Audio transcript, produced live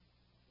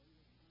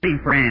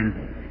Friends,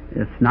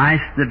 it's nice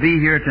to be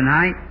here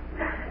tonight,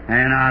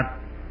 and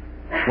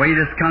the way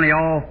this kind of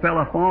all fell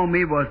upon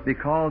me was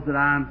because that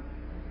I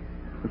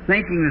was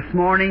thinking this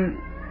morning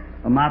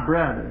of my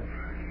brothers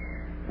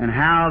and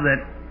how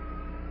that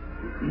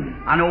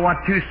I know what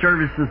 2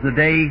 services a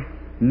day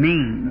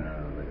means,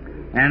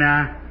 and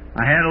I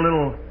had a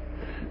little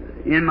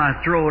in my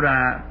throat.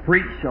 I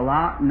preach a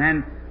lot, and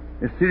then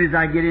as soon as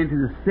I get into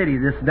the city,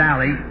 this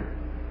valley,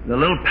 the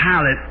little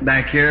palate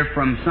back here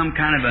from some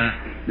kind of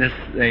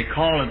they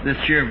call it this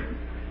here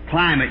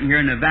climate here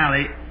in the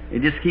valley,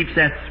 it just keeps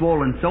that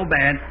swollen so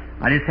bad,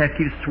 I just have to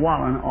keep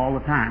swallowing all the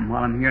time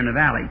while I'm here in the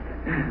valley.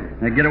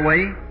 I get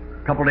away,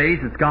 a couple of days,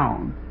 it's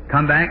gone.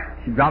 Come back,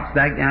 she drops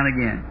back down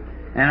again.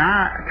 And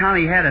I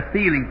kind of had a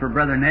feeling for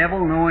Brother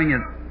Neville, knowing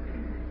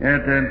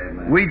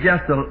that we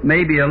just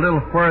maybe a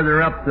little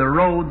further up the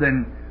road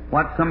than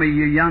what some of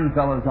you young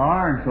fellows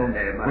are, and so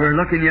we're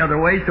looking the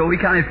other way, so we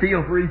kind of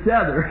feel for each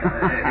other.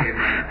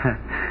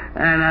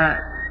 And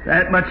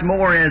that much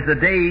more as the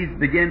days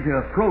begin to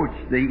approach,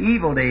 the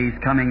evil days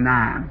coming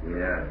nigh.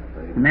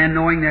 And then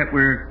knowing that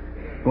we're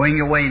going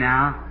away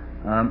now,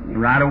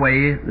 right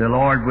away, the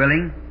Lord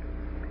willing.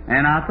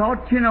 And I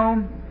thought,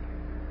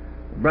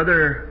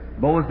 Brother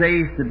Bose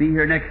to be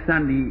here next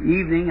Sunday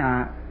evening.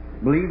 I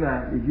believe,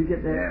 did you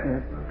get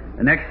that?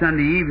 Next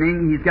Sunday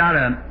evening, he's got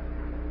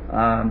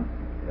a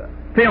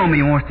film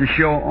he wants to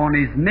show on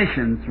his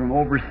missions from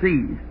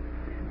overseas,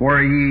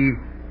 where he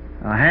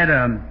had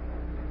a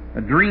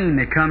dream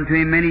that come to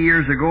him many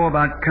years ago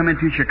about coming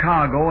to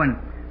Chicago, and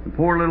the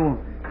poor little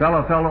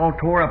fellow felt all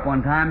tore up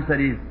one time, said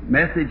his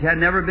message had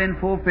never been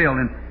fulfilled,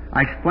 and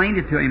I explained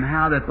it to him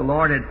how that the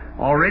Lord had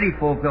already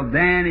fulfilled.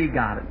 Then he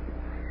got it.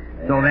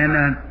 So then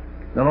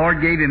the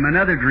Lord gave him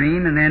another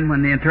dream, and then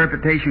when the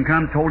interpretation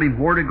come, told him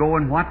where to go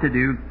and what to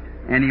do,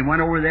 and he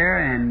went over there,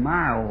 and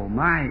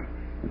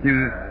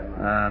through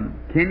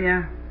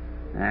Kenya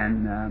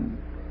and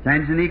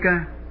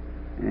Tanzania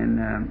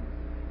and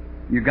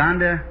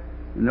Uganda,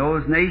 and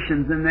those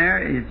nations in there,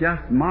 is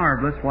just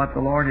marvelous what the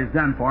Lord has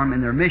done for them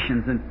in their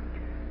missions. And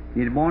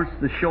He wants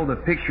to show the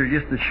picture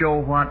just to show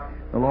what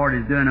the Lord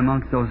is doing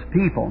amongst those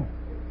people,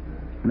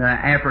 the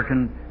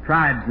African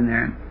tribes in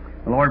there.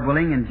 The Lord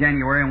willing, in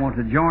January I want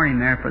to join Him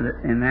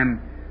there in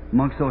them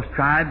amongst those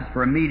tribes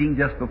for a meeting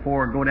just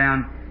before I go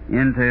down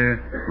into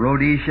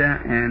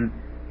Rhodesia and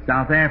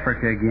South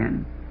Africa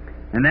again.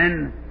 And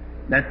then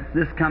that's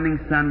this coming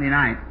Sunday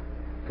night.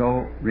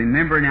 So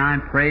remember now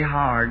and pray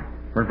hard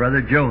for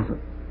Brother Joseph.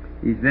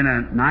 He's been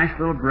a nice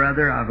little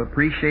brother. I've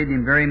appreciated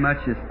him very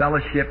much, his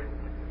fellowship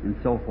and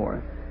so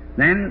forth.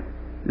 Then,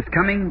 this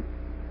coming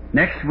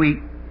next week,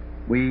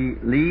 we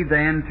leave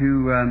then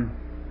to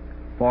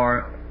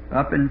for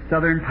up in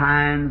Southern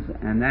Pines,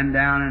 and then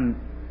down in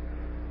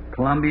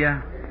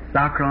Columbia,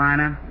 South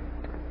Carolina,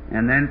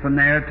 and then from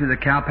there to the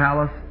Cow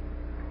Palace,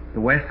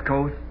 the West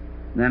Coast,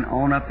 then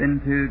on up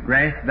into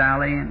Grass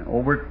Valley and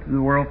over to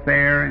the World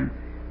Fair and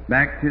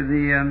back to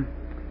the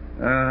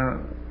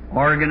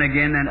Oregon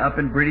again, and up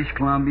in British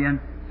Columbia and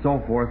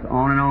so forth,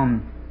 on and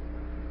on,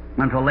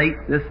 until late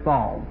this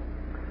fall.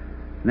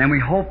 And then we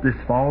hope this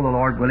fall, the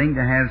Lord willing,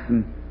 to have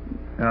some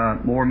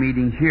more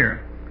meetings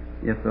here,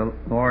 if the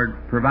Lord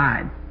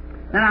provides.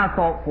 Then I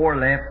thought before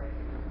I left,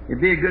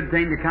 it'd be a good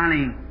thing to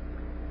kind of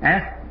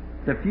ask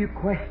a few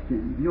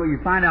questions. You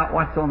find out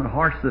what's on the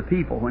hearts of the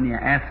people when you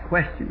ask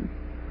questions.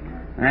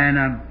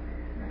 And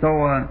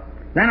so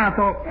then I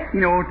thought,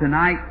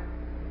 tonight,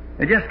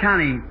 I just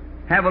kind of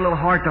have a little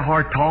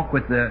heart-to-heart talk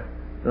with the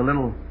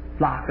little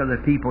flock of the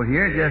people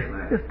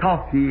here. Just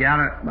talk to you out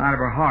of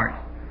our hearts.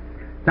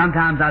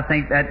 Sometimes I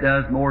think that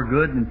does more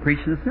good than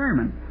preaching a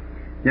sermon.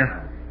 Just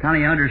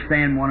kind of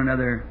understand one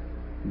another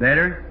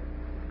better.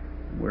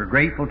 We're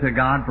grateful to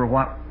God for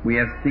what we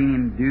have seen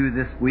Him do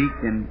this week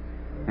in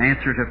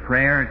answer to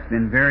prayer. It's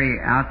been very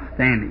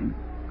outstanding.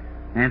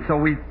 And so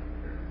we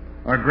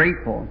are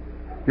grateful,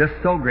 just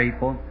so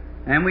grateful.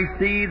 And we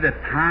see the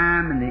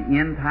time and the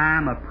end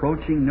time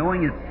approaching,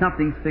 knowing that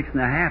something's fixing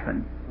to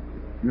happen.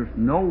 There's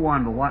no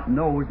one but what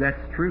knows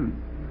that's true.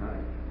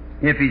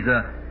 If he's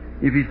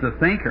a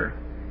thinker,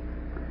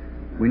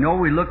 we know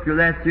we look through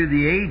that through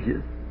the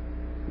ages.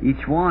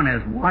 Each one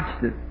has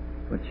watched it,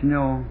 but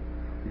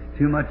it's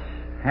too much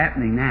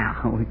happening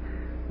now.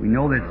 We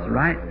know that's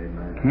right.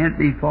 Can't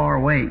be far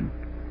away.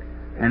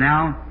 And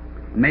now,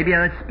 maybe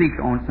I'll speak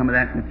on some of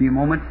that in a few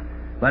moments,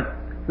 but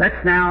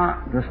let's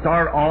now, to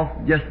start off,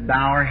 just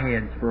bow our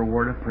heads for a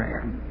word of prayer.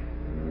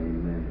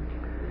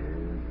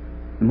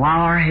 And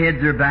while our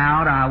heads are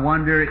bowed, I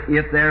wonder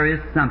if there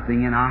is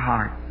something in our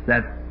hearts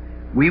that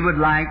we would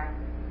like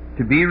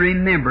to be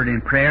remembered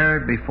in prayer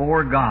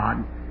before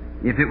God.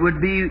 If it would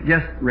be,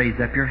 just raise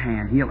up your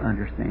hand. He'll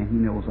understand. He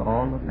knows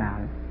all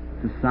about it.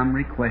 To some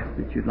request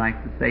that you'd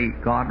like to say,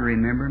 God,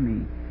 remember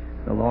me.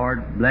 The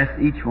Lord bless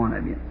each one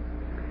of you.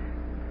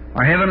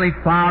 Our Heavenly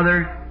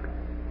Father,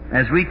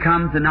 as we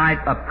come tonight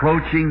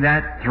approaching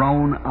that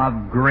throne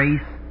of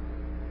grace,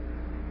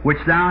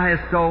 which Thou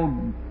hast so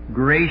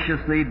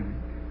graciously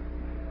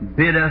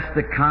bid us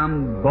to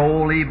come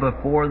boldly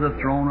before the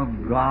throne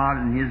of God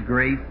and His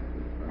grace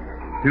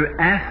to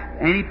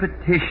ask any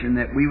petition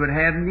that we would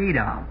have need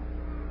of.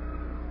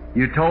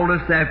 You told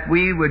us that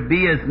we would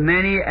be as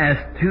many as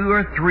 2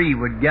 or 3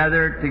 would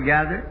gather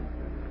together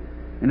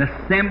and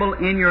assemble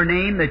in Your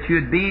name, that You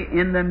would be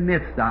in the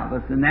midst of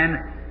us. And then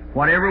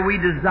whatever we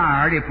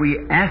desired, if we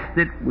asked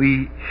it,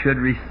 we should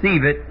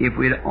receive it, if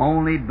we'd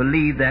only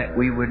believe that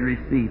we would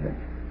receive it.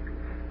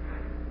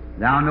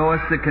 Thou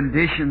knowest the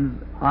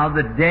conditions of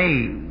the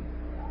day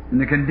and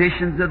the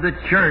conditions of the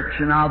church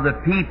and of the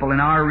people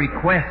and our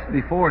requests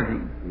before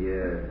Thee.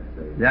 Yes.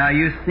 Now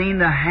You've seen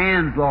the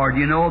hands, Lord.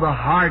 You know the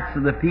hearts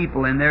of the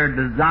people and their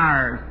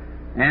desires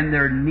and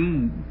their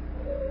needs.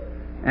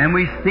 And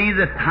we see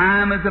the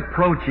time is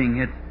approaching.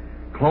 It's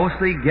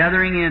closely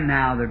gathering in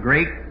now, the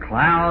great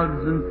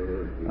clouds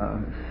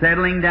and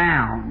settling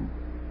down.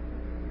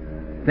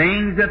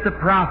 Things that the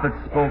prophets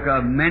spoke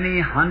of many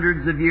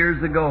hundreds of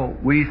years ago,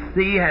 we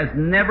see has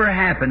never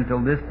happened till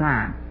this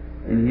time.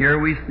 And here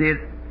we see it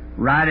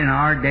right in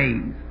our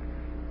days.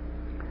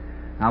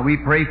 Now we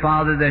pray,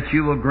 Father, that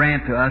You will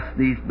grant to us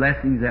these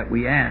blessings that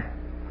we ask.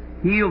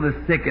 Heal the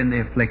sick and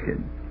the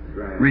afflicted.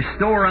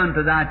 Restore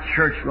unto Thy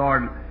church,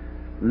 Lord,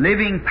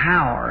 living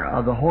power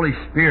of the Holy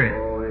Spirit.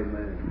 Oh,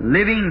 amen.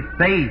 Living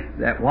faith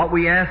that what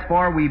we ask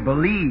for, we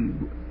believe.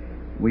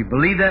 We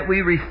believe that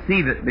we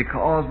receive it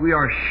because we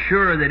are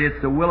sure that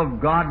it's the will of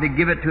God to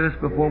give it to us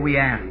before we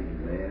ask.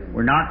 Amen.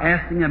 We're not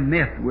asking a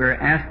myth. We're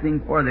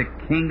asking for the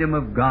kingdom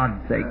of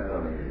God's sake.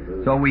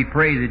 So we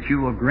pray that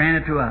You will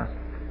grant it to us.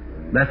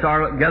 Bless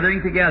our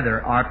gathering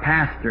together, our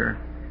pastor,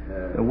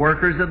 the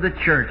workers of the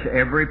church,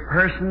 every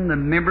person, the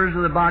members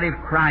of the body of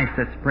Christ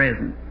that's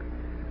present,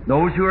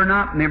 those who are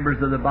not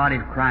members of the body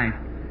of Christ,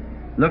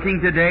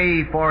 looking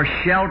today for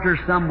shelter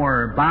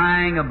somewhere,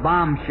 buying a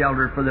bomb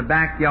shelter for the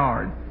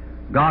backyard.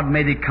 God,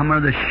 may they come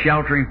under the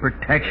sheltering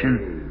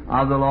protection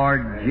of the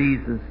Lord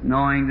Jesus,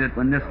 knowing that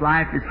when this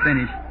life is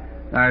finished,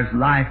 there's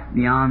life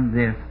beyond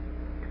this.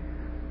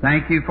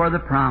 Thank You for the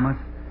promise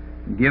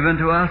given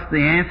to us, the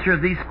answer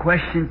of these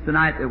questions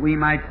tonight, that we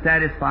might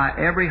satisfy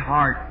every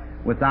heart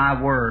with Thy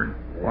Word.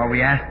 For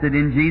we ask it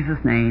in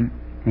Jesus' name.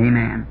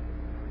 Amen.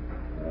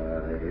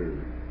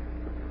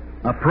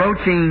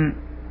 Approaching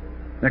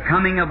the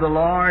coming of the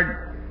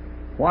Lord,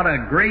 what a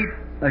great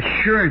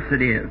assurance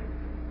it is.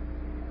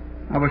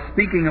 I was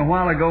speaking a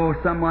while ago,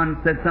 someone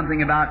said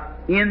something about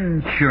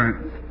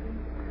insurance.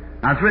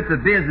 I was with the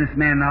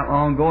businessmen not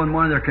long ago in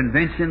one of their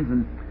conventions,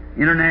 and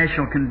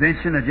international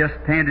convention. I just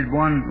attended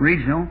one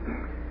regional.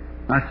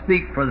 I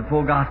speak for the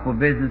Full Gospel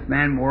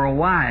Businessman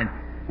worldwide.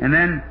 And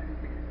then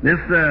this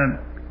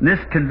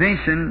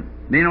convention,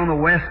 being on the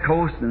West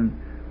Coast, and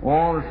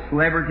all the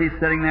celebrities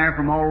sitting there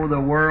from all over the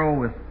world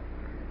with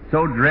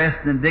so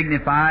dressed and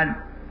dignified,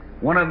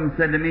 one of them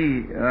said to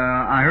me,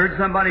 I heard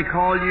somebody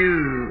call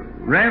you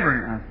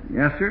Reverend. I said,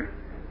 yes, sir.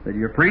 He said,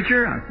 you're a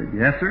preacher? I said,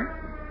 yes, sir.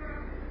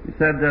 He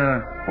said,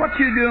 what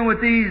you doing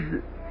with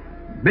these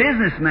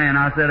businessmen?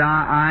 I said,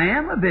 I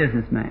am a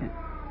businessman.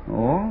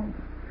 Oh.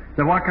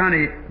 So what kind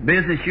of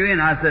business you in?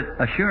 I said,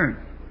 assurance.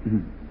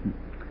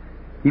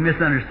 He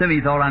misunderstood me.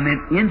 He thought I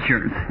meant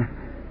insurance.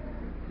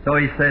 So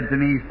he said to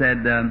me,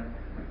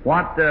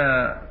 what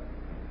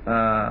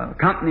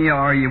company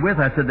are you with?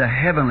 I said, the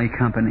Heavenly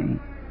Company.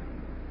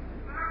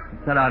 He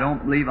said, I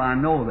don't believe I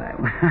know that.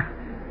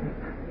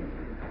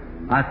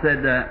 I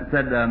said,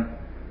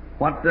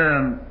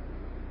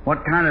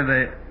 what kind of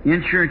a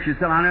insurance you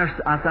sell? I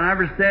said, I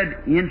never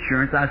said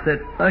insurance. I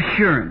said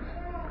assurance.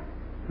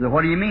 So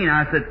what do you mean?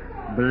 I said,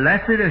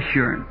 blessed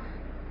assurance.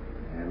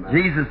 Amen.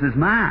 Jesus is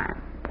mine.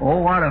 Oh,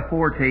 what a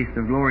foretaste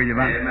of glory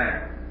divine.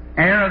 Amen.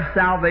 Heir of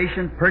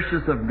salvation,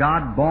 purchase of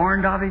God,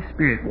 born of His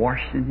Spirit,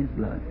 washed in His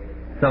blood.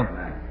 So,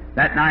 Amen.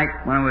 That night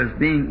when I was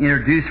being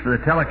introduced for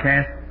the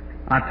telecast,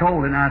 I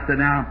told him, I said,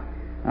 now,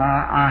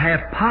 I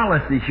have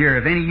policies here.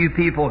 If any of you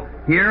people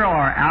here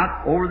are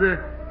out over the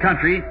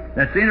country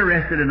that's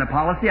interested in the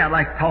policy, I'd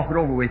like to talk it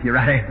over with you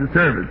right after the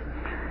service.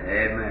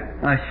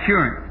 Amen.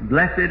 Assurance,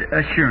 blessed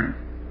assurance.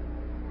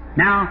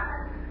 Now,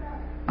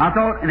 I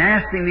thought in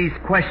asking these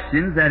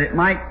questions that it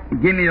might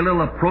give me a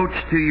little approach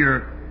to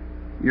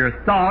your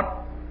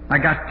thought. I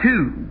got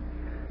 2.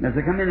 As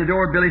I come in the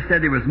door, Billy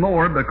said there was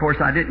more, but of course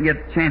I didn't get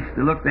a chance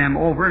to look them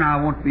over, and I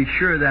want to be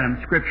sure that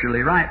I'm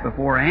scripturally right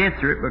before I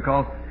answer it,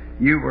 because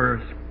you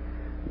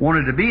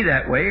wanted to be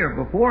that way, or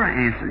before I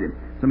answered it.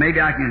 So maybe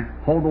I can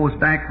hold those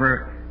back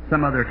for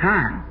some other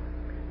time.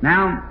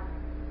 Now,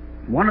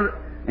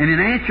 and in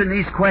answering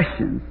these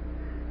questions,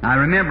 I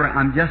remember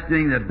I'm just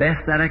doing the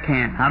best that I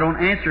can. I don't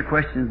answer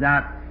questions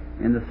out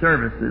in the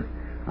services.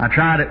 I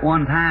tried it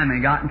one time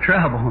and got in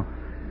trouble.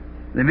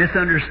 They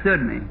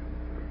misunderstood me.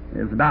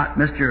 It was about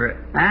Mr.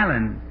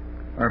 Allen,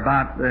 or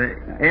about the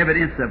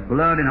evidence of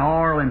blood and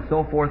oil and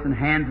so forth, and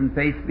hands and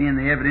face being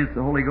the evidence of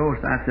the Holy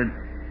Ghost. I said,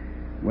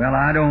 well,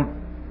 I don't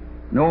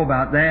know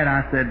about that.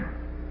 I said,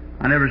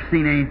 I never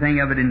seen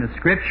anything of it in the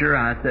Scripture.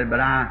 I said, but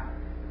I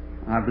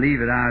believe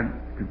that I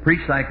could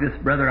preach like this,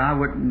 brother. I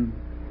wouldn't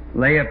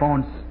lay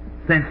upon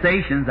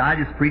sensations. I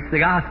just preach the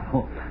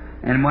gospel.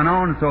 and went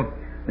on. So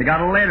they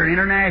got a letter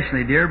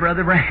internationally, Dear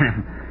Brother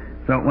Branham.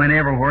 So it went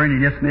everywhere,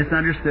 and he just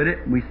misunderstood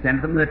it. We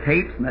sent them the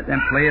tapes and let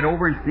them play it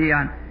over and see.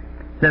 I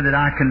said that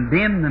I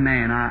condemned the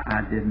man.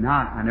 I did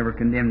not. I never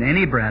condemned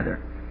any brother.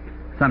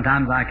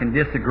 Sometimes I can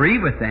disagree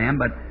with them,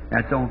 but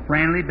that's on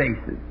friendly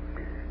basis.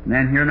 And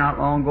then here not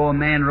long ago, a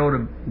man wrote a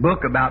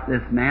book about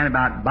this man,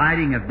 about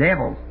biting of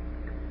devils.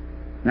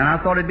 Now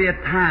I thought it'd be a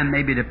time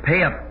maybe to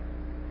pay up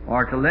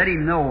or to let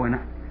him know. And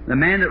the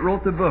man that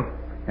wrote the book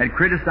had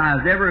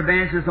criticized every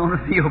evangelist on the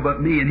field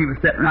but me, and he was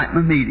sitting right in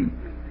my meeting.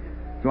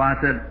 So I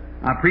said,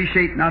 I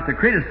appreciate not the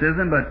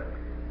criticism, but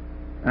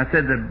I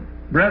said the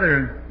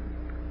brother,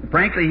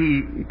 frankly,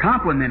 he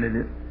complimented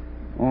it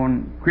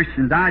on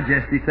Christian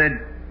Digest. He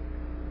said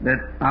that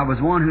I was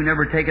one who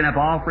never taken up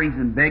offerings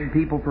and begged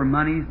people for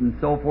monies and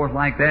so forth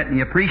like that, and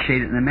he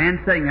appreciated it. And the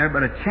man sitting there,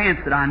 but a chance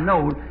that I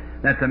know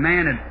that the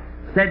man had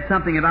said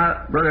something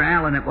about Brother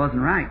Allen that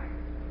wasn't right.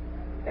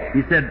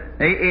 He said,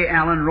 A.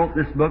 Allen wrote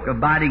this book of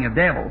Biting of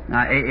Devils.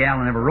 Now, A.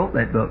 Allen never wrote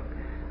that book.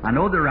 I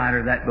know the writer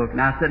of that book.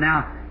 And I said,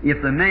 now,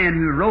 if the man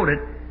who wrote it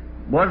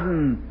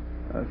wasn't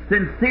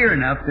sincere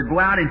enough to go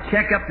out and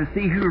check up to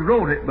see who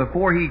wrote it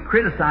before he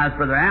criticized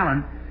Brother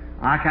Allen,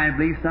 I kind of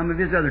believe some of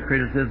his other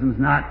criticisms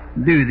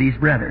not due these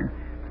brethren.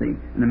 See,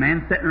 and the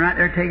man's sitting right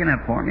there taking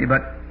up for me,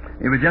 but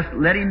it was just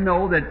let him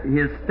know that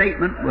his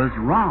statement was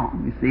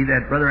wrong. You see,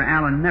 that Brother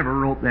Allen never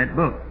wrote that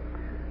book,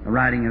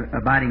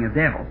 Biting of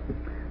Devils.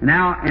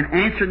 Now, in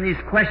answering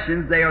these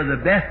questions, they are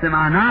the best of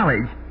my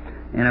knowledge,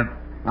 and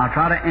I'll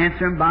try to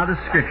answer them by the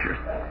Scriptures.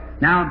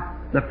 Now,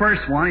 the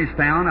first one is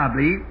found, I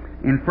believe,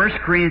 in 1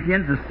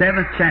 Corinthians, the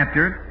 7th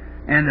chapter,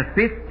 and the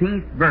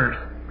 15th verse.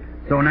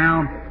 So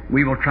now,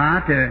 we will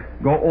try to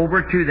go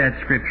over to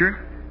that Scripture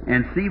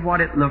and see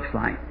what it looks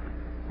like,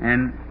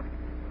 and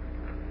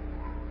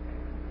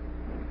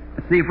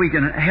see if we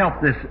can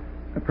help this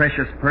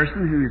precious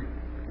person who's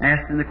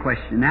asking the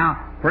question.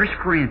 Now, 1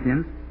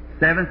 Corinthians,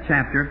 7th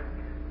chapter,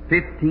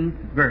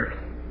 15th verse.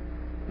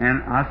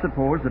 And I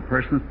suppose the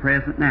person's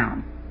present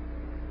now.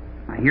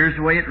 Now, here's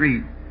the way it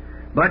reads.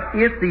 But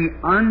if the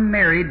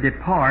unmarried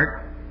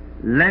depart,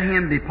 let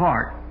him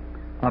depart.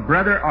 A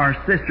brother or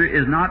sister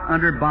is not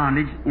under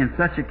bondage in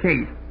such a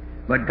case,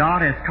 but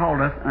God has called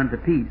us unto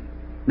peace.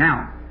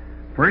 Now,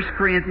 1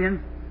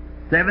 Corinthians,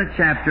 7th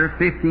chapter,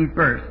 15th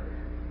verse.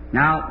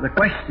 Now, the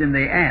question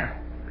they ask,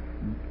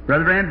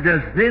 Brother Branham,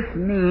 does this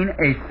mean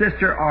a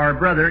sister or a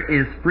brother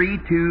is free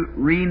to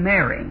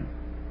remarry?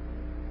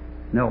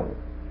 No.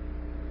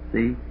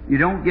 See, you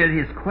don't get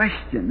his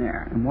question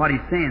there and what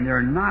he's saying.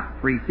 They're not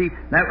free. See,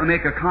 that would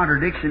make a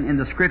contradiction in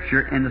the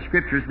Scripture, and the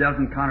Scriptures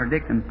doesn't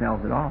contradict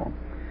themselves at all.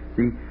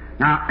 See,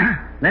 now,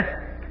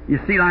 you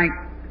see, like,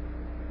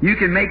 you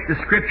can make the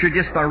Scripture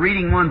just by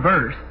reading one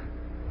verse,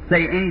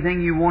 say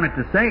anything you want it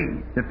to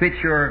say to fit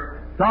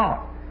your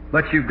thought.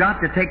 But you've got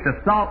to take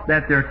the thought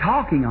that they're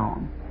talking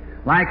on.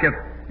 Like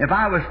if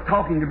I was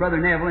talking to Brother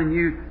Neville and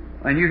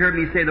you heard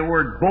me say the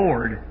word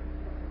bored,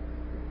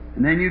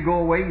 and then you go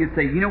away, you'd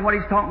say, you know what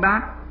he's talking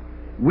about?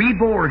 We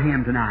bored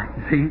him tonight,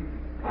 see?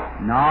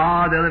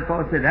 No, the other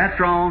fellow said, that's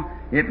wrong.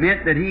 It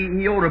meant that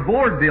he owed a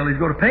board bill, he's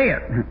going to pay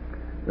it.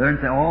 The other one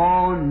said,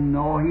 oh,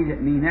 no, he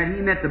didn't mean that.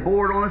 He meant the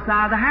board on the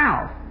side of the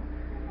house.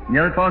 And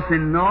the other fellow said,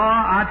 no,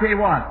 I'll tell you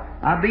what,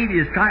 I believe he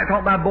was talking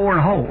about boring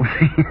a hole.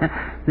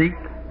 See?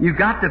 You've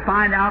got to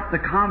find out the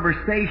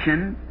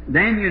conversation,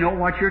 then you know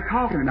what you're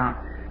talking about.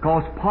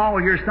 Because Paul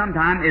here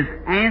sometimes is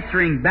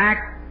answering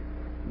back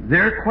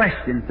their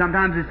question.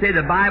 Sometimes they say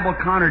the Bible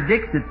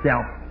contradicts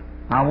itself.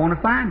 I want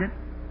to find it.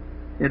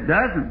 It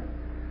doesn't.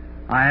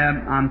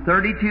 I'm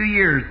 32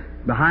 years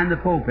behind the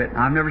pulpit.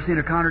 I've never seen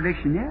a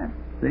contradiction yet.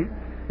 See?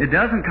 It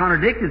doesn't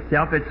contradict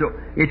itself.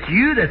 It's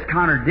you that's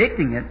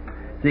contradicting it.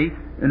 See?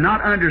 And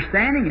not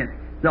understanding it.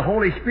 The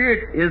Holy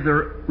Spirit is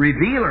the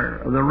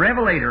revealer, the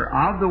revelator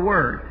of the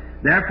Word.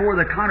 Therefore,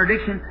 the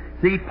contradiction,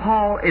 see,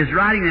 Paul is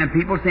writing to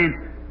people saying,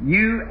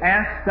 you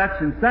asked such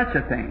and such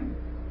a thing.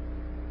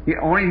 He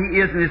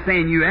isn't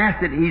saying you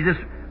asked it, he's just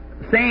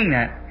saying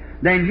that.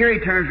 Then here he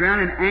turns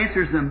around and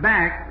answers them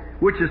back,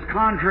 which is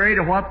contrary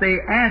to what they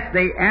asked.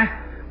 They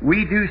asked,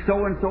 we do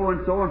so and so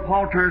and so, and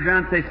Paul turns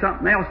around and says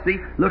something else. See,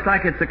 looks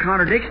like it's a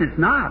contradiction. It's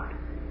not.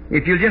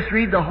 If you just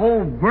read the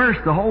whole verse,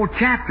 the whole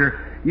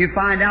chapter, you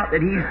find out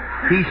that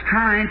he's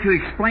trying to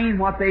explain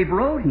what they've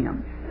wrote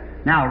him.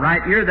 Now,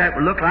 right here, that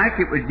would look like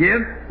it would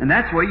give, and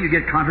that's where you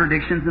get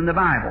contradictions in the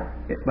Bible.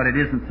 But it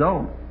isn't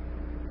so.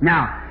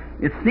 Now,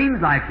 it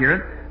seems like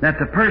here that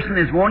the person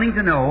is wanting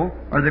to know,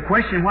 or the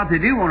question what they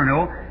do want to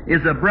know,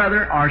 is a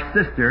brother or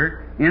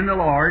sister in the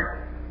Lord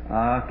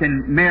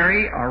can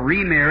marry or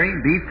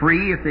remarry, be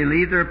free if they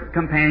leave their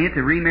companion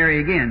to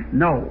remarry again.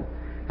 No.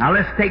 Now,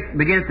 let's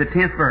begin at the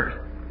 10th verse.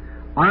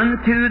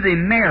 Unto the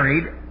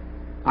married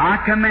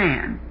I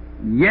command,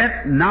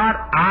 yet not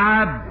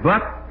I,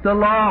 but the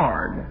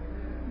Lord.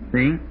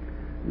 See?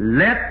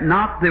 Let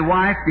not the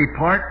wife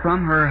depart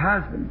from her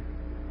husband.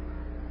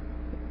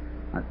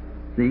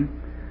 See?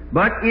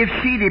 But if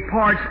she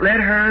departs, let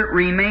her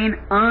remain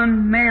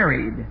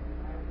unmarried,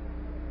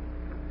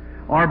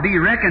 or be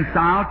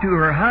reconciled to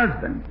her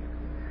husband,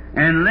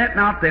 And let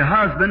not the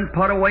husband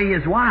put away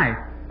his wife.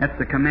 That's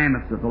the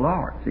commandments of the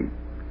Lord, see.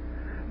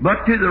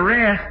 But to the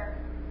rest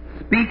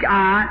speak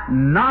I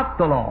not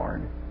the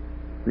Lord.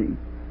 See.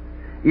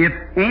 If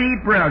any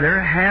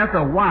brother hath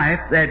a wife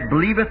that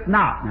believeth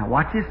not. Now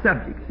watch this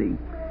subject, see.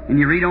 And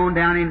you read on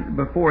down in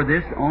before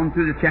this, on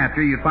through the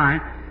chapter, you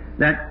find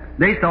that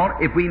they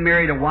thought if we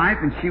married a wife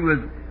and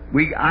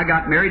I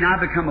got married and I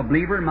become a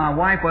believer and my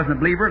wife wasn't a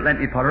believer, let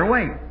me put her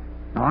away.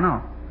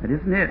 No, that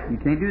isn't it. You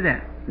can't do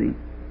that, see.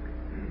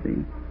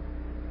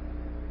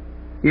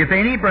 If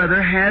any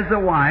brother has a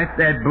wife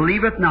that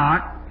believeth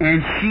not,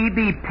 and she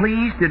be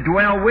pleased to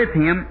dwell with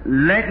him,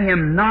 let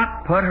him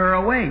not put her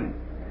away.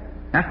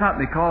 That's not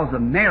because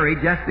of marriage,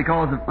 that's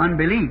because of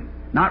unbelief.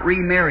 Not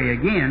remarry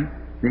again,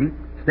 see?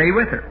 Stay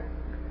with her.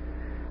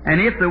 And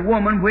if the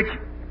woman which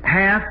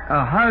hath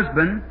a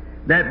husband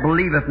that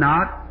believeth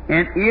not,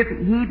 and if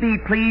he be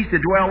pleased to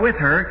dwell with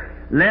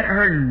her, let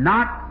her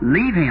not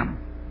leave him.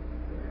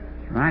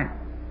 That's right.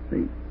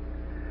 See?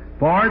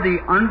 For the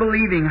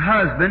unbelieving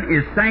husband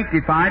is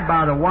sanctified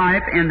by the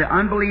wife, and the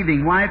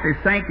unbelieving wife is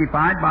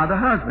sanctified by the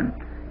husband.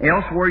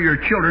 Else were your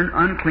children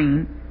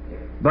unclean,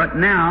 but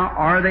now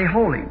are they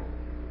holy.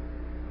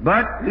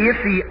 But if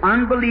the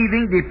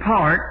unbelieving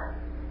depart,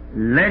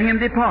 let him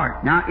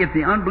depart. Now, if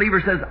the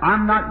unbeliever says,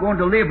 I'm not going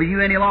to live with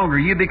you any longer,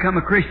 you become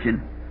a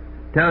Christian.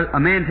 A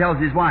man tells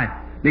his wife,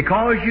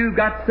 because you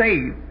got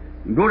saved,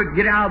 go to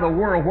get out of the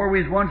world where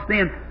we was once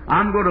then,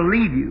 I'm going to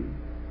leave you.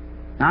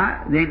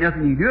 Now, there ain't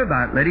nothing you can do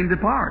about it. Let him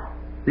depart.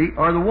 See?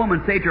 Or the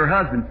woman say to her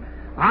husband,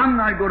 I'm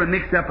not going to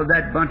mix up with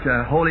that bunch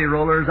of holy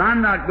rollers.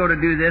 I'm not going to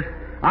do this.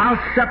 I'll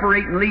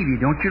separate and leave you.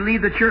 Don't you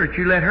leave the church.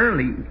 You let her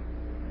leave.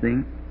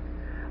 See?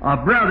 A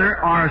brother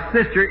or a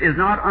sister is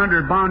not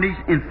under bondage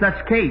in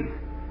such case.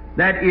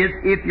 That is,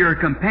 if your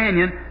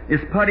companion is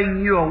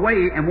putting you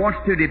away and wants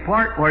to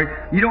depart for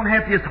it, you don't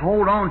have to just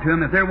hold on to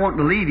them if they're wanting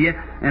to leave you,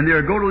 and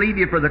they're going to leave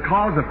you for the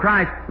cause of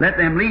Christ, let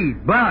them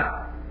leave. But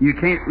you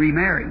can't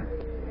remarry.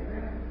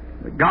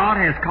 God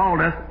has called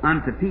us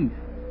unto peace.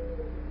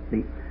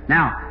 See?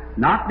 Now,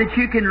 not that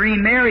you can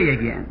remarry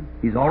again.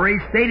 He's already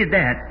stated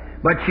that.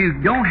 But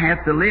you don't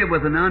have to live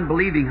with an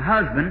unbelieving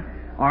husband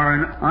or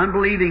an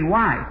unbelieving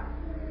wife.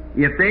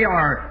 If they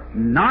are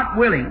not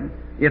willing,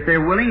 if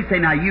they're willing, say,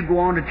 now you go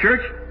on to church.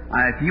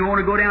 If you want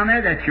to go down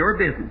there, that's your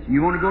business.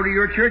 You want to go to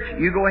your church,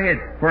 you go ahead.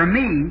 For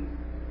me,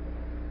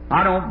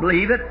 I don't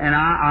believe it, and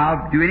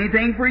I'll do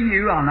anything for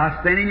you. I'll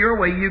not stand in your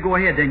way. You go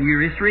ahead. Then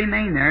you just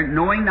remain there,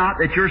 knowing not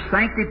that your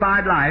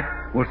sanctified life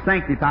will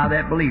sanctify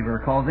that believer,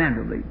 cause them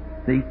to believe.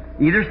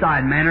 See? Either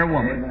side, man or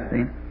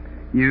woman.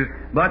 See?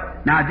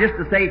 But now just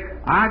to say,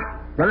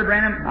 Brother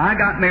Branham, I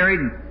got married,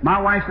 and my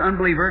wife's an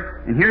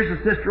unbeliever, and here's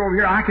a sister over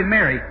here I can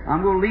marry.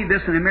 I'm going to leave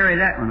this one and marry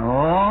that one.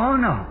 Oh,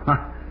 no.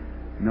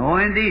 No,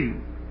 indeed.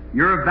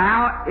 Your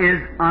vow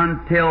is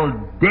until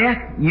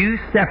death you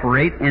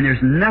separate, and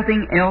there's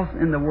nothing else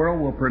in the world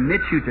will permit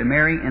you to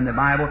marry in the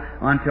Bible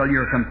until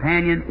your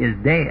companion is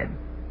dead.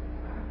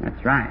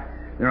 That's right.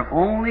 There are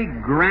only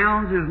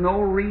grounds, there's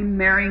no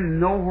remarrying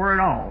nowhere at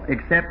all,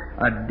 except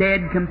a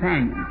dead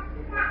companion.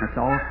 That's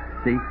all.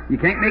 See, you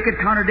can't make it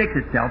contradict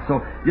itself,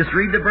 so just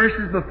read the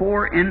verses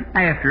before and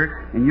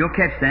after, and you'll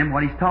catch them,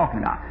 what he's talking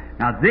about.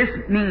 Now this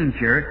means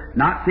here,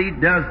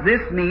 does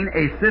this mean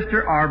a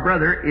sister or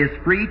brother is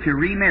free to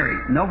remarry?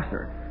 No,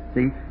 sir.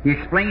 See, he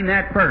explained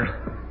that first.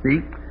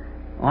 See,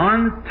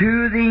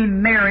 unto the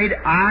married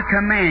I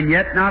command,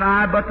 yet not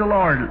I but the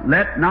Lord.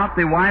 Let not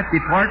the wife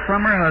depart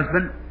from her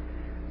husband,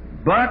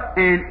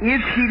 and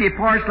if she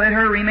departs, let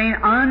her remain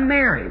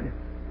unmarried,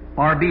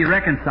 or be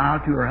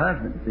reconciled to her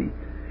husband. See,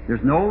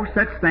 there's no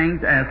such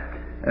things as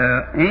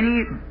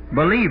any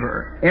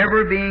believer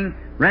ever being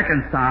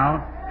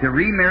reconciled to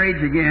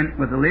remarriage again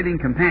with a living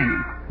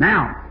companion.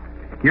 Now,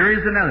 here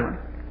is another one.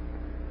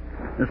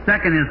 The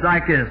second is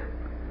like this.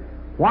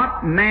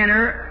 What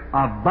manner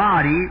of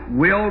body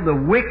will the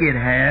wicked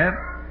have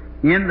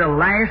in the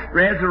last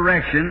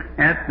resurrection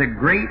at the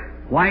great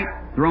white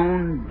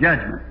throne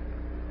judgment?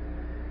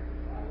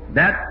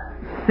 That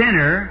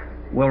sinner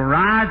will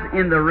rise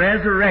in the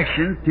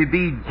resurrection to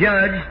be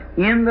judged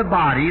in the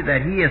body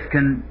that he has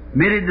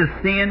committed the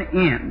sin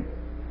in.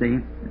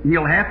 See?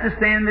 He'll have to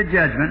stand the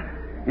judgment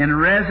in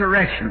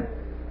resurrection.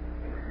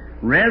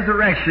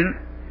 Resurrection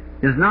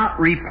is not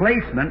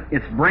replacement,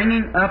 it's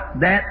bringing up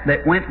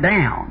that went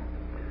down.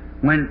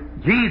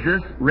 When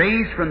Jesus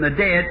raised from the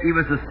dead, He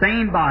was the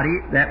same body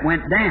that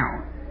went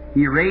down.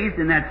 He raised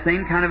in that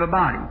same kind of a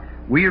body.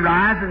 We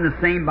rise in the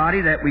same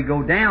body that we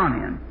go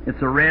down in.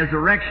 It's a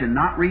resurrection,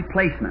 not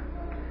replacement.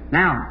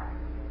 Now,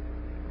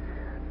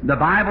 the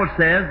Bible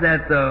says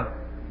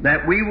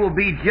that we will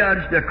be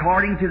judged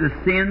according to the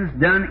sins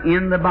done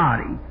in the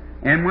body.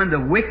 And when the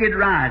wicked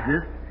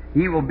rises,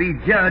 he will be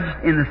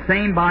judged in the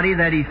same body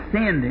that he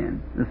sinned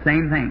in. The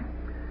same thing.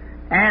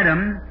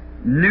 Adam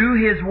knew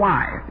his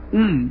wife,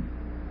 Eve,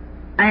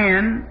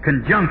 and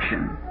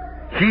conjunction.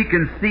 She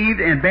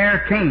conceived and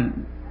bare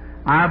Cain.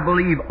 I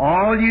believe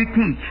all you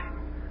teach,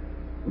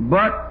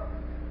 but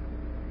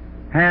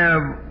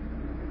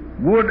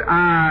would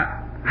I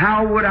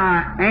how would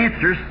I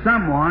answer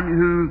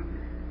someone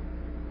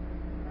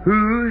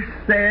who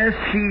says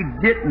she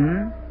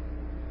didn't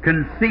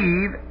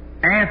conceive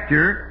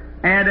after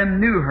Adam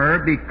knew her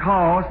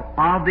because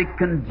of the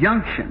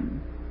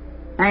conjunction?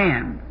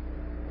 And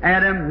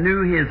Adam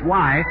knew his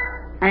wife,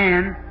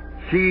 and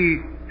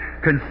she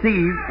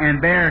conceived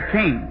and bare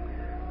Cain.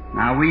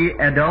 Now, we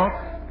adults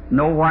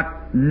know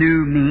what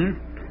knew means.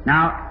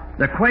 Now,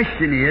 the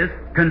question is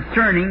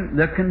concerning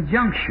the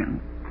conjunction.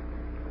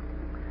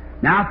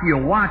 Now, if you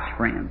watch,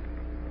 friends,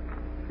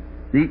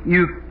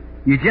 you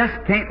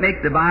just can't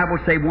make the Bible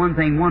say one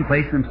thing one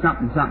place and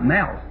something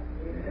else.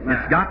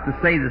 It's got to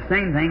say the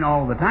same thing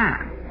all the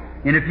time.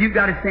 And if you've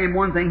got it saying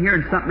one thing here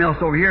and something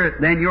else over here,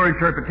 then your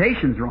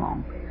interpretation's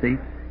wrong. See?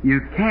 You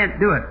can't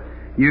do it.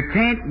 You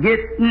can't get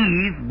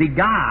Eve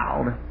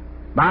beguiled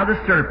by the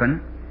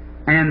serpent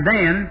and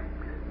then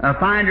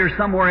find her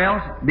somewhere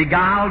else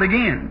beguiled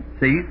again.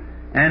 See?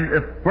 And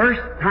the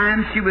first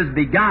time she was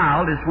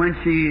beguiled is when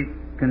she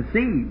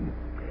conceived.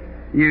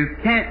 You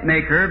can't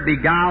make her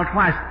beguiled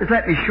twice. Just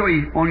let me show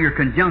you on your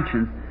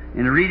conjunctions.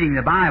 In reading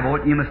the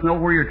Bible, you must know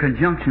where your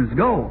conjunctions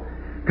go.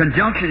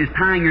 Conjunction is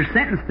tying your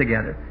sentence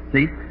together.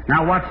 See?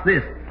 Now watch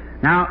this.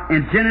 Now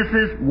in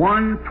Genesis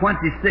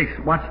 1:26,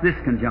 watch this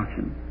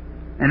conjunction.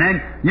 And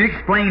then you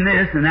explain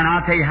this, and then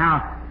I'll tell you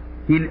how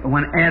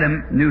when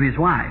Adam knew his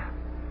wife.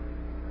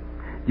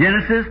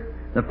 Genesis,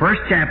 the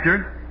first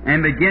chapter,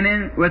 and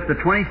beginning with the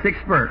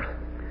 26th verse.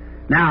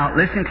 Now,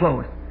 listen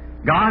close.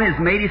 God has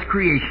made His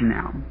creation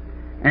now.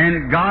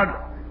 And God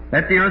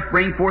let the earth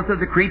bring forth of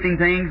the creeping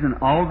things and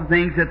all the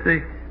things that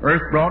the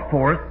earth brought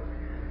forth.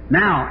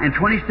 Now, in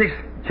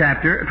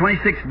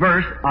 26th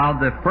verse of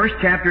the first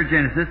chapter of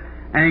Genesis,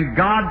 and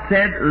God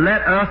said,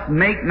 let us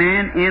make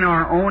man in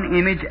our own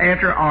image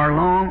after our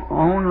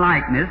own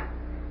likeness.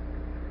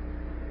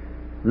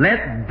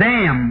 Let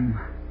them,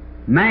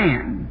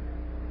 man,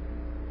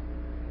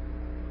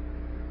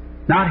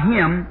 not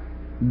him,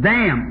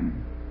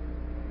 them.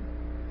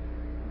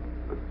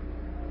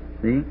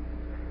 See?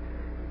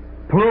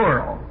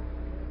 Plural.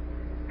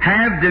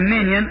 Have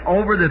dominion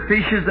over the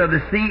fishes of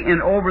the sea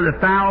and over the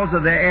fowls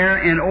of the air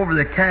and over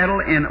the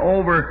cattle and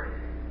over,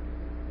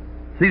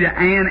 see the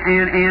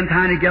and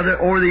tying together,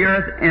 over the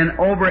earth and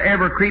over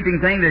every creeping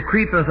thing that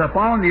creepeth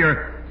upon the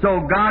earth.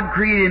 So God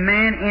created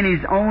man in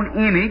His own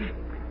image.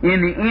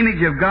 In the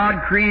image of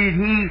God created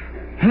He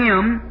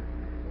him.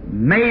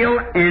 Male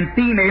and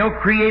female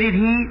created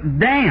He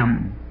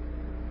them.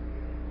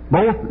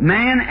 Both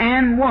man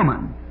and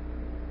woman.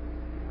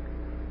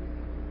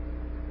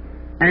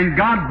 And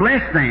God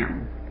blessed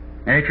them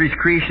after His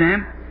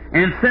creation,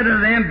 and said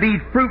unto them, be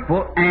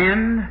fruitful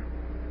and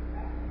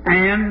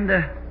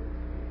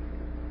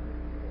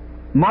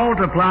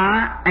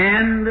multiply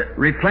and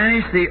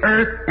replenish the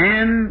earth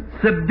and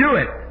subdue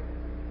it.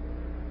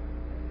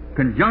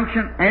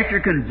 Conjunction after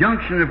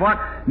conjunction of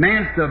what?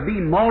 Man's to be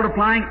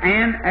multiplying,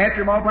 and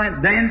after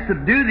multiplying, then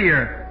subdue the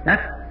earth.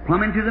 That's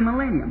plumbing to the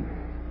millennium.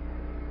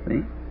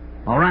 See?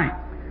 All right.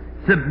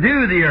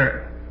 Subdue the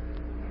earth.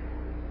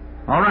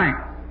 All right.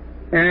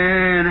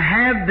 And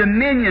have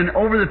dominion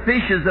over the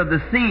fishes of the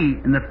sea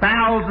and the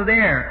fowls of the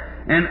air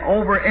and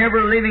over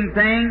every living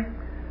thing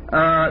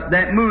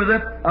that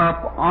moveth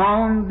up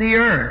on the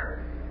earth.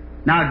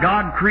 Now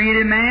God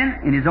created man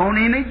in His own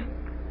image,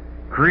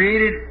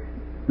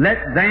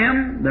 let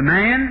them, the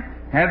man,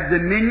 have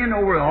dominion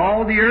over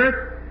all the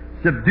earth,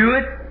 subdue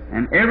it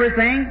and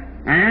everything,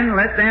 and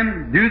let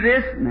them do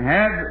this and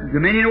have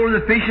dominion over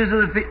the fishes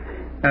of the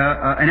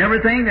and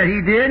everything that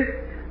He did.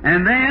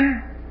 And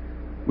then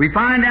we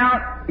find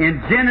out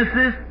in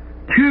Genesis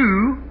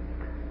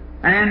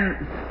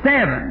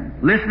 2:7.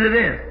 Listen to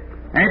this.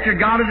 After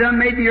God had done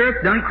made the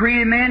earth, done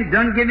created man,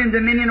 done give him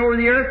dominion over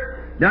the earth,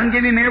 done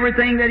give him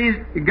everything that he's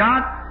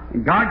got,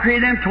 and God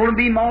created them, told him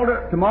to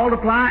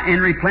multiply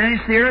and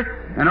replenish the earth,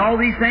 and all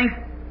these things.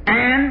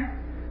 And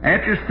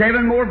after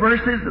 7 more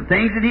verses, the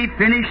things that He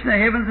finished in the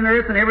heavens and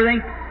earth and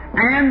everything,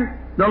 and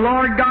the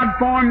Lord God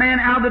formed man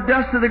out of the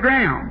dust of the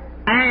ground.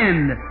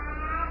 And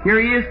here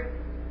He is,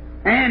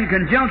 and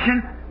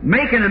conjunction,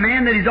 making a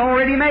man that He's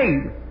already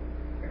made.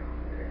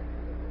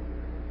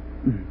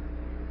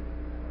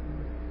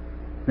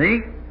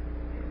 See?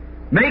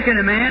 Making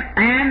a man,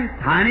 and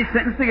tying his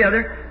sentence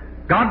together,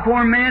 God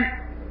formed man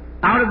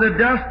out of the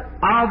dust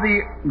of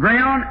the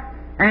ground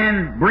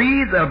and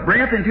breathed a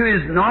breath into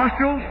his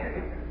nostrils,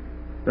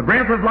 the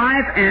breath of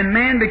life, and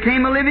man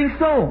became a living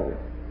soul.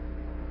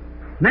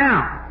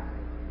 Now,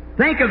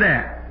 think of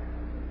that.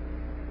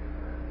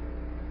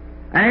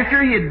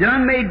 After He had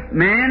done made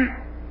man,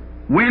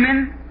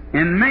 women,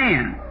 and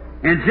man,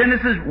 in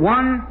Genesis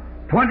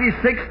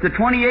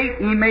 1:26-28,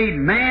 He made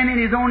man in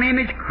His own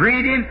image,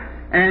 created him,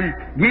 and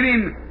give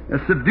him,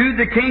 subdued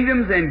the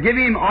kingdoms, and give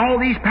him all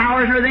these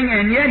powers and everything,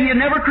 and yet He had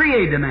never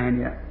created a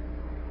man yet.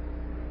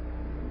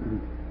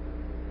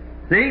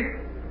 See?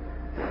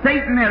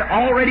 Satan had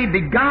already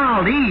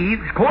beguiled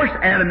Eve. Of course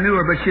Adam knew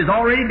her, but she's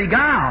already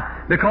beguiled.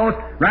 Because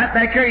right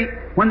back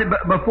here, when they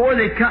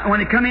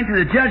come into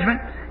the judgment,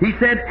 He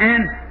said,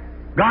 and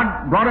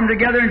God brought them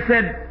together and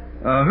said,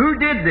 who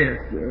did this?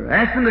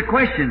 Asked him the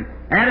question.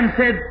 Adam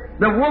said,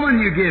 the woman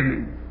you give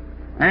me.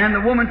 And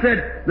the woman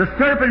said, the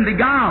serpent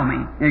beguiled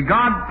me. And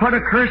God put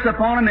a curse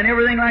upon him and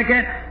everything like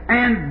that.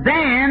 And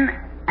then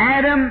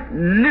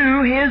Adam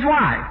knew his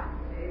wife.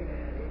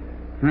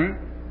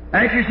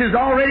 Actually, she was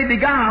already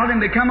beguiled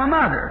and become a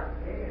mother.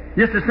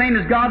 Just the same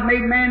as God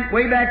made man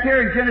way back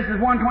here in Genesis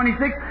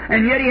 1:26,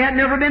 and yet he had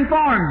never been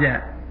formed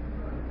yet.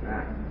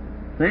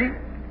 See?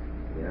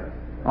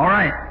 All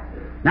right.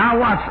 Now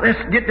watch.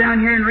 Let's get down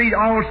here and read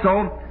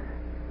also.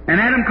 And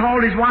Adam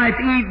called his wife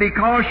Eve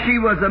because she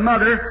was the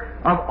mother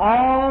of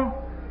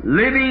all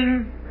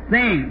living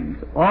things.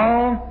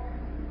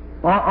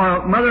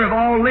 Mother of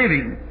all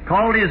living.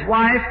 Called his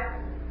wife,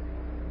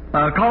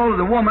 called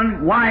the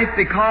woman wife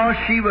because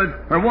she was,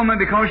 or woman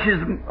because she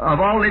is of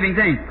all living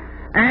things.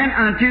 And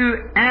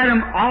unto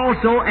Adam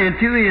also and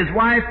to his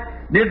wife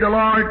did the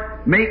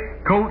Lord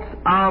make coats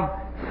of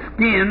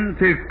skin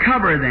to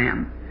cover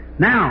them.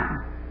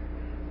 Now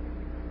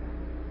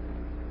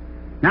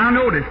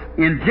notice,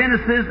 in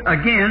Genesis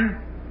again,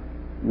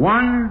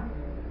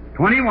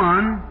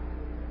 1:21,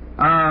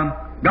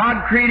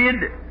 God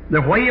created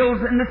the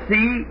whales in the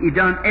sea. He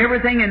done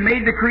everything and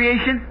made the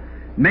creation,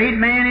 made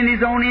man in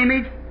His own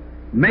image,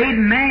 made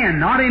man,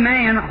 not a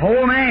man,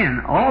 whole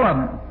man, all of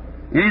them,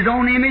 in His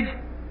own image.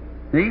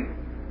 See?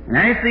 And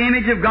as the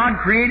image of God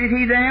created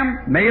He them,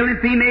 male and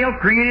female,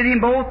 created Him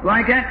both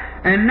like that.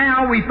 And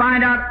now we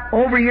find out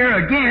over here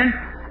again,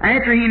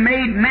 after He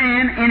made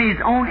man in His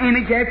own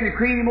image, after He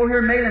created him over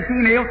here, male and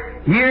female,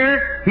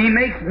 here He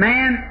makes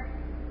man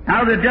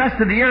out of the dust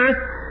of the earth.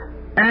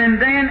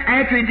 And then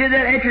after He did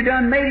that, after He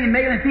done made him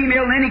male and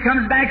female, then He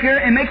comes back here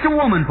and makes a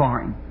woman for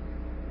him.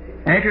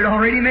 After He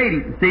already made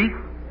him. See?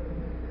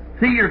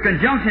 See, your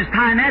conjunction is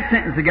tying that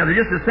sentence together,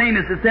 just the same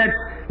as it said,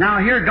 now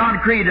here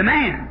God created a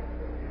man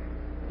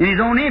in His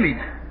own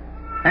image.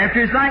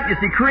 After His likeness,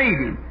 He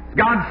created him.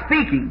 God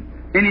speaking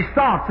in His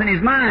thoughts, in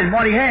His mind,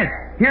 what He had.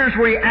 Here's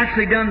where He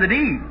actually done the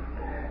deed.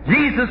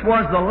 Jesus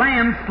was the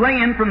Lamb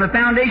slain from the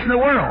foundation of the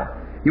world.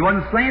 He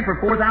wasn't slain for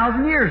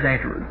 4,000 years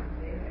afterwards.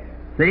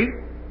 See?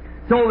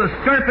 So the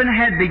serpent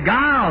had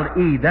beguiled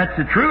Eve. That's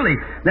the truly.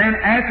 Then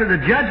after the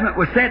judgment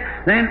was set,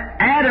 then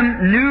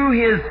Adam knew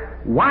his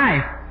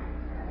wife.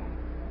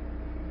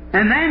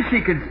 And then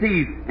she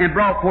conceived and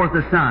brought forth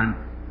a son,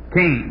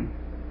 Cain.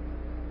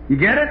 You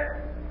get it?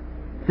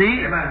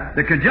 See?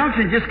 The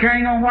conjunction just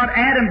carrying on what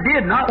Adam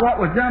did, not what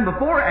was done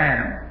before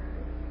Adam.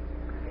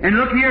 And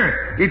look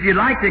here, if you'd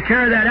like to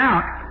carry that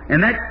out,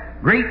 and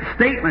that great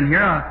statement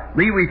here, I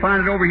believe we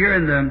find it over here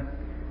in the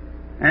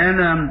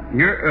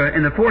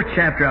in the 4th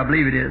chapter, I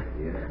believe it is.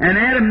 And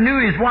Adam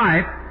knew his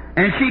wife,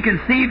 and she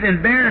conceived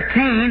and bare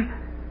Cain,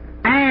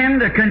 and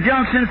the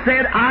conjunction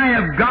said, I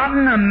have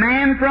gotten a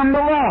man from the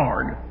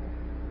Lord.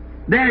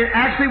 Then it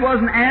actually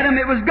wasn't Adam,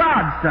 it was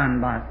God's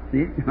son.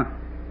 See?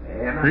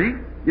 See?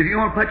 If you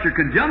want to put your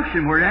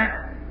conjunction where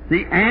that,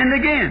 see, and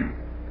again.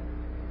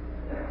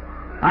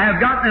 I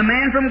have gotten a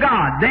man from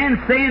God.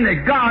 Then saying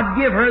that God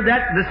give her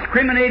that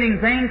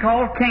discriminating thing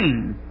called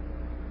Cain.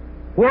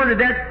 Where did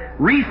that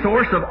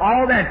resource of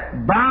all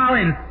that bile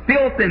and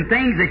filth and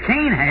things that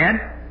Cain had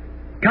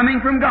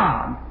coming from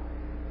God?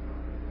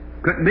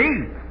 Couldn't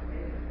be.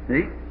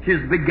 See? She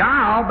was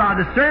beguiled by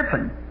the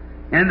serpent.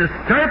 And the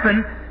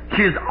serpent,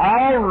 she has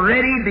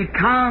already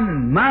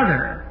become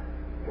mother.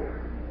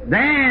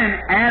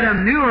 Then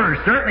Adam knew her.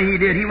 Certainly he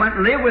did. He went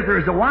and lived with her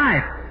as a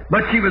wife.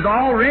 But she was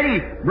already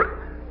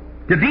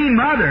to be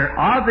mother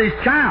of this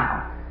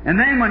child. And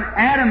then when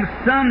Adam's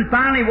son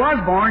finally was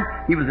born,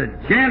 he was a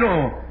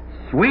gentle,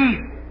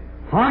 sweet,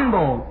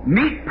 humble,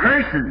 meek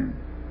person,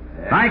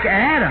 like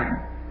Adam.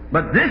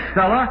 But this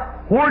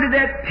fella, where did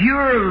that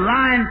pure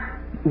line,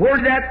 where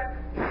did that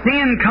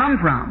sin come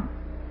from?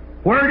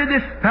 Where did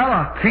this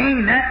fella,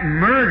 Cain, that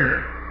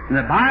murder? And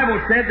the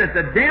Bible said that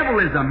the devil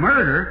is a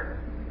murderer.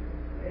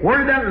 Where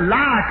did that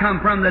lie come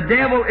from? The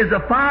devil is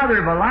the father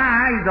of a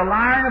lie. He's a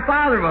liar and the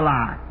father of a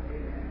lie.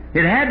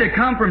 It had to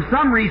come from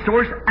some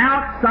resource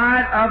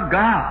outside of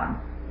God.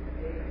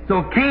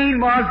 So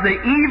Cain was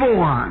the evil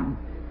one.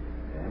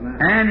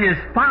 And his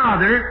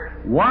father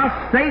was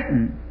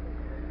Satan.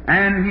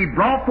 And he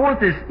brought forth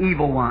this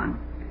evil one.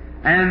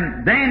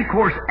 And then, of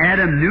course,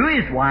 Adam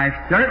knew his wife,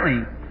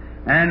 certainly.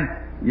 And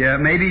yeah,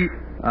 maybe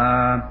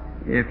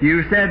if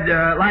you said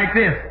like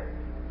this,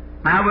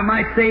 I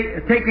might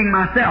say, taking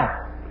myself.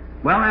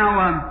 Well,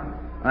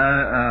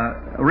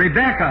 now,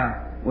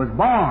 Rebecca was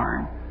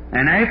born.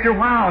 And after a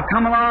while,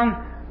 come along,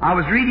 I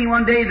was reading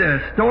one day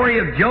the story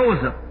of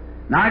Joseph.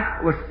 And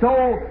I was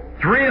so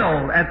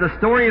thrilled at the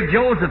story of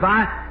Joseph.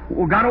 I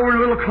got over in a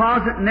little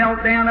closet and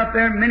knelt down up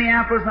there in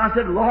Minneapolis, and I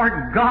said, Lord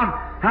God,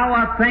 how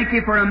I thank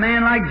You for a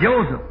man like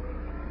Joseph.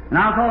 And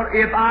I thought,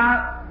 if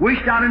I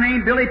wished I'd have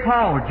named Billy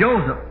Paul,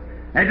 Joseph,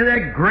 after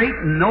that great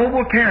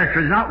noble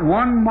character, there's not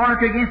one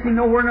mark against him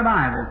nowhere in the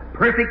Bible.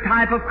 Perfect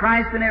type of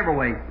Christ in every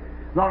way.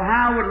 Lord,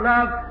 how I would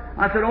love,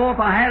 I said, oh, if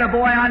I had a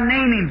boy, I'd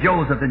name him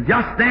Joseph. And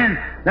just then,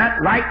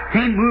 that light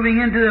came moving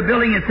into the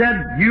building and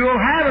said, you'll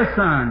have a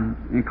son,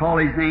 and call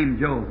his name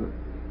Joseph.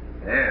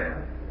 Yeah.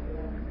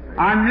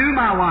 I knew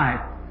my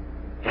wife.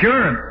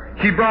 Sure,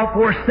 she brought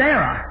forth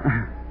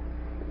Sarah.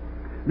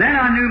 Then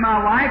I knew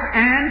my wife,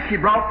 and she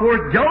brought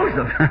forth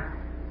Joseph.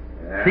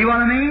 See what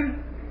I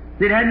mean?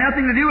 It had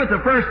nothing to do with the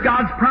first.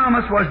 God's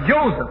promise was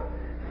Joseph.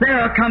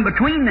 Sarah come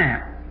between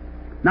that.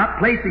 Not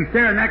placing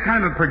Sarah in that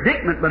kind of a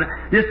predicament, but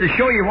just to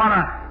show you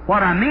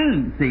what I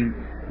mean, see,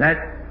 that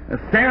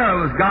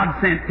Sarah was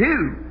God sent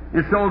too.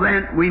 And so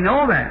then we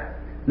know that.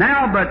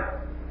 Now,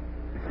 but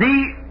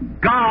see,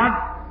 God,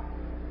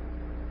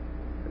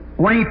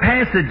 when He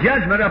passed the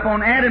judgment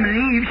upon Adam and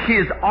Eve, she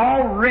has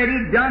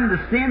already done the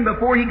sin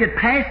before He could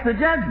pass the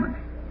judgment.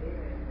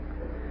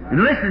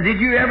 And listen, did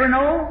you ever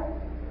know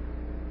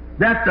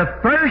that the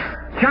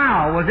first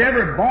child was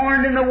ever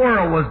born in the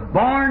world was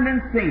born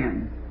in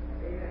sin,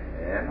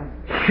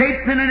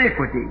 shaped in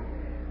iniquity,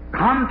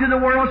 come to the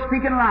world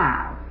speaking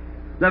lies?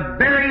 The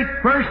very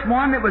first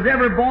one that was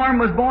ever born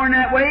was born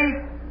that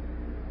way.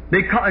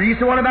 Because you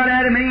said, what about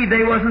Adam and Eve?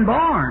 They wasn't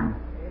born.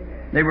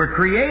 They were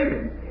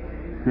created.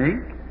 See?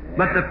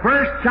 But the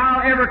first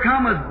child ever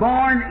come was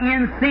born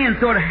in sin,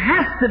 so it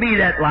has to be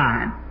that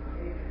line.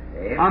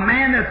 A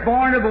man that's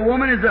born of a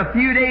woman is a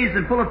few days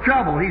and full of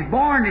trouble. He's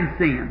born in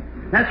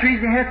sin. That's the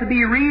reason he has to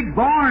be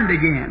reborn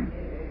again.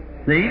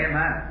 See?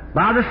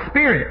 By the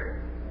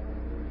Spirit.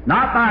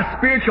 Not by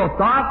spiritual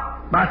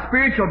thought, by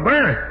spiritual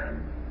birth.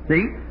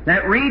 See?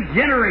 That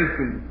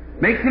regeneration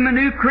makes him a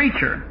new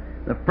creature.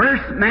 The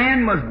first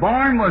man was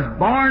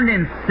born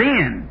in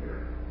sin.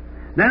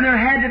 Then there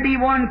had to be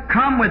one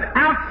come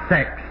without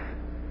sex.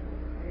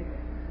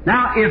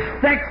 Now, if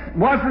sex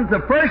wasn't the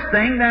first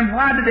thing, then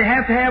why did they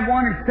have to have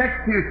one in sex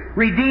to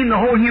redeem the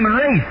whole human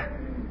race?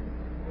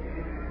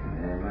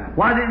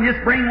 Why didn't they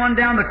just bring one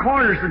down the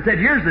corridors and said,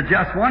 here's the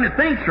just one that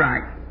thinks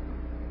right?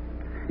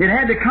 It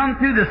had to come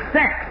through the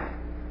sex.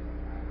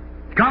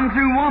 Come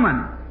through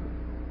woman.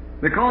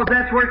 Because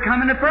that's where it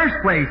come in the first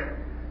place.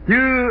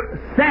 Through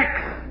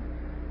sex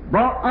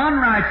brought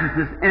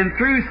unrighteousness, and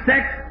through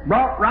sex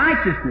brought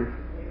righteousness.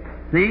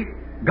 See?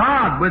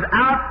 God,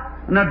 without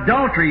an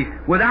adultery,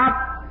 without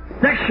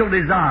sexual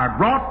desire,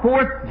 brought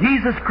forth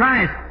Jesus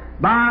Christ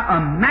by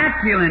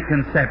immaculate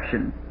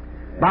conception,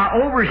 by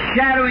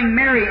overshadowing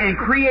Mary and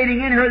creating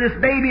in her this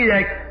baby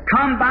that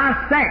come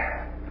by sex.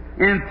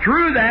 And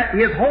through that,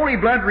 His holy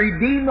blood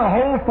redeemed the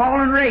whole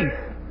fallen race.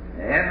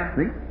 Yeah.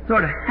 See? So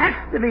it has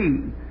to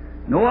be.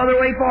 No other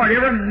way forward.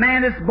 Every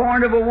man that's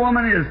born of a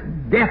woman is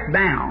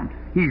death-bound.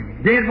 He's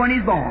dead when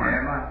he's born.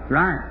 Yeah.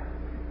 Right.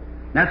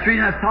 That's the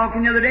reason I was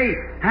talking the other day,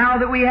 how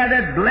that we have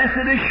that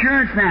blessed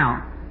assurance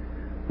now.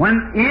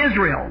 When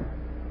Israel,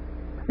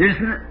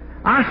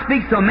 I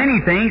speak so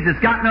many things, it's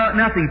got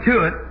nothing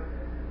to it,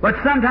 but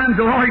sometimes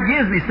the Lord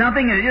gives me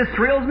something and it just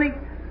thrills me.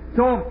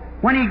 So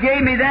when He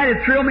gave me that,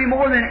 it thrilled me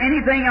more than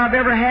anything I've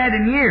ever had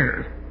in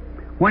years.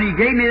 When He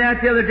gave me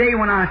that the other day,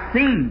 when I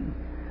seen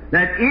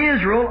that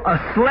Israel, a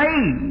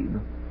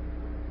slave,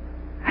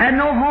 had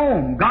no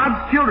home,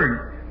 God's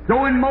children,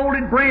 throwing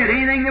molded bread,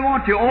 anything they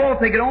want to. Oh, if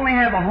they could only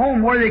have a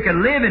home where they could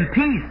live in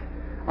peace,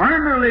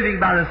 earn their living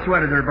by the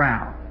sweat of their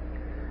brow.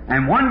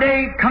 And one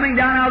day, coming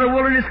down out of the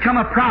wilderness, come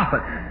a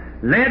prophet,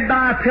 led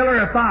by a pillar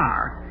of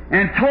fire,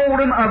 and told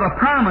them of a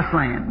promised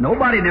land.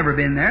 Nobody had never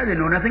been there. They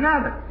know nothing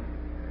of it.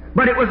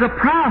 But it was a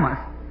promise.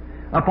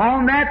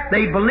 Upon that,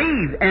 they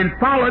believed and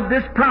followed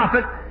this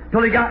prophet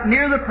till they got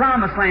near the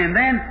promised land.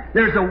 Then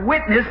there's a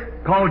witness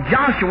called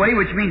Joshua,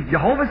 which means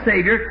Jehovah's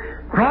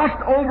Savior,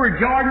 crossed over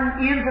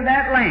Jordan into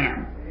that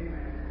land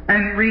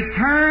and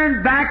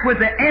returned back with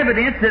the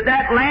evidence that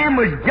that land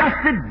was just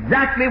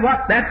exactly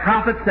what that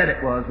prophet said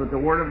it was with the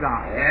Word of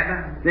God.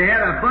 Yeah. They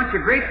had a bunch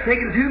of grapes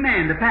taken to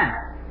man to pass.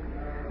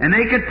 And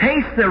they could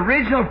taste the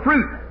original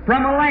fruit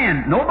from a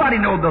land. Nobody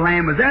knew the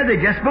land was there. They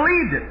just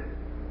believed it.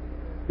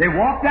 They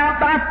walked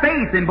out by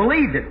faith and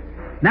believed it.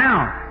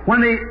 Now,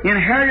 when they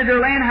inherited their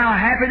land, how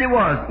happy they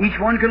was. Each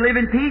one could live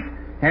in peace,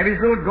 have his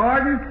little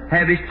garden,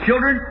 have his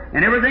children,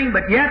 and everything,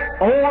 but yet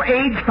old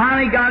age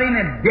finally got him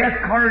and death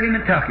cornered him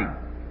and took him.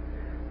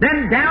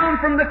 Then down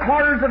from the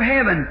quarters of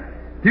heaven,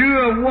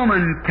 through a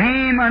woman,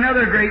 came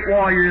another great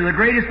warrior, the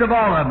greatest of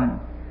all of them.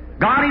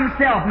 God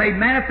Himself made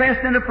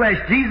manifest in the flesh,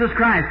 Jesus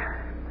Christ.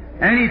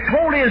 And He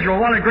told Israel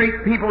what a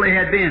great people they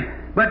had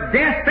been. But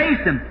death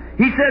faced them.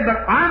 He said,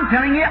 but I'm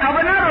telling you of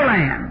another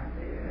land.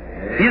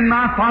 In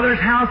my Father's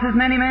house is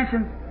many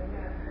mansions.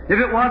 If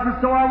it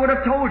wasn't so, I would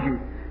have told you.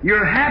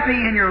 You're happy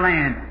in your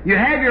land. You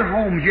have your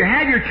homes. You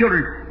have your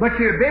children. But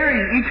you're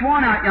burying each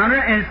one out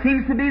yonder, and it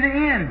seems to be the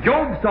end.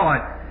 Job saw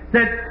it.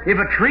 Said, if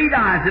a tree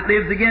dies, it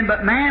lives again,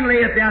 but man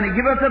layeth down. He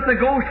giveth up the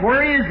ghost. Where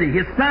is he?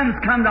 His sons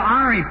come to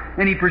honor him,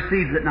 and he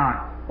perceives it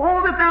not.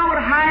 Oh, that thou would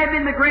hide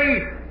in the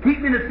grave.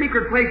 Keep me in the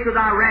secret place till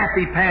thy wrath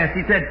be past.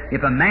 He said,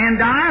 if a man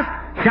dies,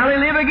 shall he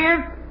live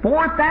again?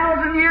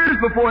 4,000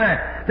 years before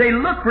that. They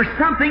look for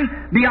something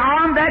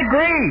beyond that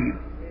grave.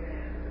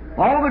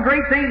 All the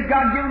great things,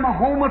 God gave them a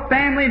home, a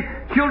family, and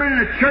children,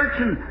 and a church,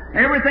 and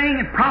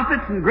everything, and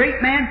prophets, and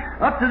great men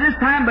up to this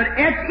time, but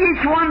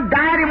each one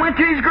died and went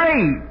to his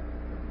grave.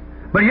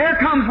 But here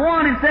comes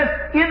one and says,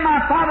 in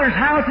my Father's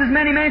house is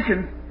many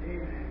mansions.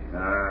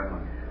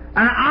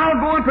 And I'll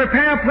go and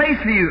prepare a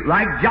place for you.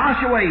 Like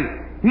Joshua,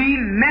 he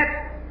met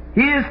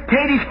his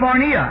Kadesh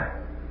Barnea.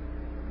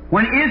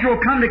 When Israel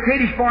come to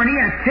Kadesh Barnea,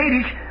 and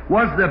Kadesh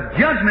was the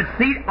judgment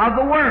seat of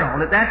the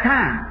world at that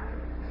time.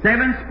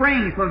 7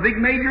 springs from a big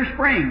major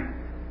spring,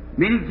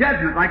 meaning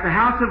judgment, like the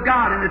house of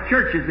God and the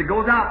churches that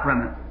goes out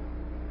from it.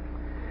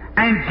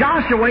 And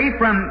Joshua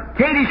from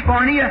Kadesh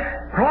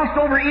Barnea crossed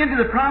over into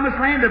the promised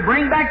land to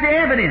bring back the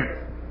evidence.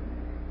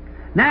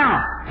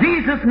 Now,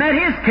 Jesus met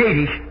his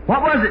Kadesh.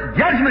 What was it?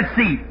 Judgment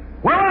seat.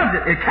 Where was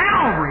it? At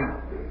Calvary.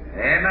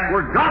 Amen.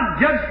 Where God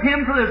judged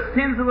him for the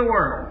sins of the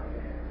world.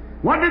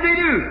 What did he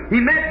do? He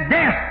met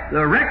death,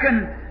 the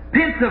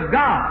recompense of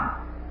God,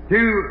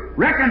 to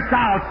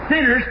reconcile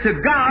sinners to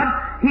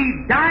God.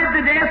 He died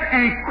to death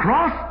and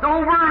crossed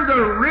over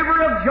the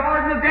river of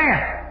Jordan of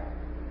death.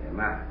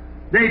 Amen.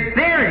 They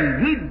buried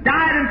him. He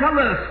died until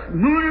the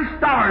moon and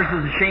stars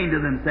was ashamed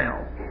of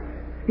themselves.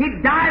 He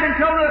died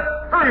until the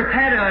earth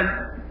had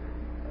a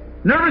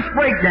nervous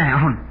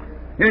breakdown.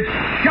 It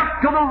shook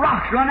till the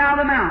rocks run out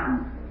of the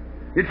mountains.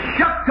 It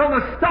shook till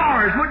the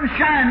stars wouldn't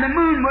shine, the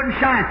moon wouldn't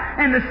shine,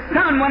 and the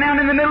sun went out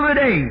in the middle of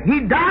the day.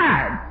 He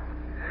died.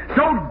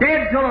 So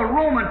dead till a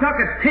Roman took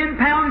a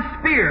 10-pound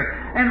spear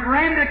and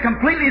rammed it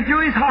completely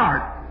through his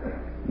heart.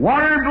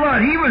 Water and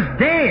blood. He was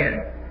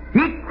dead.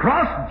 He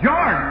crossed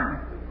Jordan.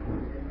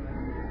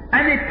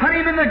 And they put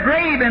him in the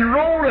grave and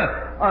rolled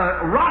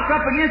a rock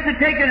up against it,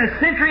 taking a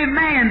century of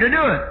man to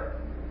do it.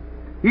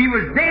 He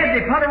was dead.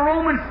 They put a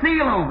Roman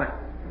seal on it.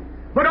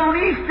 But on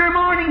Easter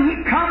morning,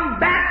 he come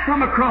back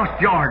from across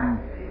Jordan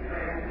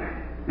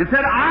and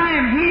said, I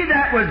am he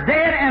that was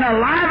dead and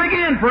alive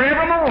again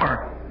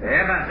forevermore.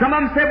 Amen. Some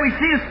of them said, we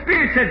see a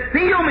spirit. Said,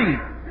 feel me.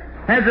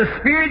 Has the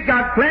spirit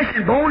got flesh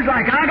and bones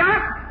like I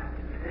got?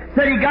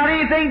 Said, he got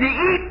anything to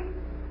eat?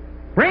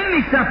 Bring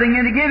me something,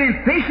 and to give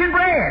him fish and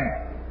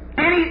bread.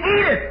 And he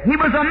ate it. He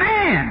was a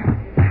man.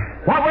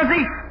 What was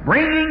he?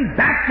 Bringing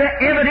back the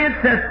evidence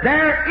that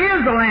there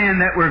is a land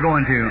that we're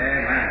going to.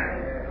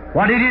 Amen.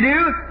 What did he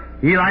do?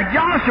 He, like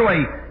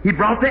Joshua, he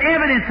brought the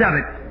evidence of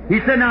it.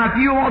 He said, now if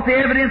you want the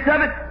evidence of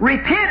it,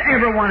 repent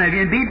every one of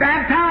you and be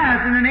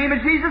baptized in the name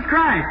of Jesus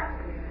Christ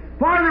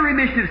for the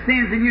remission of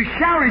sins, and you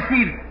shall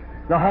receive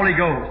the Holy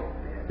Ghost.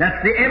 That's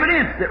the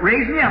evidence that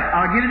raised me up.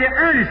 I'll give you the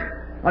earnest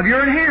of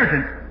your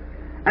inheritance.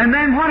 And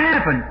then what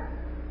happened?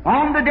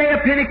 On the day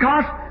of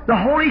Pentecost, the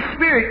Holy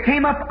Spirit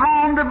came up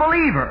on the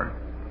believer.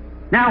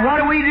 Now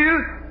what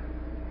do?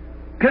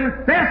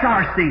 Confess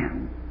our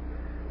sins,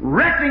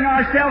 reckoning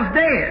ourselves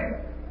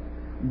dead,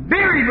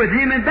 buried with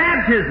Him in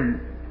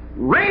baptism,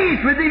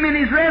 raised with Him in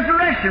His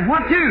resurrection.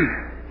 What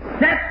to?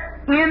 Set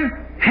in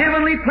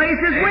heavenly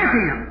places with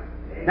Him.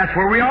 That's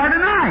where we are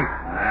tonight.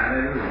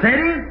 Hallelujah.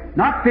 Setting,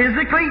 not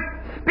physically,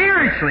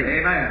 spiritually.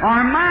 Amen.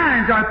 Our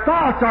minds, our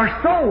thoughts,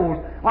 our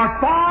souls are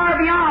far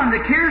beyond the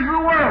cares of the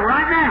world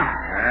right now.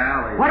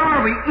 Hallelujah. What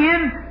are we?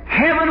 In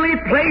heavenly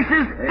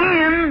places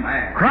in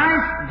Amen.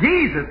 Christ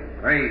Jesus.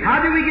 Praise.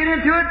 How do we get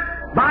into it?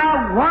 By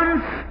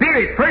one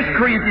Spirit. 1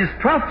 Corinthians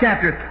 12th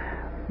chapter.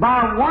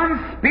 By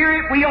one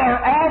Spirit we are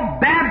all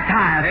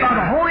baptized by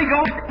the Holy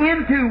Ghost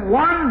into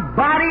one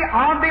body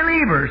of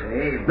believers.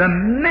 Amen. The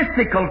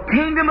mystical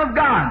kingdom of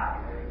God.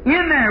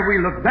 In there we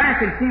look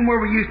back and see where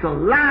we used to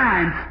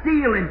lie and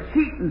steal and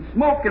cheat and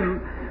smoke and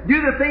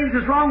do the things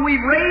that's wrong. We've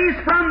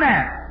raised from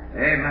that.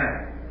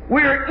 Amen.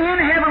 We're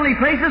in heavenly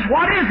places.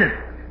 What is it?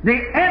 The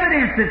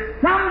evidence that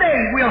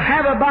someday we'll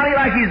have a body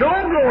like His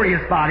own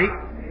glorious body.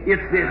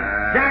 It's the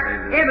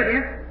exact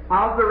evidence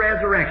of the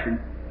resurrection.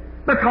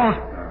 Because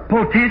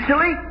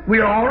potentially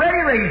we're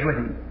already raised with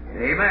Him.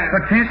 Amen.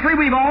 Potentially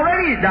we've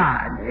already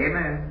died.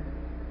 Amen.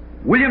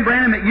 William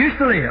Branham that used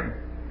to live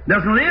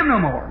doesn't live no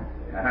more.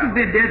 He's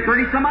been dead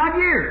 30-some odd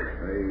years.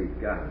 Praise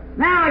God.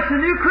 Now it's a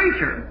new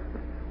creature.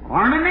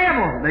 Armin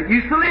Neville that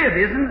used to live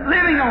isn't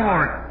living no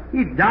more.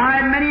 He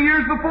died many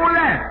years before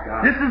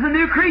that. This is a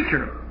new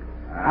creature.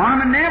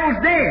 Armin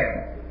Neville's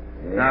dead.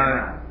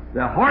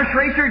 The horse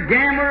racer,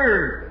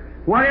 gambler,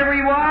 whatever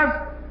he was,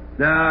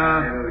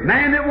 the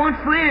man that once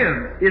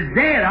lived is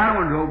dead. I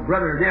don't know,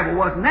 Brother Devil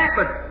wasn't that,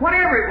 but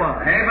whatever it was.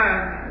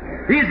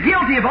 Amen. He's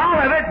guilty of all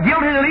of it.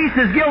 Guilty of the least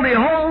is guilty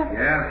of whole.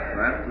 Yes,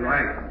 that's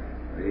right.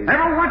 Praise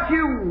Ever what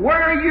you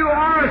were, you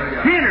are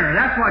a sinner.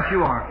 That's what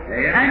you are.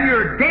 Amen. And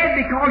you're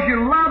dead because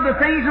you love the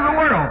things of the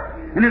world.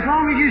 And as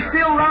long as you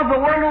still love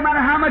the world, no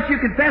matter how much you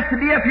confess to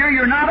be up here,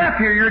 you're not up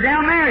here. You're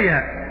down there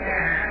yet.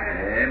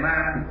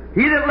 Amen.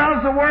 He that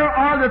loves the world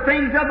or the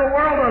things of the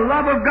world, the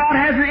love of God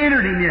hasn't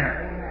entered him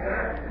yet.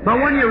 But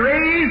when you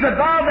raise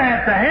above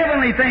that, the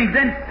heavenly things,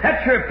 then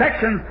set your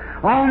affections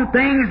on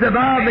things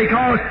above,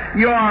 because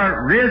you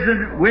are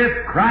risen with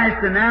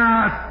Christ and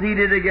now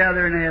seated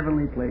together in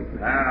heavenly places.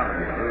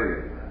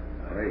 Hallelujah.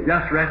 Praise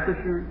Just rest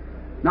assured.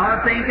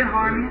 Not a thing can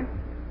harm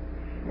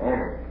you.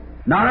 God.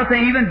 Not a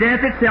thing. Even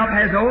death itself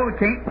can't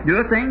do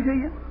a thing to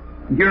you.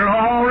 You're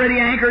already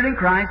anchored in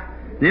Christ.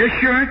 The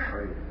assurance,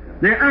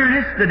 the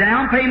earnest, the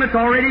down payment's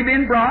already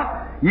been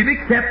brought. You've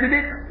accepted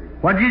it.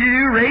 What did you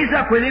do? Raise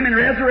up with Him in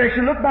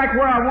resurrection. Look back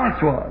where I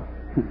once was.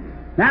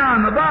 Now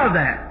I'm above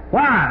that.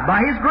 Why?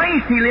 By His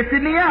grace He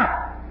lifted me up.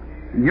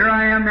 And here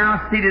I am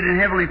now seated in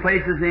heavenly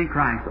places in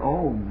Christ.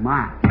 Oh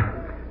my.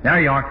 There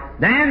you are.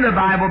 Then the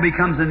Bible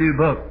becomes a new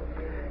book.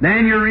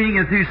 Then you're reading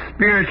it through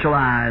spiritual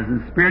eyes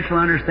and spiritual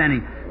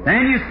understanding.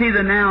 Then you see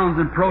the nouns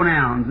and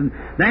pronouns. And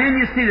then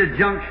you see the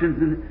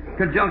junctions and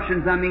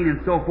conjunctions,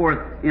 and so forth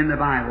in the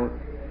Bible.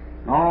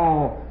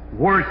 Oh,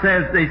 where it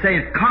says, they say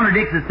it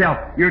contradicts itself.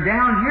 You're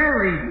down here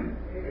reading.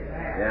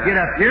 Yeah. Get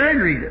up here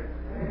and read it.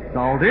 It's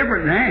all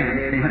different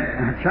then.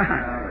 That's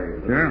right.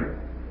 Sure.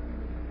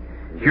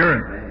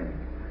 Sure.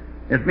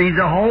 It means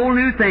a whole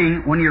new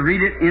thing when you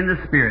read it in the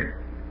Spirit.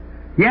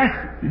 Yes,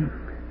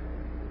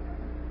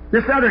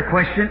 this other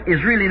question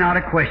is really not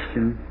a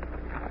question.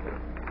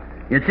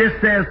 It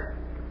just says,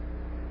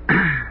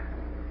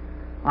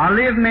 I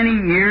lived many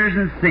years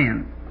in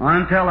sin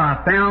until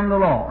I found the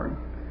Lord.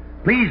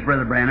 Please,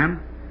 Brother Branham,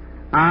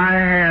 I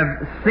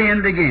have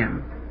sinned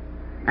again,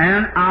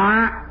 and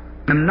I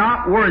am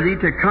not worthy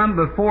to come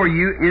before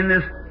you in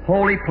this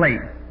holy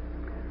place.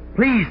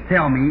 Please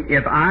tell me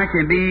if I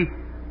can be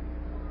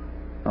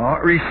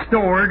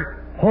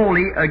restored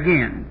holy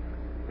again.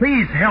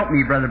 Please help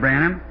me, Brother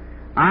Branham.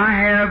 I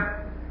have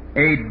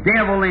a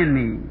devil in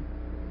me.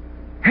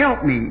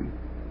 Help me.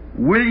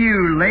 Will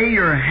you lay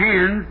your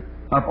hands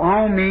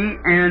upon me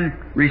and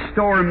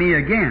restore me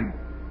again?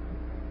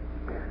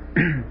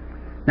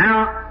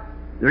 Now,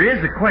 there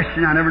is a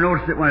question. I never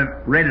noticed it when I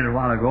read it a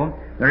while ago.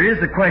 There is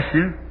a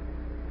question.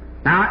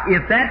 Now,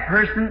 if that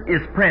person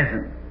is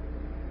present,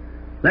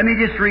 let me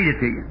just read it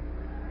to you.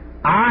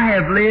 I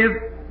have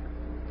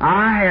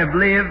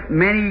lived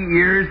many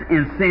years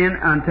in sin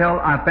until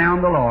I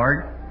found the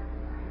Lord.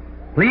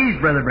 Please,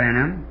 Brother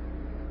Branham,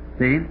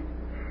 see,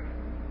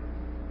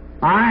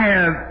 I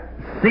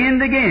have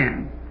sinned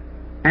again,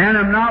 and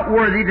am not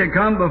worthy to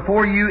come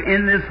before you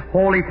in this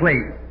holy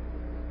place.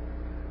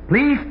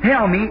 Please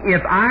tell me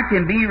if I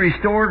can be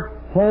restored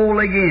whole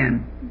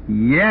again.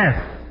 Yes.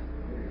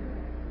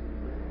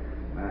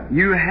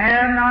 You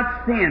have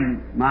not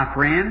sinned, my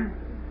friend,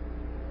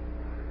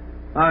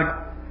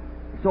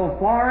 so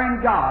far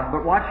in God,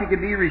 but what you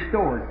could be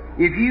restored.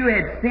 If you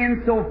had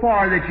sinned so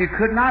far that you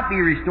could not be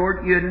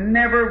restored, you'd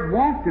never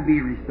want to be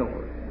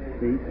restored.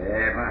 See?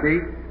 See?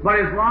 But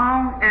as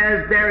long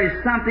as there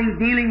is something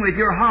dealing with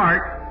your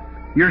heart,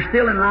 you're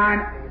still in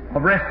line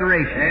of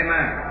restoration.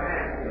 Amen.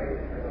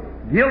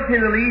 Guilty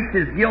of the least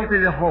is guilty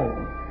of the whole.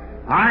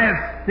 I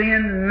have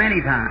sinned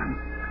many times.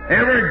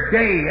 Every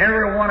day,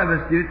 every one of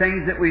us do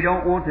things that we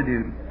don't want to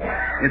do.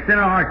 It's in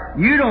our heart.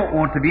 You don't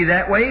want to be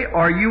that way,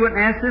 or you wouldn't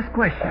ask this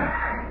question.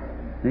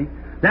 See?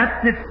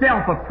 That's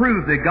itself a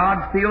proof that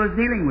God still is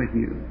dealing with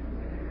you.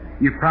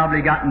 You've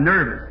probably gotten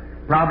nervous.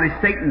 Probably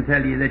Satan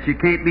tell you that you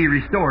can't be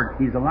restored.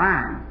 He's a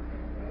liar.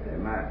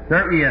 Amen.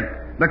 Certainly is.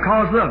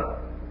 Because look,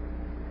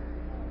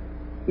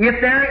 if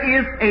there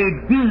is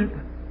a deep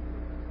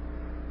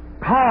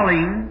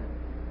calling,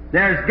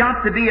 there's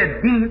got to be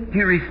a deep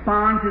to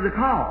respond to the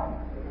call.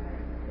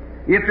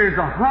 If there's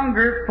a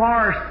hunger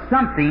for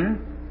something,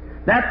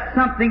 that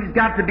something's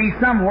got to be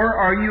somewhere,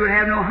 or you would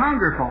have no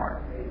hunger for it.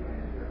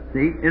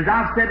 See, as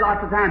I've said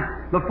lots of times,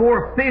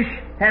 before a fish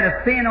had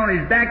a fin on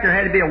his back, there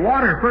had to be a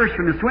water first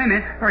from the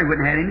swimming, or he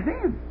wouldn't have had any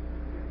fin.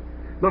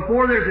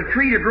 Before there's a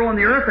tree to grow in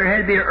the earth, there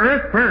had to be an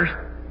earth first,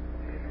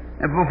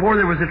 and before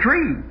there was a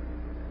tree.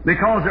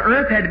 Because the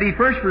earth had to be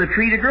first for the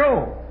tree to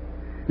grow.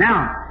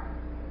 Now,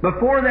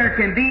 before there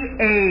can be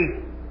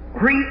a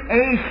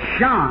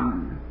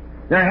creation,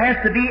 there has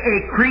to be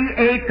a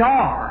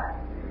creator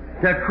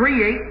to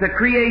create the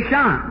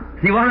creation.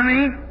 See what I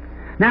mean?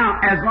 Now,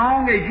 as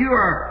long as you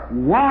are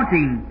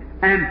wanting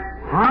and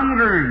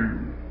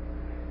hungering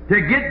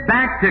to get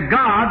back to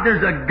God,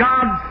 there's a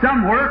God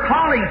somewhere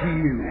calling to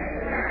you.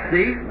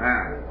 See?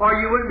 Or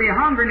you wouldn't be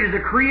hungering as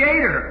a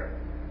creator.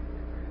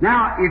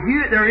 Now,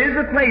 there is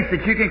a place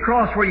that you can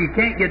cross where you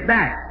can't get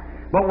back.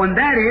 But when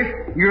that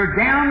is, you're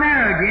down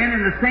there again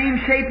in the same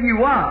shape you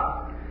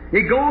was.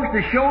 It goes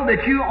to show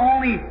that you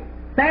only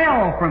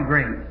fell from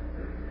grace.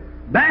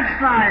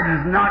 Backsliding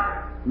is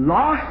not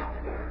lost.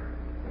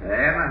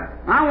 Amen.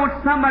 I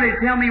want somebody to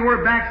tell me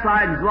where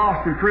backsliding is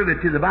lost and prove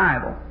it to the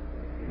Bible.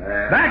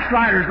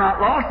 Backslider's not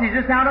lost, he's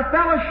just out of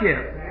fellowship.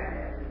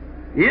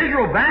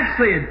 Israel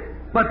backslid,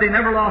 but they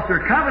never lost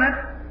their covenant.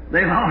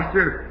 They lost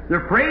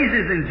their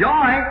praises and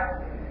joy.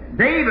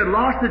 David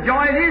lost the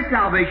joy of his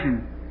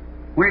salvation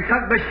when he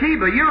took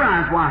Bathsheba,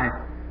 Uriah's wife.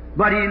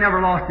 But he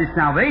never lost his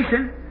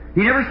salvation.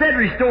 He never said,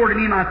 restore to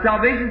me my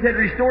salvation. He said,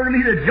 restore to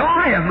me the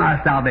joy of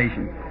my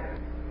salvation.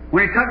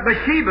 When he took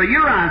Bathsheba,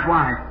 Uriah's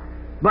wife.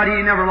 But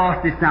he never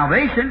lost his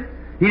salvation.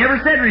 He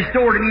never said,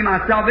 restore to me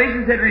my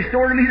salvation. He said,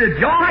 restore to me the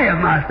joy of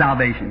my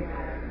salvation.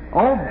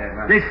 Oh,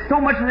 there's so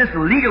much of this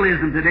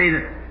legalism today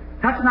that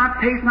touch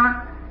not, taste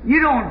not. You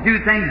don't do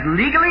things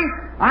legally.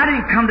 I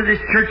didn't come to this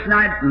church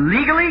tonight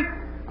legally.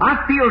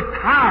 I feel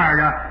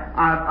tired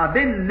I've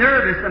been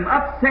nervous, I'm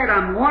upset,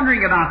 I'm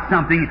wondering about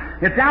something.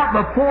 It's out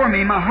before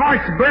me, my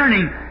heart's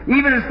burning,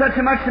 even as such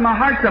much that my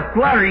heart's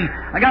a-fluttering.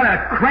 I got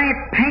a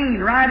cramped pain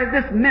right at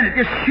this minute,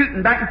 just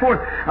shooting back and forth,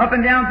 up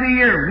and down through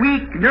here,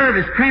 weak,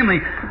 nervous,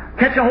 trembling.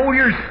 Catch a hold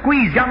here,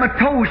 squeeze, got my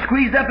toes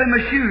squeezed up in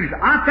my shoes.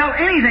 I felt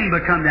anything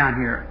but come down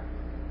here.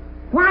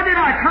 Why did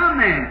I come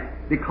then?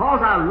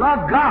 Because I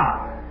love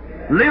God.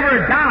 Live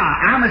or die,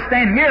 I must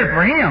stand here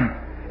for Him.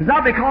 It's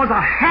not because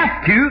I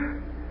have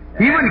to.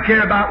 He wouldn't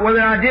care about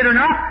whether I did or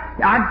not.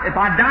 If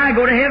I die, I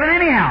go to heaven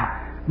anyhow.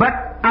 But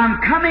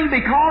I'm coming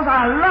because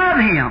I love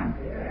Him.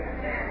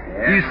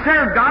 You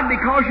serve God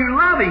because you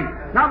love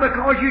Him, not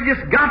because you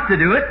just got to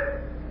do it.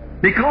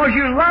 Because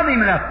you love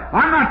Him enough.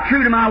 I'm not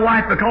true to my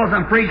wife because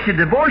I'm afraid she'd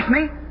divorce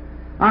me.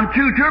 I'm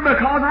true to her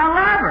because I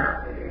love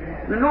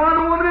her. There's no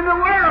other woman in the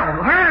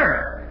world,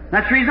 her.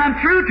 That's the reason I'm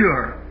true to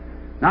her.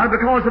 Not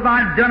because if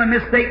I'd done a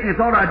mistake and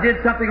thought I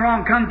did something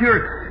wrong, come to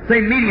her,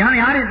 say, Meaty, honey,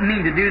 I didn't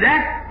mean to do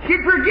that.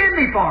 She'd forgive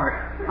me for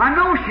it. I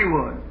know she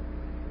would.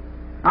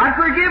 I'd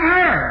forgive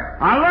her.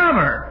 I love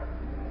her.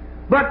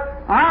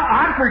 But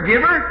I'd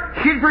forgive her.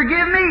 She'd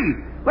forgive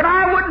me. But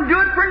I wouldn't do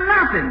it for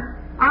nothing.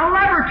 I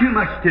love her too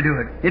much to do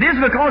it. It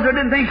isn't because I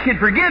didn't think she'd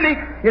forgive me.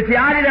 It's the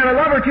idea that I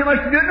love her too much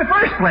to do it in the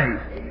first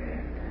place.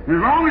 And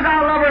as long as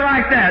I love her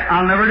like that,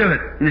 I'll never do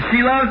it. And if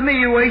she loves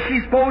me the way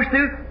she's supposed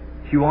to,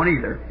 she won't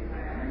either.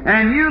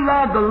 And you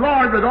love the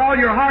Lord with all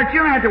your heart,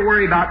 you don't have to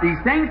worry about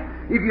these things.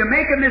 If you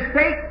make a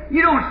mistake,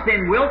 you don't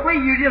sin willfully,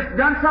 you just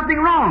done something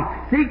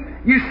wrong. See,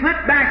 you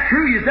slip back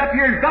through, you're up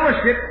here in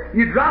fellowship,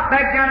 you drop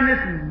back down in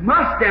this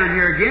musk down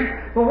here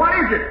again. But what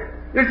is it?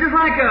 It's just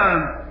like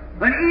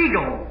an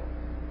eagle.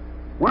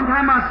 One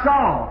time I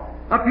saw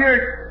up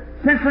here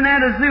at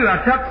Cincinnati Zoo,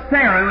 I took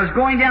Sarah and was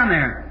going down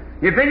there.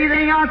 If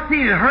anything I've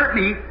seen that hurt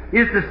me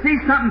is to see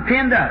something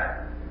pinned up.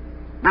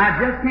 I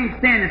just can't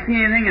stand to see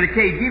anything in a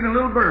cage, even a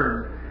little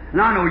bird. And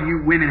I know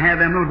you women have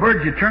them little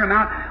birds, you turn them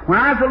out. When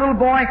I was a little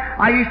boy,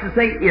 I used to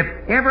say, if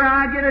ever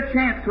I get a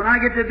chance, when I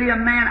get to be a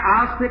man,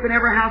 I'll sleep in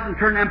every house and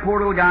turn them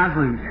poor little guys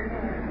loose.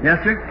 Yes,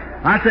 sir?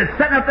 I said,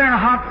 sitting up there in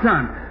the hot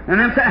sun, and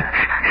them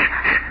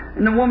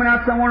and the woman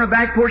out somewhere on the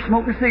back porch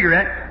smoking a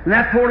cigarette, and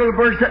that poor little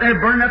bird sitting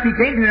there burning up, he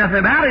can't do nothing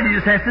about it, he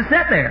just has to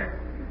sit there.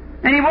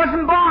 And he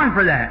wasn't born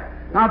for that.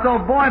 I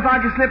thought, boy, if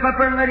I could slip up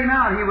there and let him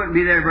out, he wouldn't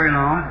be there very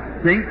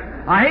long. See?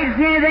 I hate to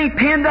see anything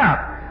pinned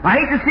up. I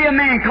hate to see a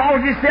man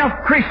calls himself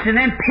Christian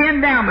and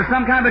pinned down by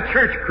some kind of a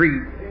church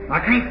creed. I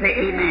can't say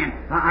amen.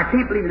 I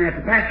can't believe in that.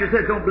 The pastor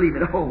says don't believe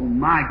it. Oh,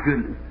 my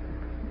goodness.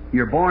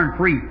 You're born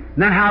free. And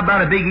then how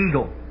about a big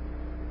eagle?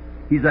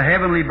 He's a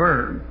heavenly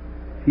bird.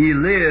 He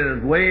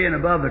lives way and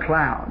above the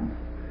clouds.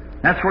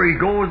 That's where he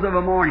goes of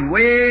a morning,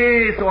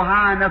 way so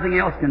high nothing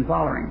else can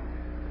follow him.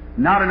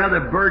 Not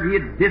another bird,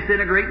 he'd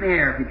disintegrate in the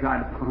air if he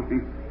tried to follow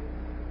him.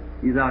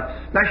 He's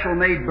a special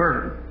made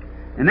bird.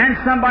 And then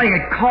somebody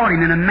had caught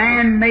him in a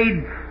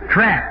man-made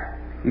trap.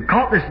 He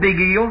caught this big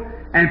eagle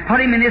and put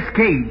him in this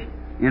cage.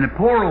 And the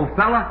poor old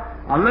fella,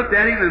 I looked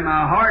at him and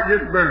my heart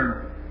just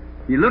burned.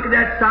 He looked at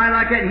that side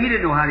like that and he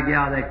didn't know how to get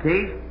out of that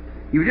cage.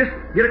 He would just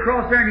get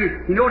across there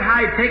and he knowed how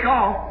he'd take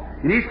off.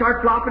 And he'd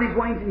start flopping his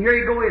wings and here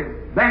he'd go,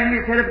 he'd bang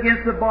his head up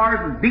against the bars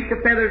and beat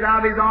the feathers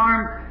out of his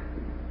arm.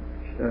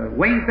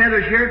 Wing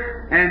feathers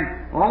here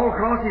and all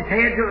across his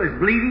head till it was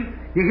bleeding.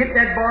 He hit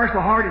that bar so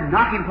hard and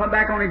knocked him plumb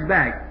back on his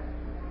back.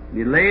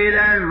 He'd lay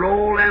there and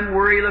roll them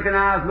worry-looking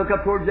eyes, look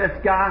up towards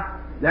that sky.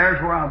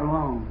 There's where I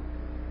belong.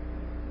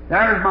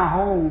 There's my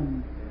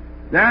home.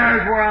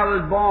 There's where I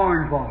was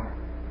born for.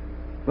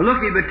 But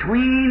looky,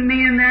 between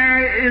me and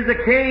there is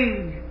a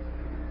cage.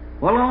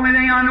 Well, the only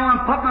thing I know,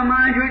 I'm putting my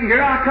mind to it, and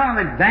here I come,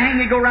 and bang,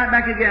 they go right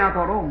back again. I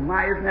thought, oh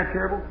my, isn't that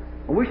terrible?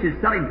 I wish they'd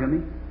sell him to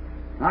me.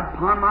 I'd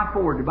pawn my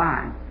Ford to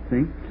buy him.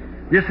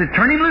 See? Just to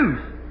turn him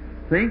loose.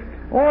 See?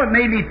 Oh, it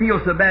made me feel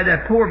so bad.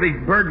 That poor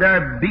big bird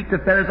there beat the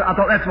feathers. I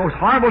thought that's the most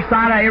horrible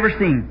sight I ever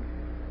seen.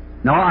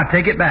 No, I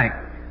take it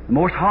back. The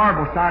most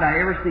horrible sight I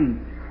ever seen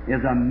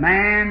is a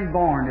man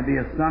born to be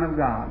a son of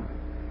God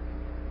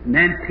and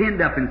then pinned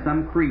up in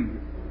some creed.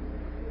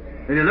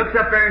 And he looks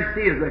up there and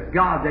sees a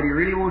God that he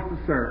really wants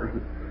to serve,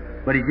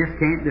 but he just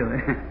can't do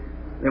it.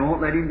 They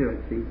won't let him do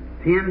it, see?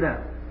 Pinned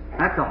up.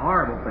 That's a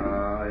horrible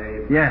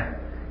thing. Yes.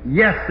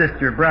 Yes,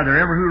 sister, brother,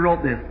 ever who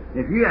wrote this.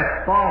 If you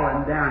have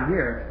fallen down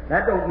here,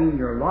 that don't mean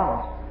you're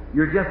lost.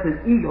 You're just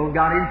an eagle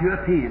got into a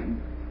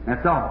pen.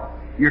 That's all.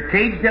 You're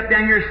caged up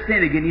down here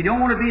sin again. You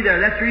don't want to be there.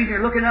 That's the reason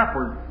you're looking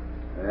upward.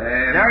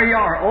 There you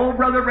are. Old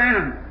Brother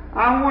Branham.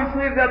 I once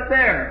lived up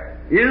there.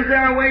 Is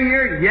there a way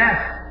here?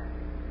 Yes.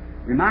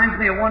 Reminds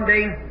me of one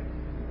day,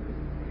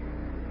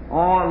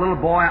 a little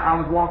boy,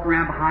 I was walking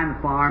around behind the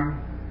farm,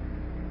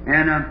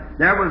 and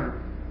there was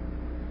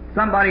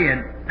somebody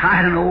had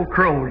tied an old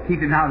crow to keep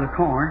him out of the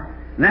corn.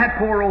 And that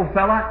poor old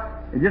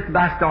fella had just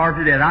about starved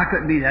to death. I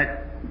couldn't be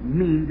that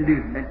mean to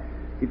do that.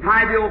 He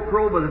tied the old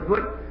crow by the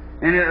foot,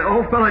 and the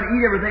old fella would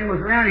eat everything that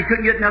was around. He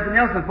couldn't get nothing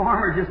else. The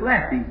farmer just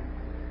left him.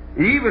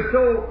 And he was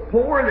so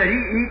poor that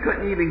he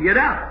couldn't even get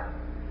up.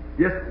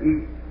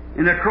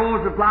 And the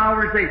crows would fly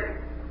over and say,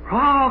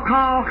 Call,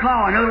 call,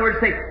 call. In other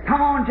words, say, come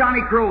on,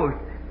 Johnny Crow.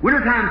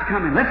 Winter time's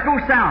coming. Let's go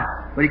south.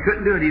 But he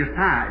couldn't do it. He was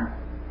tired.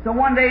 So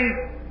one day,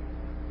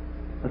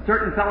 a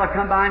certain fellow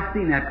come by and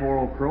seen that poor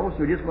old crow,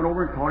 so he just went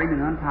over and caught him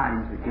and untied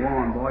him. He said, go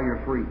on, boy,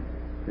 you're free.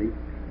 See?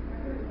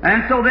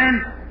 And so then,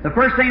 the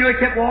first thing he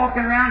kept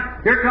walking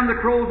around, here come the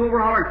crows over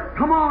hollering,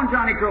 come on,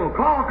 Johnny Crow,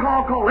 call,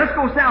 call, call, let's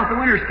go south, the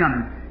winter's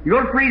coming. You're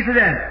going to freeze to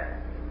death.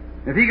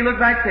 If he could look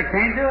back and say,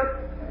 can't do it.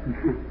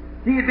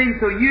 See, he'd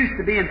been so used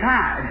to being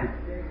tied.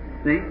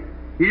 See?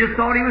 He just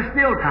thought he was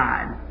still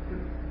tied.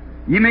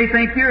 You may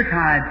think you're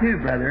tied too,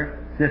 brother,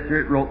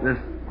 sister, that wrote this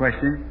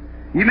question.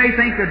 You may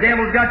think the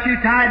devil's got you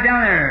tied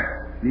down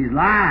there. He's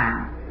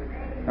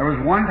lying. There was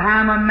one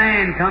time a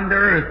man come to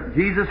earth,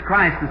 Jesus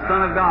Christ, the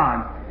Son of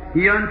God.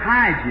 He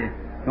untied you.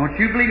 Don't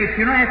you believe it?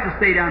 You don't have to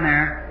stay down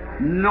there.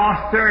 No,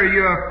 sir,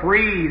 you're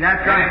free.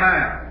 That's right.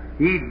 Amen.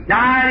 He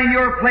died in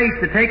your place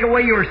to take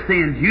away your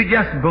sins. You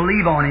just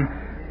believe on Him.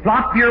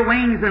 Flop your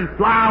wings and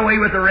fly away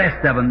with the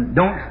rest of them.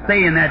 Don't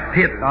stay in that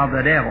pit of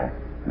the devil.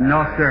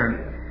 No,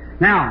 sir.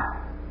 Now,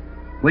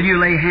 will you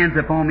lay hands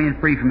upon me and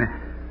free from it?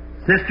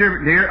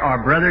 Sister dear or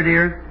brother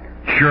dear,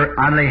 sure,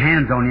 I'd lay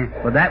hands on you,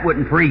 but that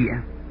wouldn't free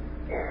you.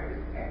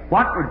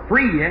 What would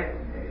free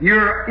you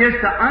is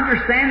to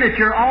understand that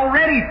you're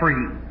already free.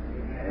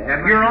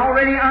 Amen. You're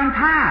already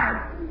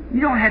untied.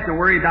 You don't have to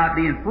worry about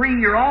being free.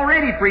 You're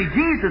already free.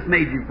 Jesus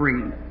made you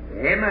free.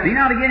 Amen. You're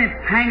not getting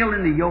entangled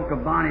in the yoke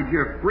of bondage.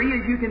 You're free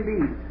as you can be.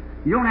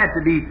 You don't have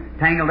to be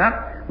tangled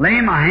up.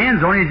 Laying my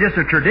hands on you is just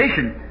a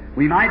tradition.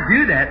 We might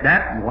do that.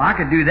 Well, I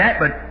could do that,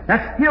 but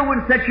that still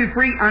wouldn't set you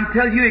free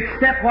until you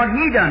accept what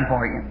He done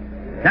for you.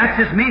 That's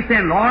just me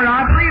saying, Lord,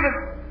 I believe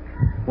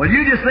it. Well,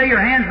 you just lay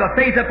your hands by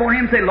faith upon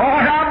Him and say,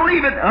 Lord, I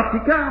believe it. Up you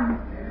come.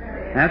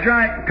 That's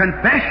right.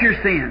 Confess your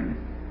sins.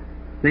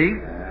 See?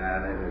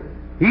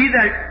 He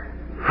that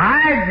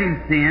hides his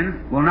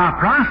sins will not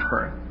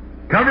prosper.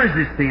 Covers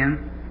his sins.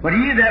 But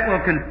he that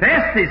will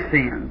confess his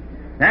sins,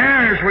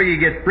 there's where you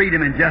get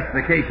freedom and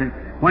justification.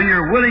 When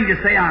you're willing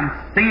to say, I'm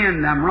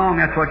sinned, I'm wrong.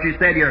 That's what you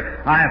said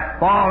here. I have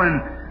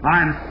fallen.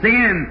 I'm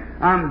sinned.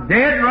 I'm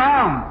dead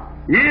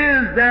wrong.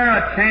 Is there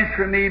a chance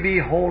for me to be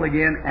whole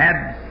again?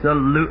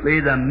 Absolutely.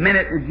 The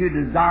minute that you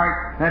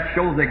desire it, that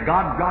shows that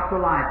God dropped the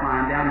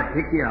lifeline down to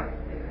pick you up.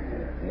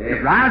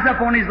 Just rise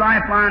up on His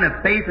lifeline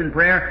of faith and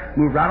prayer,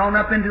 move right on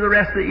up into the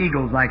rest of the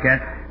eagles like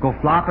that, go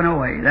flopping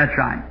away. That's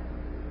right.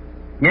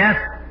 Yes,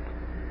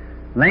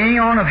 laying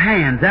on of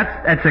hands,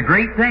 that's a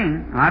great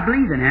thing. I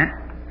believe in that.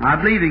 I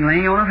believe in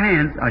laying on of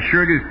hands. I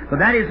sure do. But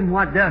that isn't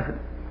what does it.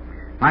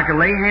 I could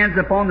lay hands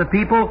upon the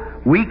people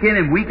week in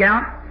and week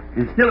out,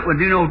 and still it would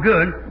do no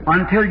good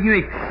until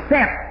you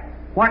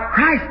accept what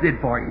Christ did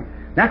for you.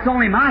 That's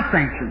only my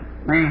sanction,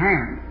 laying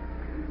hands.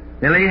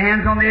 They laid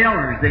hands on the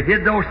elders. They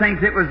did those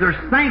things. It was their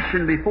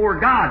sanction before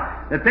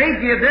God that they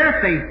give their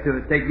faith to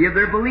it. They give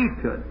their belief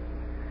to it.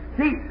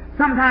 See,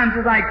 sometimes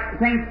it's like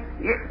things...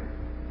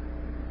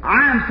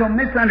 I am so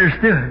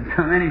misunderstood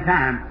so many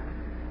times.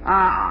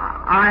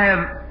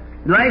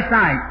 Last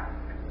night,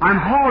 I'm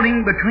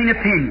halting between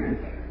opinions.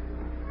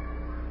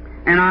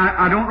 And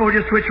I don't know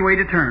just which way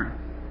to turn.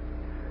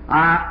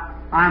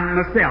 I'm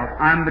myself.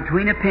 I'm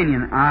between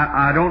opinion.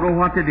 I don't know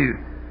what to do.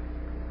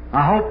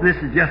 I hope this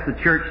is just the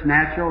church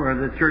natural or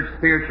the church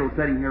spiritual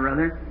setting here,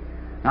 rather.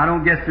 I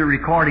don't guess they're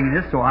recording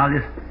this, so I'll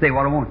just say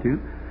what I want to.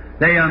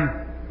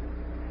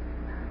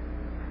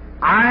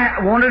 I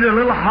wanted a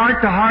little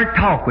heart-to-heart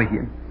talk with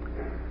you.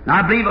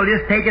 I believe I'll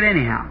just take it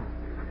anyhow.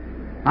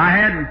 I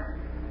had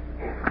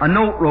a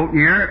note wrote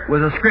here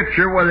with a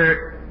scripture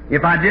whether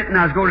if I didn't,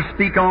 I was going to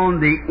speak on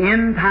the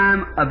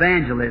end-time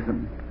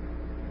evangelism.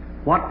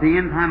 What the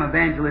end-time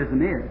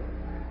evangelism is.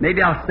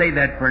 Maybe I'll say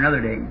that for another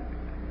day.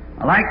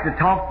 I like to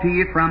talk to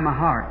you from my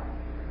heart.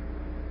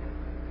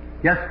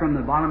 Just from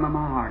the bottom of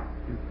my heart.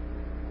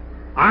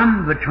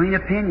 I'm between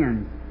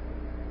opinions.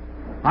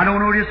 I don't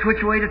know just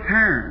which way to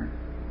turn.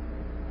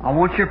 I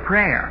want your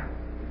prayer.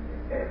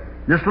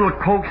 This little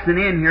coaxing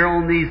in here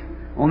on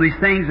these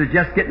things is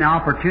just getting an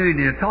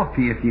opportunity to talk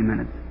to you a few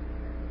minutes.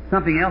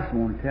 Something else I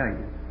want to tell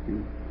you.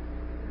 See?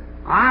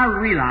 I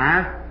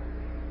realize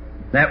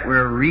that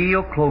we're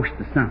real close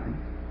to something.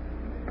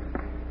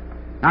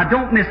 Now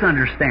don't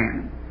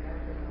misunderstand.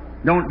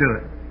 Don't do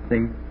it.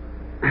 See?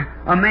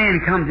 A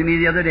man come to me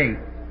the other day.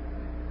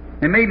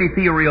 It made me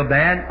feel real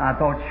bad. I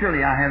thought,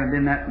 surely I haven't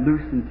been that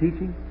loose in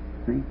teaching.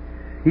 See?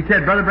 He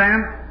said, Brother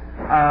Branham,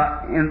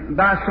 in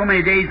about so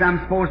many days I'm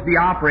supposed to be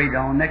operated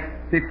on, next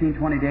 15,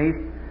 20 days.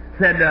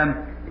 Said,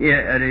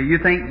 you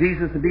think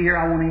Jesus will be here?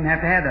 I won't even have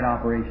to have that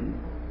operation.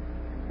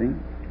 See?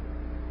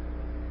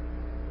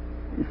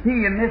 You see,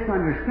 you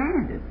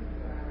misunderstand it.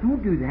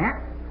 Don't do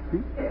that.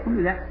 See? Don't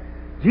do that.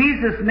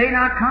 Jesus may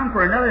not come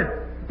for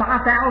another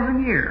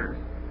 5,000 years.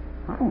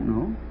 I don't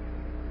know.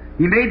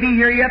 He may be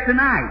here yet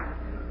tonight.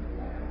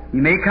 He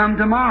may come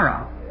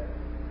tomorrow.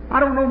 I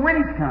don't know when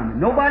He's coming.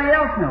 Nobody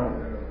else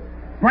knows.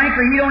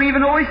 Frankly, He don't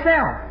even know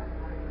Himself.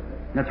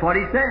 That's what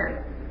He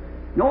said.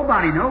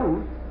 Nobody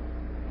knows.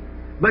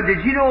 But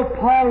did you know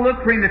Paul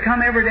looked for Him to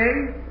come every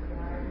day?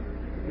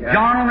 Yeah.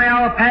 John on the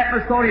Isle of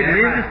Patmos thought he'd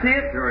live to see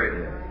it. Sure it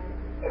is.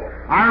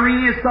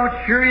 Irenaeus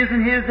thought sure is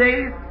in his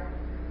days.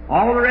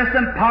 All the rest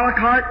of them,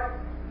 Polycarp,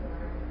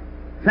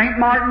 St.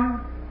 Martin,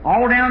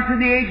 all down through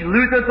the age.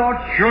 Luther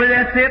thought surely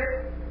that's it.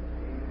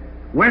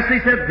 Wesley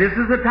said this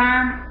is the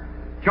time.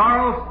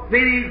 Charles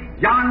Finney,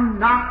 John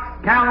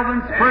Knox,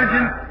 Calvin,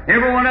 Spurgeon,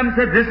 every one of them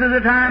said this is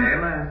the time.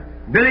 Amen.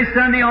 Billy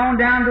Sunday on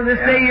down to this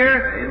day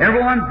here, Amen.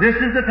 everyone, this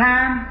is the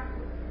time.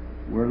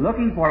 We're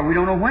looking for it. We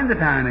don't know when the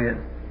time is.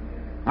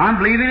 I'm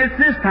believing it's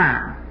this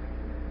time.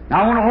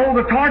 Now I want to hold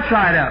the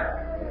torchlight up.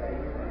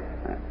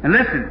 And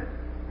listen,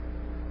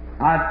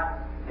 I've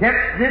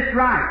kept this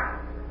right.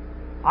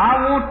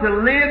 I want to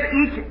live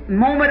each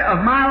moment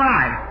of my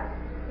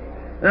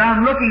life that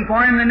I'm looking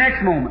for in the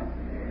next moment.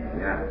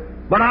 Yeah.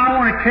 But I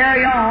want to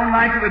carry on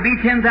like it would be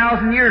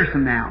 10,000 years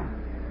from now.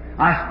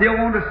 I still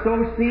want to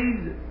sow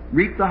seeds,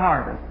 reap the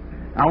harvest.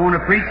 I want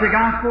to preach the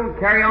gospel,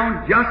 carry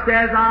on just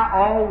as I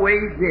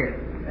always did.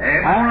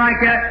 Amen. On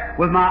like that,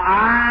 with my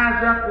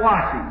eyes up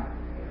watching,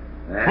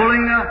 Amen.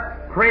 pulling the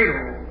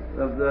cradle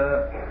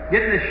of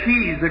getting the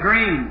sheaves, the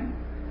grain.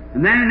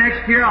 And then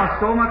next year I'll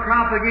sow my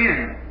crop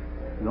again.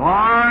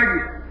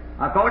 Lord,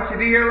 I thought you'd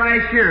be here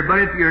last year, but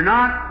if you're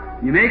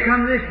not, you may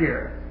come this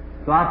year.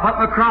 So I'll put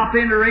my crop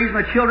in to raise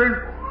my children.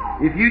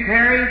 If you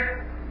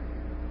tarry,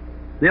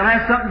 they'll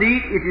have something to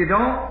eat. If you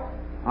don't,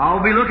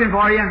 I'll be looking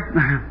for you.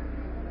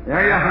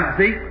 There you are.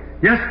 See?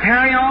 Just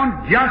carry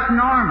on just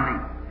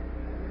normally.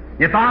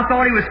 If I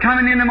thought he was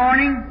coming in the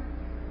morning,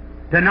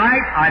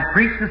 tonight I'd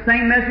preach the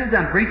same message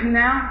I'm preaching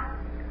now.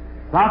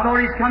 If I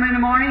thought he's coming in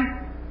the morning,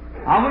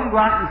 I wouldn't go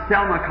out and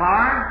sell my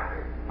car.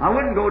 I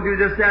wouldn't go do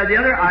this, that, or the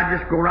other. I'd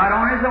just go right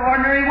on as the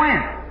ordinary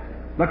went.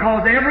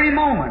 Because every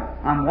moment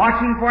I'm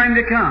watching for him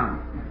to come.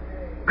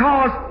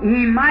 Because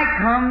he might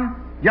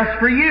come just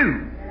for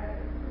you.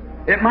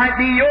 It might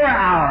be your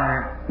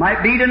hour.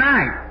 Might be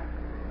tonight.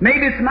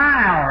 Maybe it's my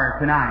hour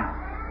tonight.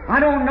 I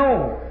don't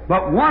know.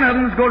 But one of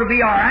them's going to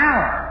be our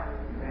hour.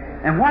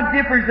 And what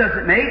difference does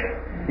it make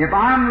if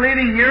I'm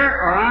living here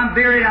or I'm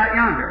buried out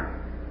yonder?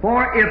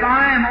 For if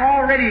I am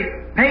already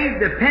paid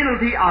the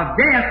penalty of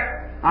death,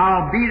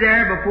 I'll be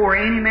there before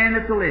any man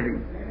that's a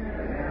living.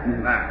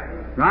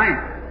 Right?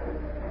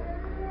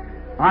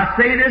 I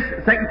say this,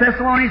 2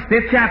 Thessalonians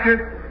 5th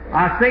chapter,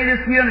 I say this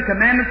to you in the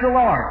commandments of the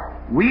Lord.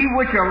 We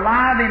which are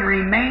alive and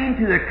remain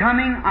to the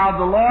coming of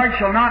the Lord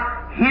shall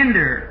not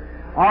hinder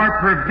or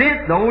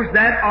prevent those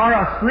that are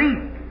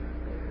asleep.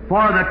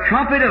 For the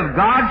trumpet of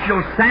God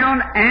shall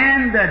sound,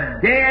 and the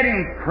dead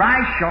in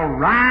Christ shall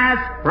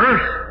rise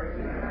first.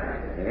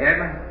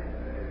 Amen.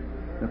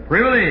 The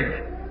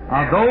privilege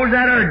of those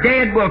that are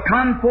dead will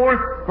come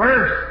forth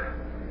first.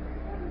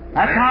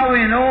 That's how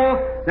we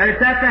know that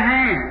it's at the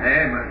hand.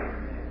 Amen.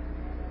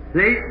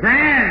 See,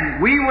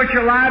 then we which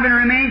are alive and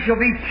remain shall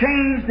be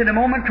changed in a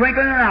moment,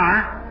 twinkling of an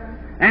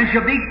eye, and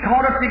shall be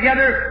caught up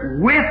together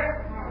with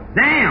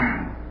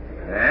them.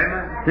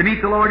 Amen. To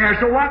meet the Lord there.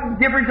 So what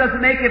difference does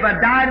it make if I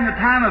died in the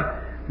time of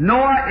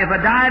Noah, if I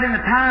died in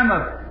the time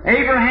of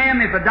Abraham,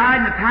 if I died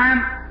in the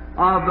time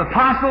of the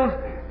apostles,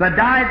 if I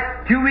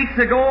died 2 weeks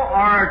ago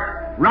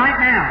or right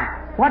now?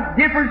 What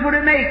difference would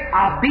it make?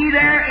 I'll be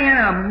there in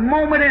a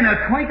moment, in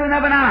a twinkling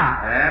of an eye.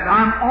 Amen.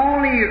 I'm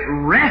only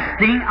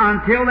resting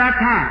until that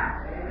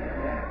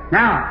time.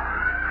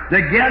 Now,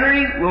 the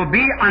gathering will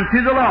be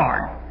unto the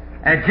Lord.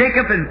 As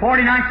Jacob in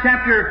 49th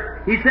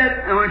chapter, he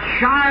said, when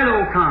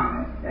Shiloh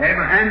comes, Amen.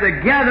 and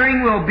the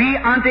gathering will be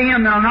unto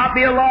him. There'll not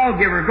be a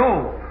lawgiver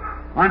go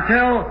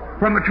until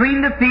from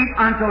between the feet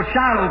until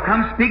Shiloh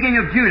comes, speaking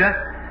of Judah,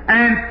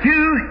 and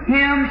to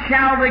him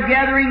shall the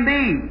gathering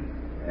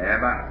be.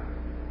 Amen.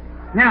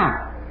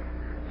 Now,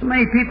 so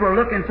many people are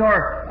looking for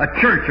a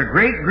church, a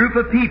great group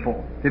of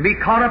people to be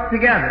caught up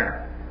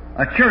together.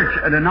 A church,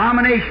 a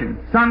denomination,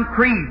 some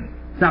creed,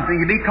 something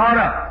to be caught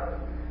up.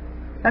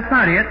 That's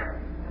not it.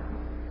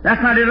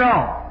 That's not it at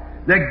all.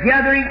 The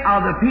gathering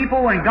of the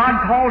people, when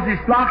God calls His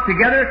flock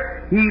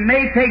together, He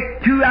may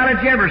take 2 out of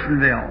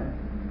Jeffersonville,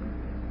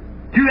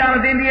 2 out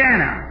of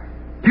Indiana,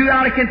 2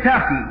 out of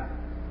Kentucky,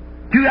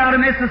 2 out of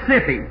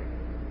Mississippi.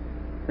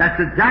 That's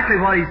exactly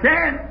what He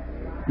said.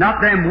 Not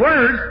them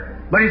words,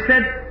 but He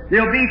said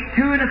there'll be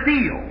 2 in a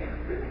field.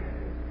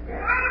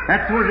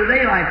 That's the words of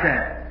daylight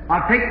said.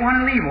 I'll take one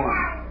and leave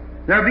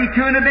one. There'll be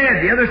 2 in the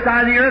bed. The other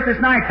side of the earth is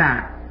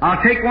nighttime.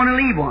 I'll take one and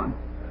leave one.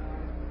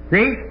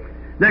 See?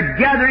 The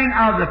gathering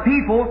of the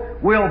people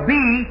will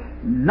be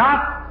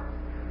not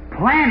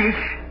planish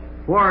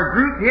for a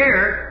group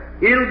here.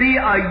 It'll be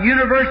a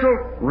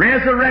universal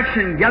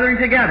resurrection gathering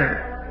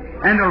together.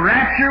 And the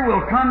rapture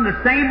will come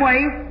the same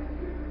way,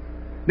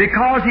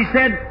 because He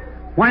said,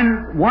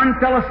 when one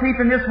fell asleep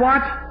in this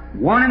watch,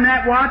 one in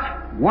that watch,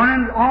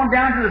 on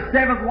down to the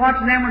 7th watch,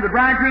 and then when the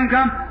bridegroom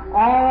comes,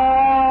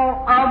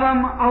 all of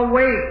them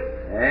awake.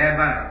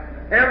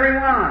 Amen.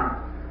 Everyone.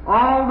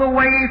 All the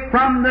way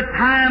from the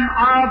time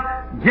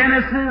of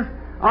Genesis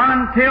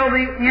until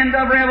the end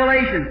of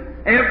Revelation.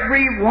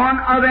 Every one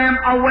of them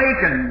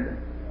awakened.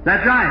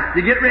 That's right.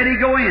 To get ready to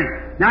go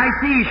in. Now you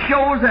see, He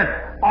shows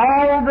that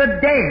all the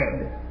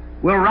dead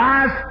will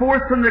rise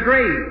forth from the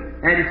grave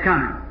at His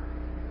coming.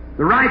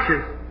 The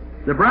righteous,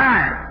 the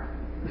bride,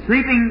 the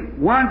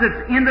sleeping ones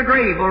that's in the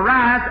grave will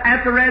rise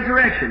at the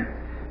resurrection.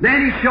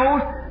 Then He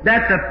shows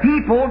that the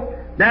people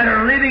that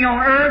are living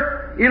on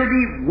earth, it'll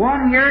be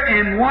one here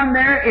and one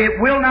there.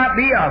 It will not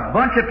be a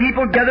bunch of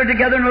people gathered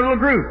together in a little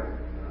group.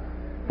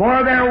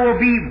 For there will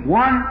be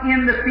one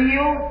in the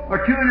field,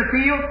 or two in the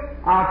field.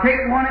 I'll take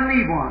one and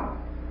leave one.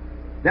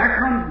 There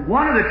comes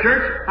one of the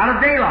church out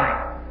of daylight.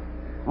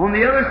 On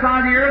the other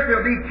side of the earth,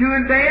 there'll be two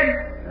in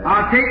bed.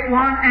 I'll take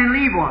one and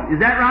leave one. Is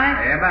that right?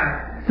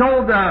 Amen.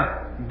 So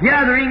the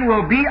gathering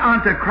will be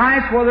unto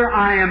Christ, whether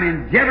I am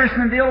in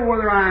Jeffersonville,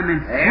 whether I am in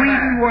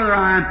Sweden, whether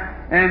I am,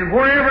 and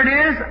wherever it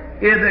is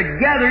the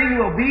gathering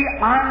will be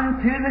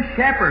unto the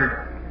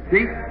shepherd.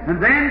 See?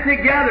 And then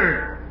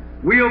together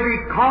we'll be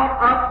caught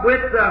up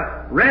with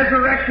the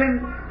resurrection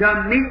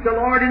to meet the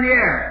Lord in the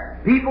air.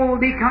 People will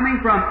be coming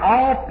from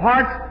all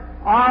parts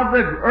of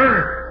the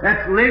earth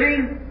that's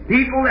living,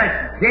 people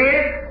that's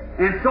dead,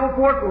 and so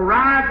forth will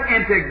rise,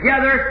 and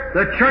together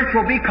the church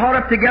will be caught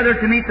up together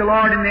to meet the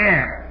Lord in the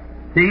air.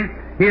 See?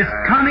 His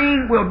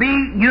coming will be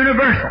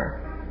universal.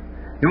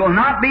 It will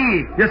not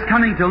be just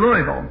coming to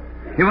Louisville.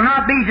 It will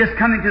not be just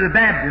coming to the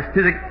Baptist,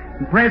 to the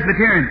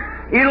Presbyterian.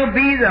 It'll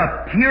be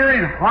the pure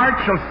in heart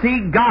shall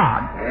see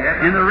God.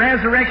 And the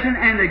resurrection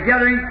and the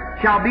gathering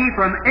shall be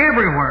from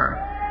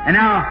everywhere. And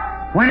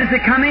now, when is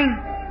it coming?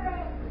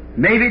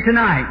 Maybe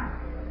tonight.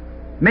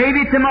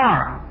 Maybe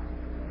tomorrow.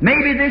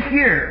 Maybe this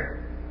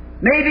year.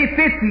 Maybe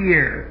 50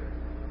 years.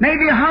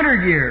 Maybe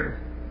 100 years.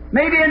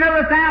 Maybe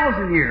another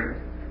 1,000 years.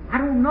 I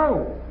don't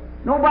know.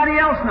 Nobody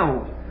else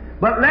knows.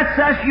 But let's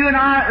us, you and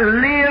I,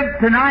 live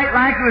tonight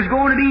like it was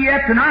going to be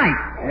yet tonight.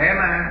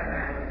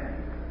 Amen.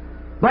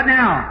 But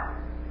now,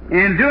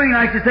 in doing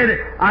like you said,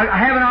 I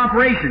have an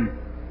operation.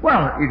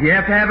 Well, if you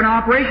have to have an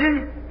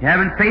operation,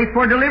 having faith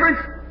for deliverance,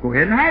 go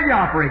ahead and have the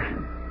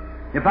operation.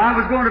 If I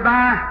was going to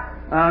buy,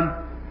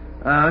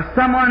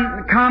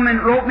 someone come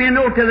and wrote me a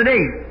note the other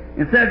day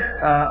and said,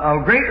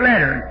 a great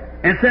letter,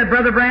 and said,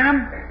 Brother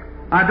Branham,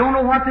 I don't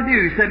know what to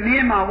do. He said, me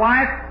and my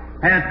wife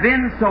has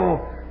been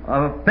so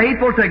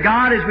faithful to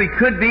God as we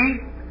could be.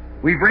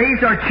 We've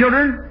raised our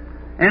children.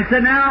 And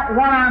said, now,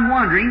 what I'm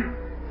wondering,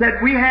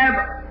 said, we have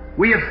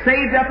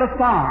saved up a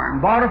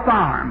farm, bought a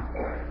farm.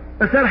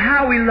 I said,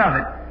 how we love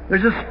it.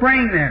 There's a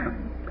spring there.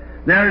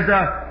 There's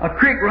a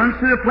creek runs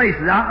through the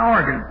places out in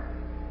Oregon.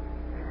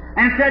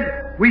 And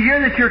said, we hear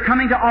that you're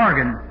coming to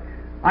Oregon.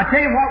 I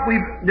tell you what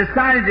we've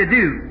decided to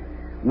do.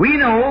 We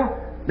know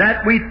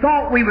that we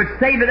thought we would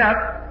save it up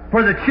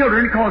for the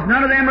children because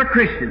none of them are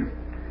Christians.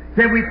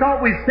 Said we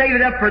thought we'd save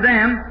it up for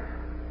them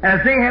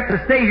as they have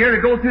to stay here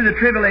to go through the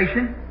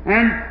tribulation,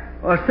 and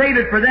save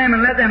it for them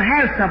and let them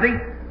have something,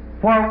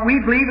 for we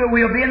believe that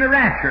we'll be in the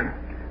rapture.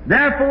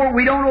 Therefore,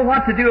 we don't know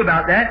what to do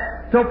about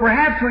that. So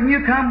perhaps when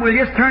you come, we'll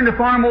just turn the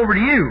farm over to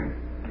you.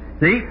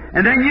 See?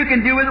 And then you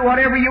can do with it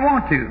whatever you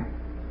want to.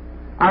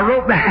 I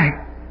wrote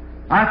back.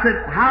 I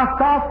said, how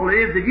thoughtful it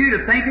is of you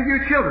to think of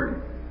your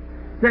children.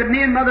 Said,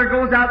 me and Mother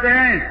goes out there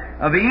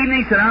and of the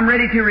evening, said, I'm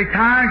ready to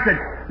retire. And said,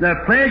 the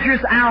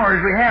pleasurous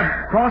hours we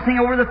have crossing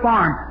over the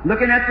farm,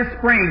 looking at the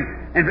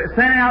spring, and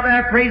standing out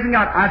there praising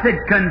God. I said,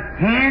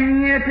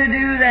 continue to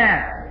do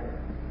that.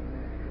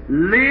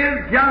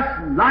 Live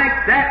just like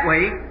that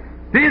way,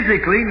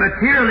 physically,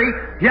 materially,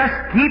 just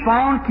keep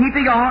on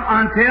keeping on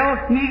until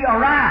He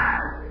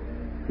arrives.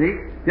 See?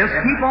 Just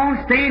keep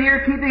on staying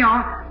here, keeping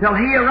on till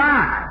He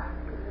arrives.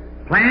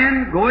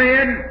 Plan, go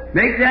ahead,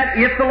 make that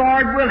if the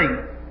Lord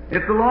willing.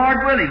 If the Lord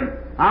willing.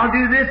 I'll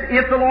do this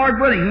if the Lord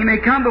willing. He may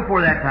come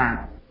before that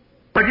time.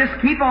 But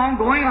just keep on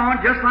going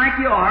on just like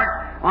you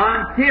are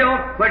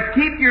but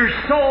keep your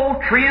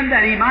soul trimmed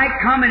that He might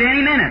come at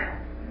any minute.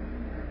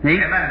 See?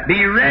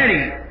 Be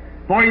ready.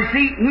 For you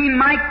see, He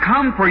might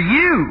come for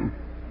you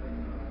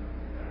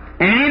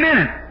any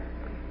minute,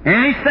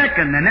 any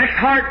second, the next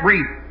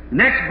heartbeat, the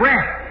next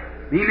breath.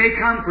 He may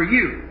come for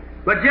you.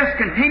 But just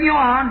continue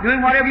on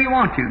doing whatever you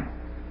want to.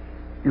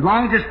 As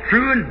long as it's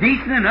true and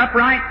decent and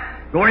upright,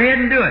 go ahead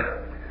and do it.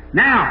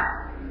 Now,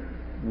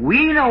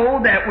 we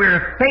know that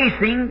we're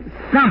facing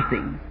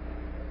something.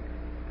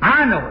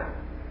 I know it.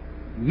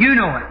 You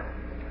know it.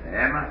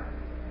 Amen.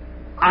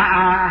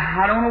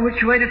 I don't know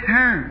which way to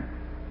turn.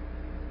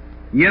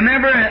 You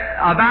remember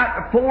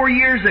about 4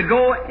 years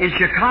ago in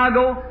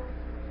Chicago,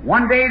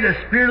 one day the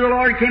Spirit of the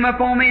Lord came up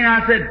on me and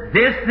I said,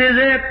 this is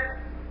it.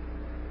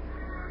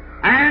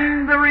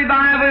 And the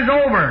revival is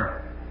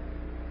over.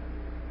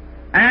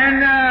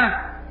 And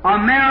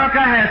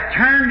America has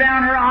turned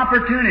down her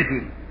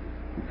opportunity.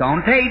 It's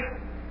on tape.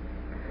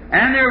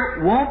 And there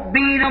won't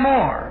be no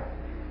more.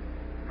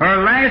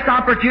 Her last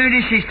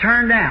opportunity she's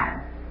turned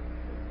down.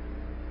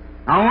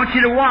 I want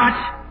you to watch.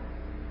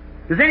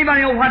 Does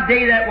anybody know what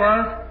day that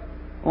was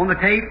on the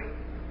tape?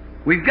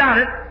 We've got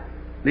it.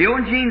 Leo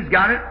and Jean's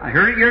got it. I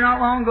heard it here not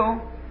long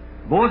ago.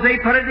 Bose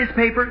put it in his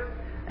paper.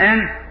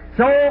 And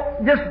so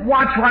just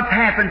watch what's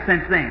happened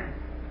since then.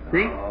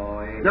 See?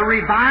 The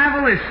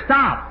revival is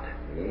stopped.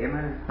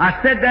 Amen.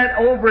 I said that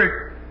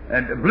over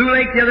at Blue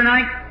Lake the other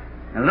night.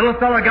 And the little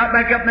fellow got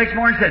back up next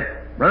morning and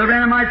said, Brother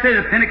Branham might say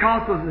the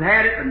Pentecostals has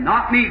had it, but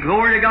not me.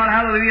 Glory to God,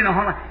 hallelujah. And the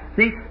horn.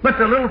 See? But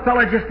the little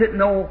fellow just didn't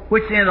know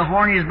which end of the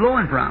horn he was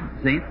blowing from.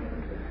 See?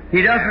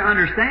 He doesn't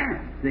understand.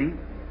 See?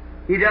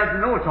 He doesn't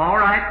know. It's all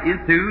right,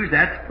 enthused,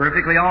 that's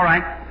perfectly all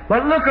right.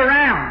 But look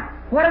around.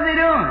 What are they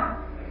doing?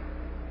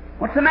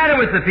 What's the matter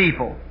with the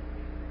people?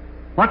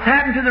 What's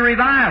happened to the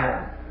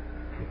revival?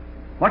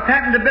 What's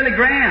happened to Billy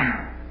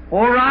Graham,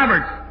 Oral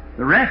Roberts,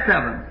 the rest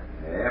of them?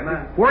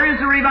 Amen. Where is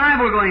the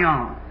revival going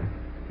on?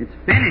 It's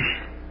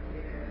finished.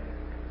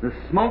 The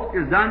smoke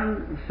is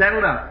done,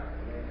 settled up.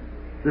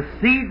 The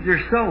seeds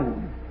are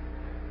sown.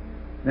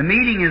 The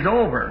meeting is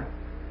over.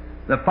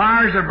 The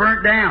fires are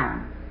burnt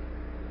down.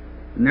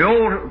 In the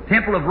old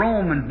temple of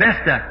Rome and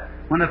Vesta,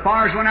 when the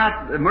fires went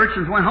out, the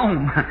merchants went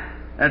home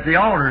at the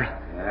altars.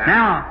 Yeah.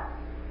 Now,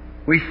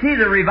 we see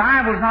the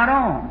revival's not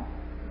on.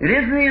 It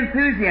isn't the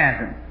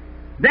enthusiasm.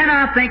 Then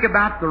I think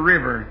about the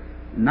river,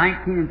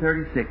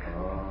 1936.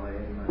 Oh,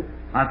 amen.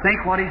 I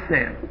think what he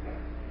said.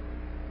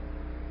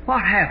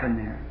 What happened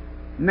there?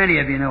 Many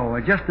of you know,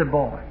 just a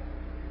boy.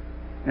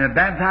 And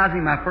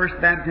baptizing, my first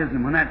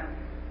baptism, when that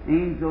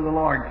angel of the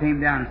Lord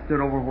came down and stood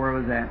over where I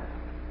was at.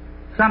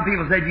 Some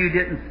people said you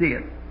didn't see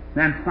it.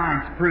 Then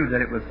science proved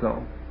that it was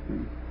so.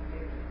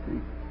 See?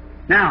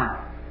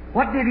 Now,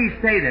 what did he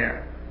say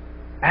there?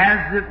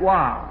 As it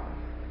was.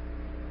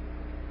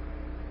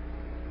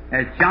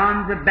 As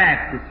John the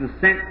Baptist was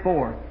sent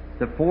forth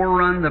to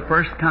forerun the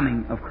first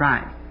coming of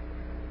Christ,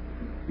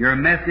 your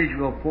message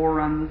will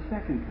forerun the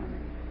second coming.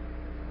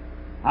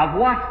 I've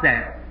watched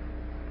that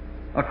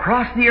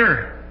across the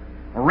earth,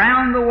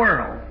 around the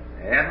world.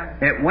 Amen.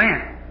 It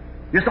went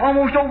just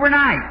almost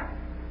overnight.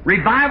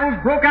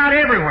 Revivals broke out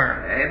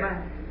everywhere.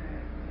 Amen.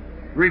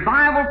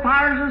 Revival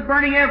fires was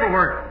burning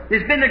everywhere.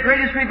 It's been the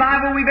greatest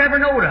revival we've ever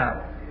known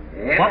of.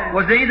 Amen. What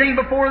was anything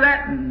before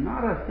that?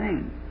 Not a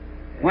thing.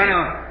 When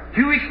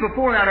 2 weeks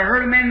before that, I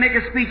heard a man make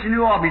a speech in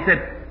New Albany. He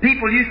said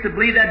people used to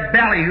believe that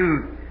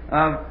ballyhoo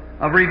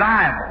of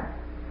revival,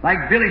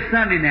 like Billy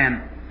Sunday and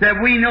them. Said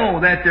we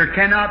know that there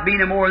cannot be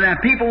no more than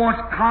that. People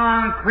want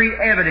concrete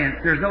evidence.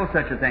 There's no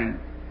such a thing.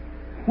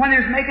 When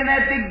there's making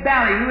that big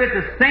ballyhoo at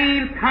the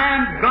same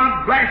time,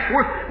 God blast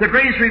forth the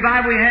greatest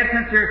revival we had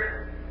since the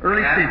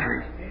early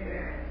centuries.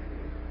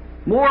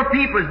 More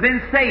people has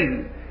been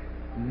saved.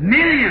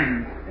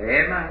 Millions.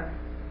 Amen.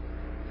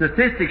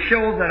 Statistics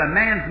shows that a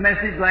man's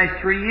message lasts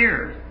 3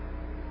 years.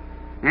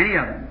 Any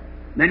of them.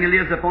 Then he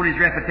lives upon his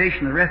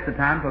reputation the rest of the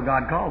time until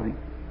God calls him.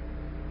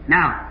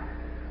 Now,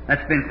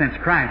 that's been since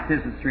Christ.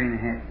 This is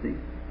 3.5, see.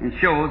 And it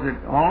shows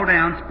that all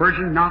down,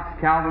 Spurgeon, Knox,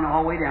 Calvin,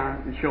 all the way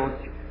down, it shows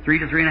 3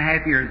 to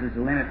 3.5 years is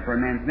the limit for a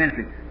man's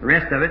ministry. The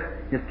rest of it,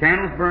 his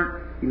candle's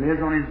burnt, he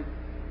lives on his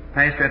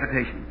past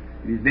reputation.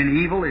 If he's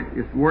been evil,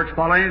 his works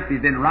follow him. If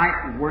he's been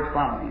right, his works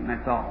follow him.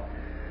 That's all.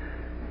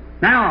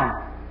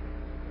 Now,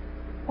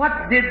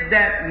 what did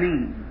that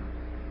mean?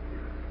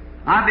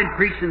 I've been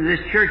preaching to this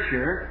church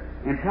here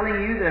and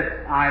telling you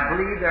that I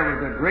believe there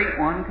was a great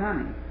one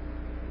coming.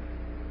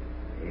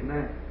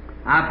 Amen.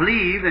 I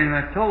believe, and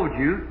I've told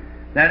you,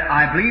 that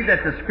I believe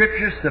that the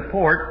Scriptures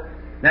support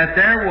that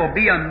there will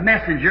be a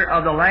messenger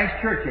of the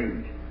last church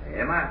age.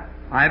 Amen.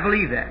 I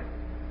believe that.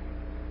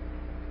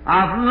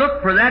 I've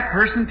looked for that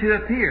person to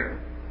appear.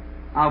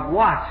 I've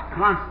watched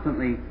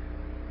constantly.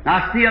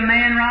 I see a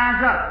man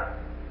rise up.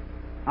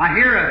 I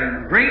hear of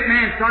him. A great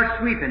man starts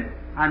sweeping.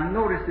 I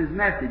notice his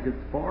message. It's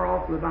far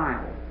off the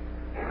Bible.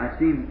 I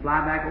see him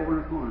fly back over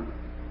in the corner.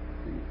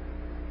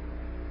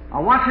 I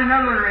watch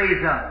another one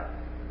raise up.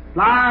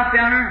 Fly up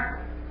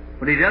yonder,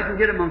 but he doesn't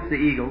get amongst the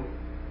eagles.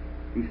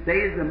 He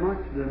stays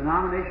amongst the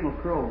denominational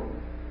crows.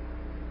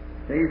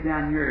 Stays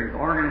down here,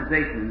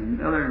 organization,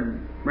 and other,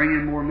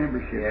 bringing more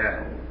membership.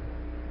 Yeah.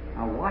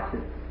 I watch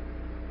it.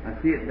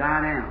 I see it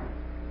die down.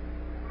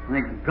 I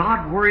think,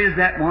 God, where is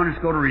that one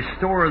that's going to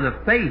restore the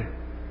faith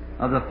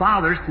of the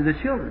fathers to the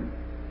children?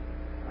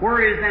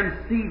 Where is them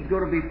seeds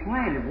going to be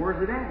planted?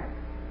 Where's it at?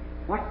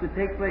 What's to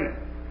take place?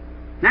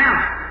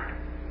 Now,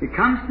 it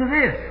comes to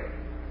this.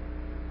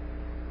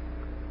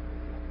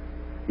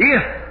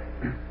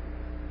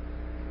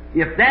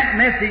 If that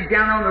message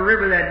down on the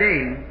river that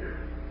day,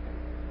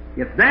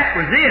 if that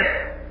was it,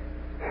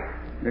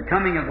 the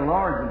coming of the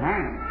Lord's at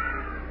hand.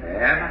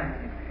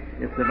 Amen.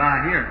 It's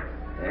about here.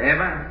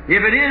 Amen.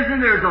 If it isn't,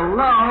 there's a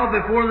lull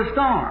before the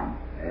storm.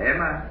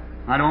 Amen.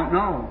 I don't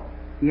know.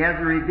 He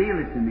hasn't revealed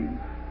it to me.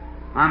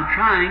 I'm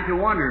trying to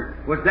wonder,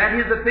 was that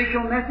his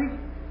official message?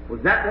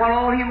 Was that what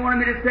all he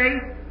wanted me to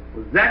say?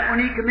 Was that when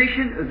he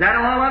commissioned? Is that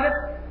all of it?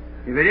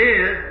 If it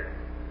is,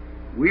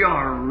 we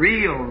are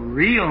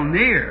real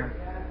near.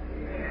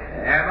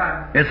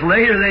 Amen. It's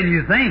later than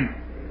you think.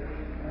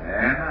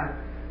 Amen.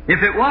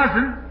 If it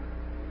wasn't,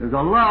 there's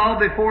a lull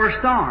before a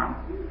storm.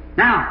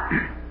 Now,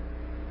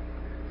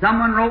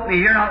 someone wrote me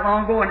here not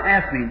long ago and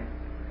asked me,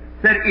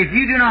 said, if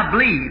you do not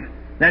believe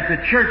that the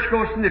church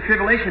goes through the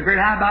tribulation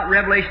period, how about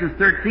Revelation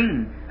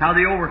 13, how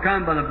they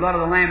overcome by the blood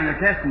of the Lamb and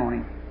their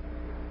testimony?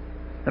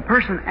 The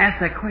person asked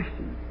that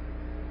question.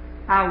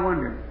 I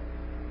wonder,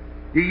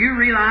 Do you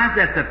realize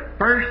that the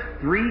first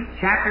 3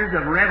 chapters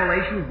of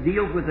Revelation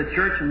deals with the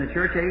church and the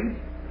church age?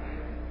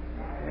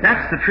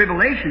 That's the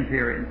tribulation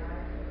period.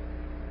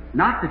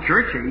 Not the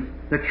church age.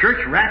 The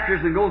church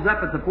raptures and goes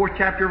up at the 4th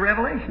chapter of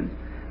Revelation.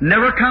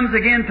 Never comes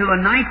again till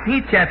the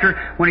 19th chapter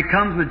when it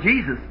comes with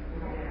Jesus.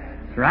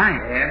 That's right.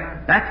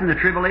 Yeah. That's in the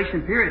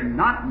tribulation period.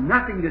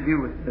 Nothing to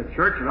do with the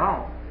church at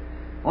all.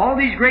 All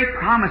these great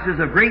promises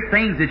of great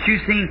things that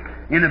you've seen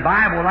in the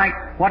Bible, like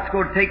what's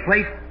going to take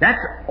place, that's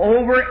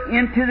over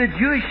into the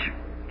Jewish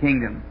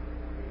kingdom.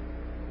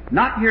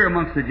 Not here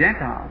amongst the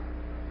Gentiles.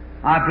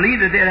 I believe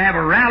that they'll have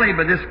a rally,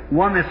 but this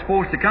one that's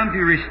supposed to come to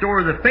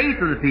restore the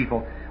faith of the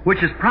people,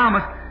 which is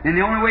promised, and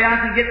the only way I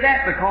can get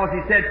that, because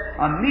he said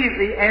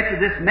immediately after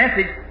this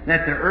message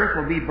that the earth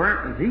will be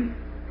burnt with heat,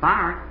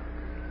 fire.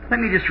 Let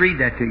me just read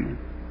that to you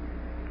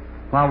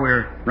while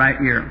we're right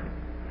here.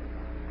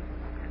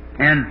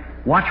 And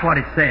watch what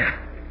it says.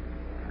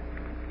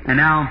 And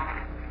now,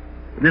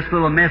 this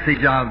little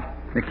message of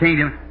the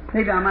kingdom,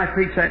 maybe I might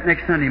preach that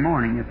next Sunday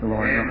morning if the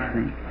Lord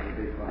willing.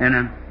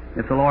 And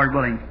if the Lord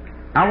willing.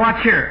 Now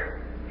watch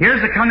here.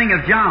 Here's the coming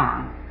of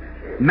John.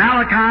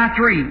 Malachi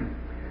 3.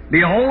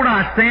 Behold,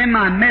 I send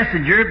my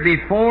messenger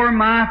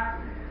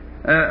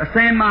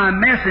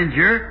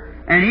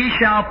and he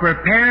shall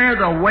prepare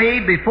the way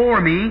before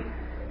me,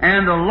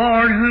 and the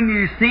Lord whom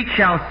you seek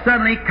shall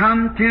suddenly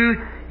come to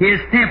his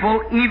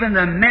temple, even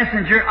the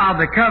messenger of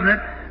the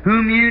covenant,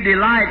 whom you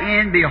delight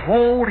in.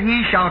 Behold,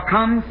 he shall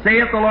come,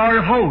 saith the Lord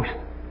of hosts.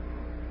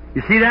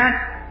 You see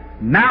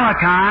that?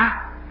 Malachi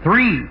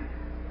 3.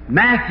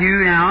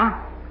 Matthew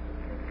now.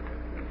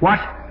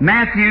 Watch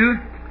Matthew,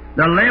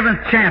 the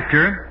 11th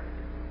chapter,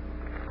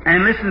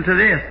 and listen to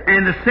this,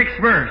 and the 6th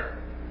verse.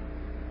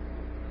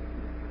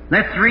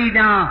 Let's read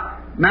now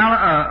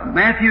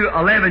Matthew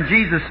 11,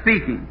 Jesus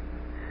speaking.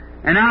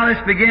 And now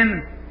let's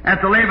begin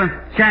at the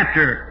 11th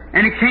chapter.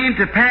 And it came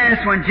to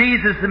pass when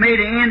Jesus had made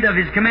an end of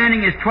his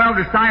commanding his 12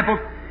 disciples,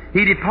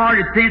 he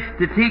departed thence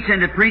to teach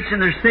and to preach in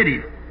their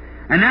cities.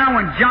 And now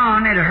when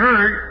John had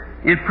heard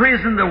in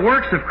prison the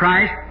works of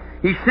Christ,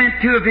 he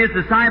sent 2 of his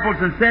disciples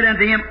and said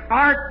unto him,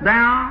 Art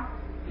thou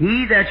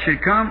he that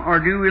should come, or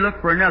do we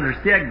look for another?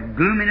 See that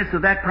gloominess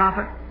of that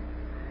prophet?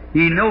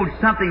 He knowed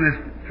something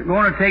was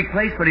going to take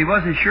place, but he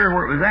wasn't sure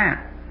where it was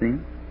at.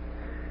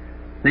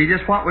 See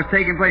just what was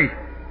taking place.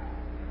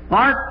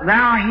 Art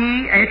thou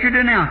he, after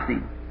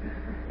denouncing?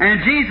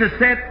 And Jesus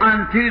said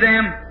unto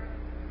them,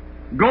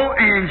 Go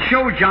and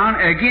show John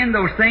again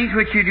those things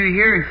which you do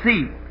hear and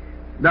see.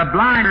 The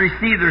blind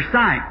receive their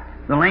sight,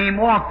 the lame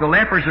walk, the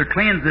lepers are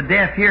cleansed, the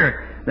deaf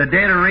hear, the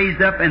dead are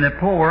raised up, and the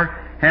poor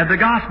have the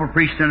gospel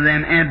preached unto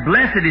them. And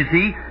blessed is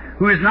he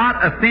who is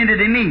not offended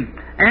in me.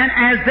 And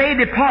as they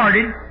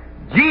departed,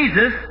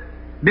 Jesus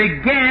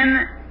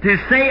began to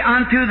say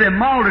unto the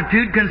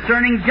multitude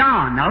concerning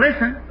John. Now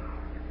listen.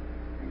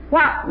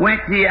 What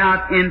went ye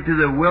out into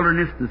the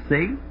wilderness to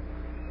see?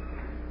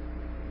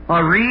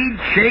 A reed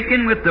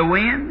shaken with the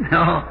wind?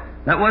 No,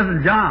 that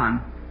wasn't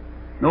John.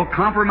 No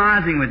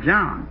compromising with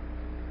John.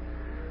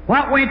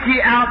 What went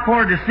ye out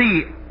for to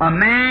see? A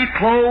man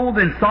clothed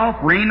in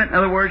soft raiment, in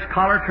other words,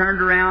 collar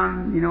turned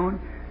around,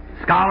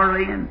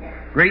 scholarly and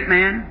great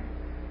man.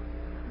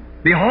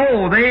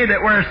 Behold, they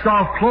that wear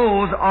soft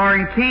clothes are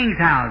in kings'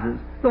 houses.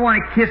 The one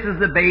that kisses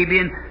the baby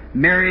and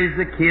marries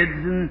the kids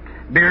and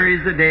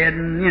buries the dead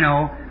and,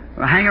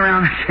 hang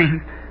around the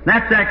king.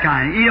 That's that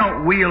kind. You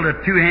don't wield a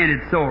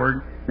 2-handed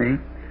sword, see?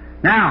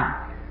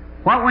 Now,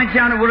 what went you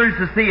out in the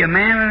wilderness to see? A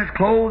man in his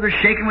clothes is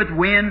shaken with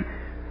wind.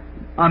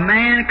 A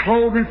man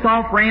clothed in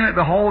soft raiment.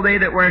 Behold, they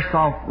that wear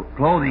soft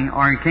clothing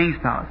are in king's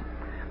palace.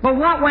 But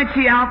what went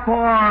ye out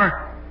for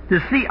to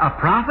see? A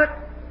prophet?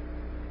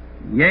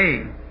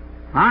 Yea,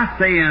 I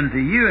say unto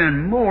you,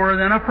 and more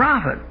than a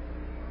prophet.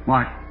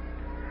 Watch.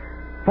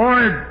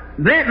 For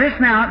this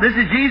now, this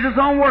is Jesus'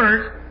 own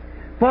words.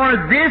 For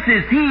this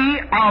is he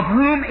of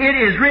whom it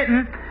is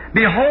written,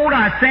 Behold,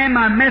 I send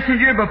my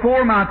messenger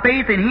before my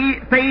face,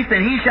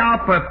 and he shall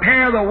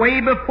prepare the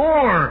way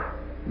before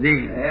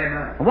thee.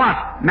 Amen.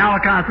 Watch,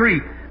 Malachi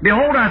 3.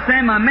 Behold, I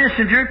send my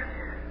messenger,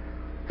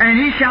 and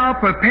he shall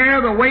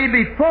prepare the way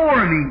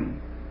before me.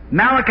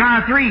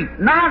 Malachi 3,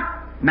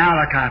 not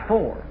Malachi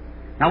 4.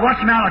 Now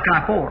watch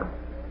Malachi 4.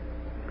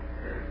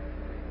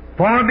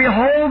 For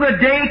behold, the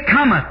day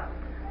cometh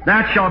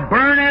that shall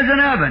burn as an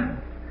oven,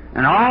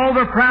 and all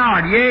the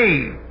proud,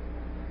 yea,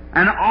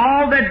 and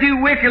all that do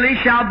wickedly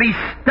shall be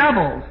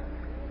stubbles.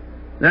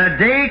 The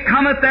day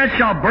cometh that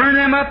shall burn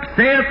them up,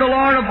 saith the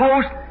Lord of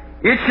hosts.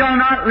 It shall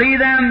not leave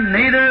them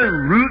neither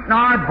root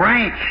nor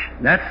branch.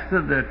 That's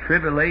the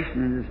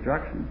tribulation and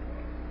destruction.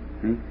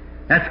 See?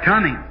 That's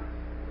coming.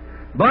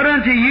 But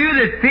unto you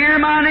that fear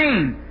my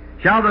name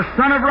shall the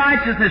Son of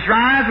Righteousness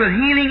rise with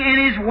healing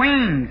in his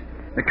wings,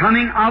 the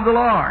coming of the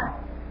Lord.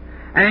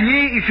 And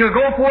ye shall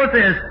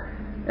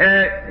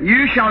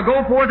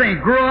go forth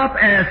and grow up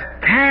as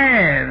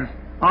calves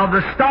of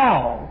the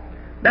stall.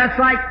 That's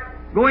like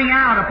going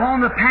out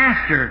upon the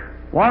pasture.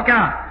 Walk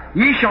out.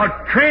 Ye shall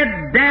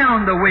tread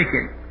down the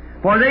wicked,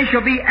 for they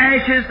shall be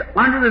ashes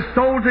under the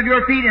soles of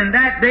your feet. In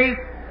that day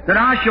that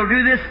I shall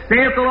do this,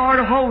 saith the Lord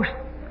of hosts.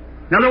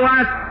 In other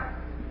words,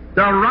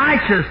 the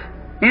righteous,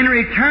 in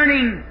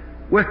returning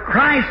with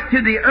Christ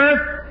to the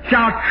earth,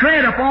 shall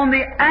tread upon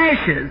the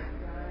ashes.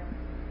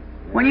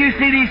 When you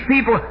see these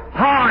people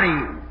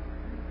haughty,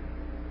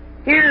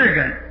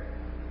 arrogant,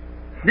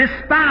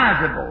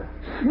 despisable,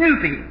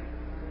 snoopy,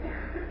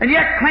 and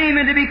yet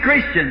claiming to be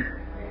Christians,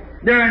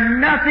 they're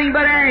nothing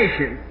but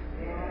ashes.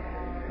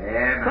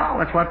 Amen. So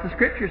that's what the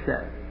Scripture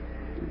says.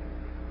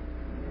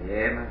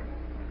 Amen.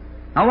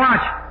 Now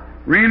watch.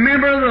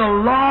 Remember the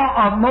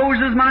law of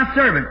Moses my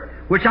servant,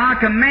 which I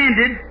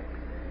commanded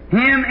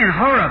him in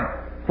Horeb,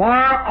 for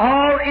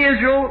all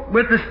Israel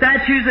with the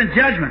statutes and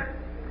judgment.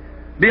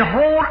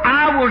 Behold,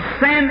 I will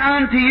send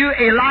unto you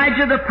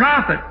Elijah the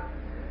prophet,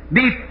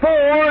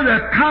 before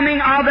the coming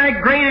of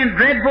that great and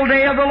dreadful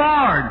day of the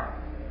Lord.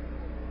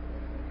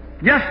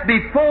 Just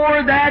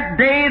before that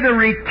day, the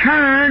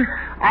return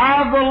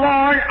of the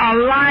Lord,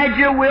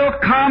 Elijah will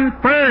come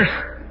first.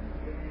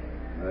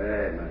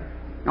 Amen.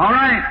 All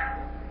right.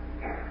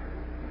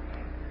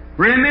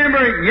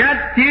 Remember,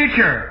 yet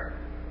future.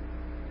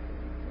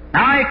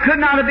 Now, it could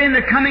not have been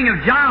the coming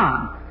of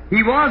John.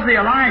 He was the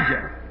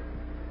Elijah.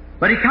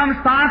 But he comes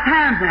 5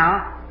 times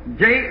now.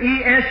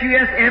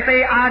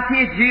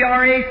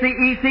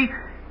 JESUSFAITHGRACEC.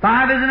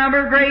 5 is the number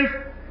of grace.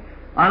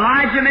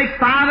 Elijah makes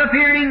 5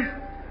 appearings.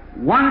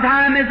 1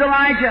 time is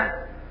Elijah,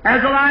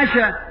 as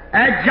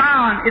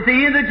John at the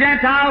end of the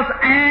Gentiles,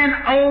 and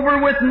over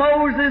with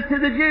Moses to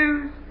the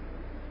Jews.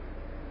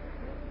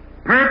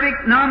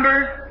 Perfect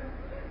numbers,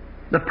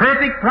 the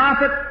perfect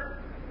prophet,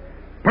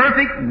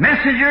 perfect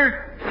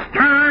messenger,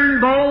 stern,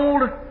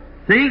 bold.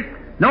 See?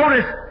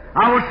 Notice,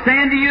 I will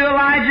send to you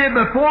Elijah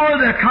before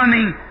the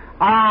coming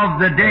of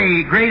the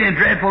day, great and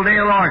dreadful day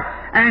of the Lord.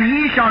 And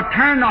he shall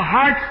turn the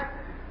hearts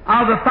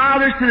of the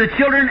fathers to the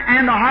children,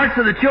 and the hearts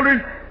of the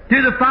children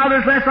to the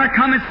fathers, lest I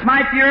come and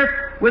smite the earth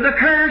with a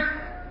curse.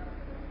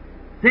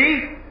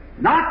 See?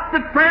 Not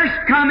the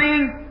first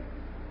coming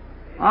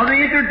of the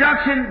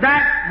introduction,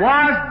 that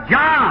was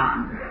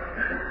John.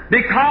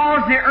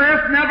 Because the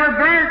earth never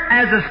burnt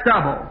as a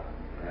stubble.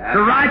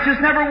 The righteous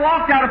never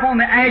walked out upon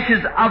the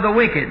ashes of the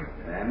wicked.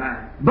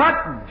 Amen.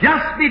 But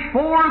just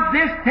before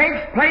this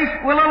takes place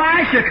will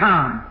Elisha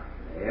come.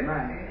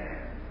 Amen.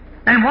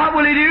 And what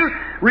will he do?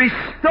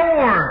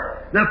 Restore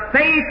the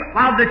faith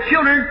of the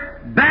children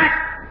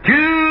back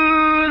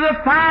to the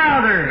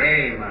Father.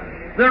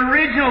 Amen. The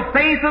original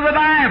faith of the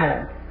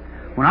Bible.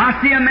 When I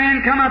see a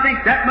man come, I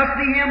think, that must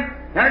be him.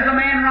 There's a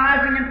man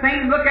rising in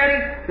fame. Look at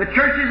him. The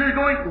churches is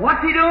going,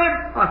 what's he doing?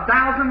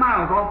 1,000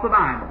 miles off the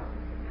Bible.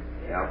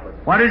 Help us.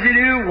 What does he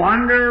do?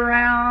 Wander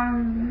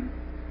around.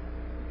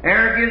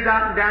 Air gives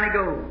out and down he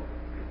goes.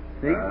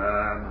 See?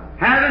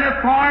 Having a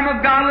form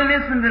of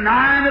godliness and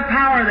denying the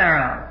power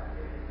thereof.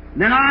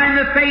 Denying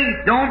the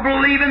faith, don't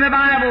believe in the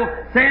Bible,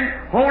 saying,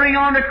 holding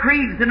on to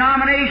creeds,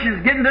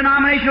 denominations, getting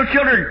denominational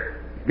children.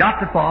 Got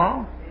to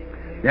fall.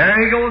 There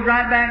he goes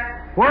right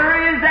back.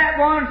 Where is that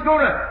one that's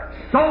going to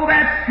sow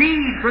that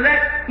seed for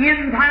that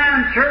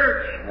end-time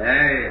church?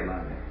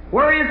 Amen.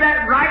 Where is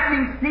that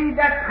ripening seed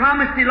that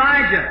promised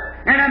Elijah?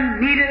 And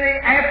immediately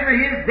after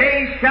his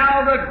day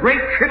shall the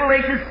great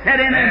tribulation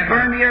set in and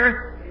burn the earth.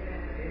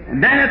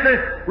 And then at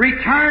the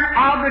return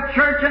of the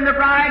church and the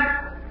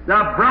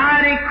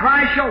bride in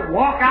Christ shall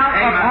walk out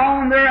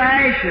upon their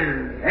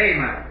ashes.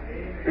 Amen.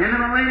 In the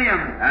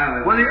millennium,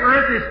 Hallelujah. when the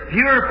earth is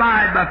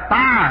purified by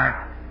fire,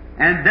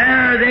 and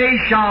there they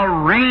shall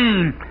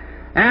reign.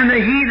 And the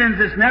heathens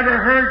that's never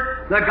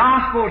heard the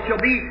gospel shall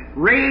be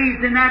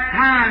raised in that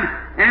time,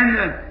 and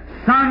the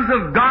sons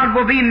of God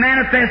will be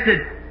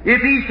manifested. If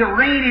he's to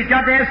reign, he's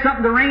got to have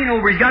something to reign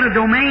over. He's got a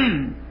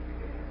domain.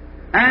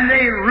 And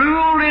they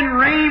ruled and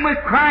reigned with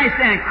Christ,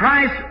 and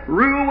Christ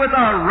ruled with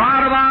a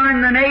rod of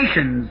iron the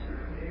nations.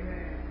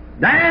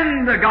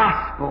 Then the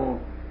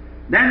gospel,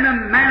 then the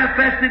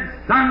manifested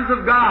sons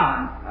of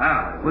God,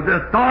 with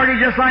the authority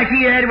just like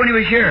he had when he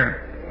was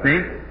here.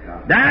 See?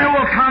 There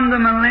will come the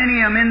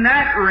millennium in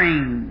that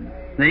reign.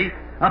 See?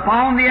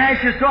 Upon the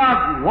ashes. So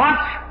I've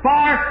watched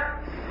for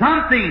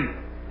something.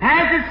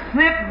 Has it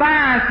slipped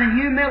by us in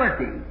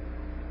humility?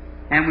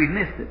 And we've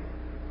missed it.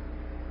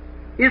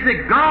 Is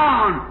it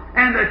gone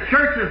and the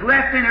church is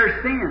left in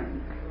her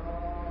sins?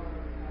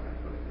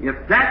 If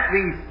that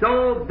be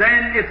so,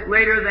 then it's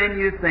later than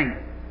you think.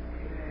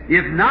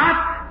 If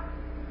not,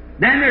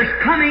 then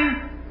there's coming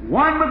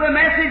one with a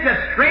message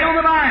that's straight on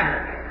the Bible.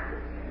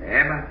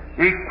 Amen.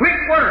 And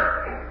quick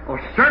work will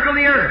circle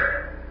the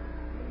earth.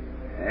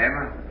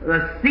 Amen.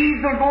 The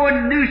seeds will go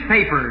in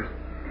newspapers,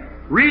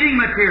 reading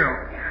material,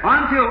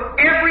 until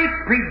every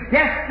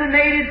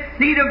predestinated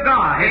seed of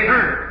God is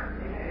heard.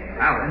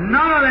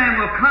 None of them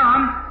will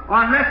come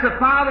unless the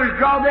Father's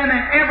draw them,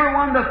 and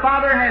everyone the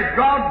Father has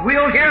drawn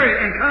will hear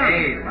it and come.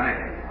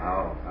 Amen.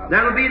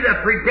 That'll be the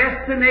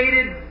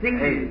predestinated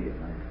seed.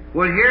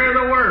 Will hear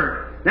the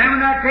Word. Then when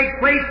that takes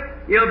place,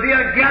 it'll be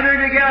a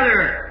gathered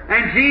together,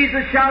 and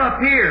Jesus shall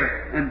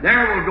appear, and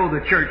there will go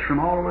the church from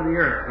all over the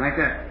earth, like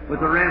that, with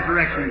the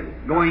resurrection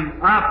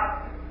going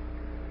up.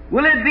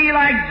 Will it be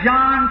like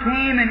John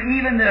came and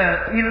even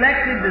the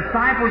elected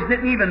disciples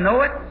didn't even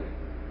know it?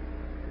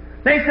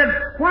 They said,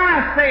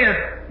 why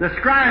saith the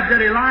scribes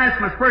that Elias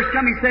must first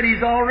come? He said,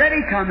 he's already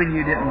come and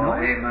you didn't know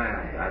it.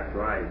 Amen. That's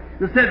right.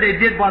 They said they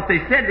did what they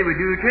said they would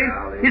do to him.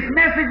 His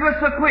message was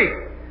so quick.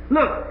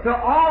 Look, to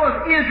all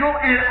of Israel,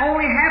 and it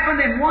only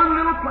happened in one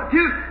little,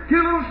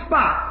 two little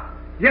spots.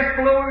 Just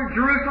below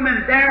Jerusalem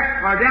and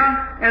there, or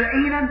down at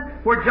Enon,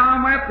 where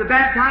John went up to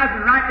baptize,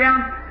 and right down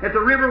at the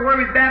river where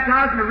he was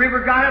baptized, and the river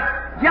got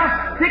up.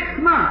 Just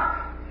 6 months.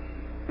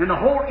 And the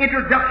whole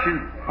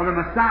introduction of the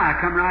Messiah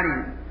come right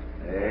in.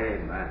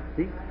 Amen.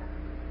 See?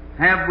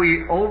 Have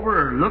we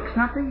overlooked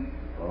something?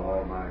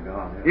 Oh, my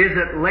God. Is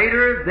it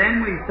later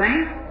than we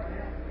think?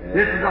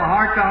 This is a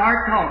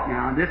heart-to-heart talk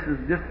now. This is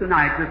just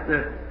tonight,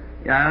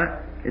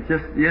 it's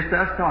just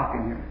us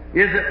talking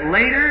here. Is it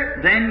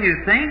later than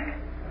you think?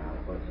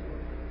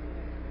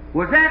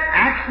 Was that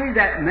actually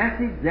that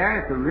message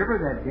there at the river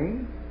that day?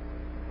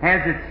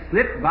 Has it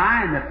slipped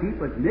by and the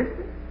people have missed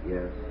it?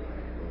 Yes.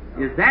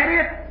 Is that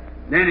it?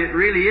 Then it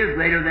really is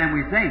later than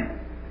we think.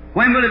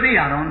 When will it be?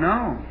 I don't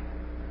know.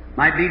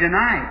 Might be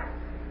tonight.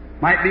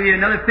 Might be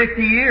another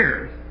 50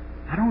 years.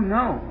 I don't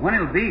know when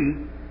it'll be.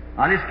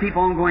 I'll just keep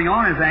on going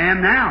on as I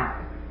am now.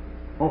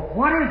 Well,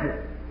 what is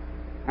it?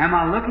 Am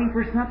I looking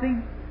for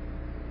something?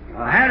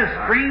 I had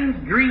a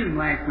strange dream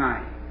last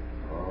night.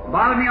 It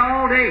bothered me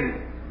all day.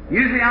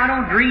 Usually I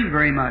don't dream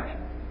very much.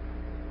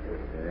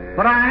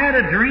 But I had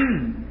a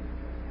dream.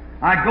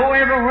 I'd go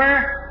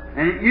everywhere,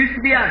 and it used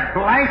to be I'd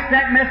blast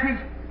that message,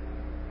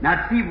 and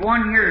I'd see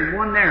one here and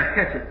one there,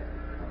 catch it.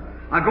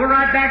 I'd go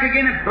right back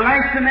again and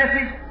blast the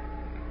message,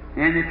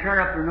 and they turn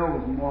up their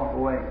nose and walk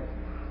away.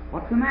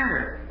 What's the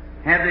matter?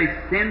 Have they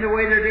sinned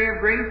away their day of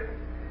grace?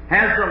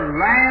 Has the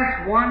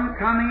last one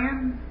come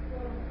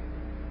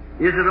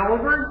in? Is it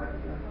over?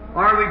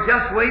 Or are we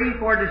just waiting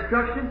for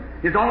destruction?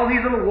 Is all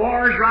these little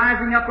wars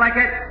rising up like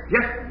that,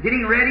 just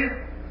getting ready?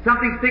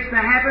 Something's fixing to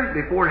happen?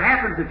 Before it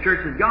happens, the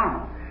church is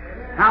gone.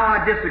 How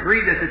I disagree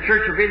that the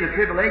church will be in the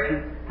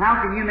tribulation.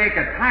 How can you make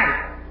a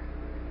type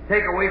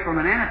take away from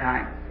an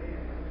antitype?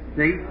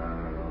 See?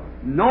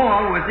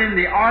 Noah was in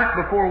the ark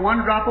before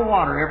one drop of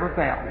water ever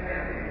fell.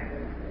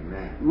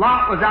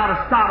 Lot was out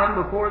of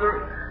Sodom before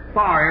the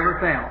fire ever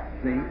fell.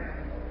 See?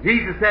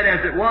 Jesus said,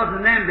 as it was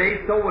in them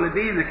days, so will it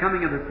be in the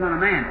coming of the Son of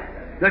Man.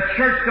 The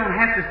church don't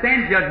have to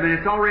stand judgment.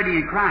 It's already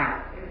in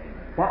Christ.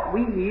 What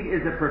we need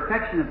is a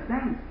perfection of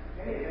saints.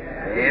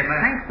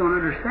 Saints don't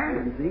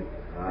understand, see?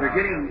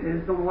 They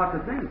just don't know what to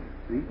think,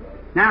 see?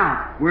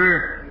 Now,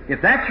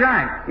 if that's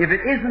right, if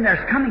it isn't,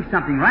 there's coming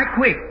something right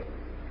quick.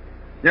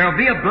 There'll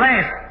be a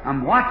blast.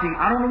 I'm watching.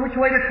 I don't know which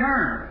way to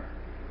turn.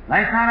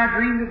 Last night I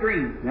dreamed a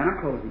dream. Then I'm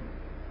closing.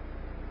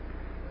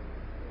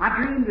 I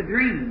dreamed a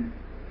dream.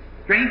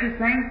 Strangest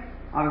thing,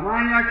 I was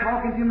lying there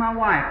talking to my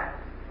wife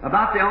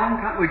about the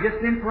oncoming. We'd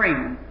just been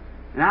praying.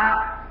 And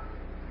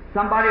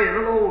somebody at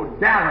little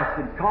old Dallas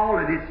had called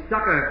and he'd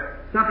stuck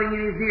something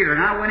in his ear.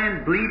 And I went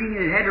in bleeding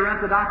and had to run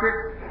to the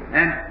doctor.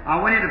 And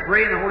I went in to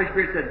pray and the Holy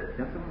Spirit said,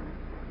 just a moment.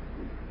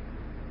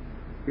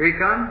 Here he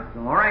comes.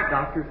 All right,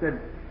 doctor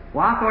said,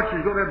 well, I thought she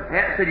was going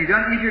to said, you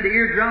done injured the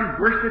eardrum,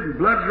 bursted, and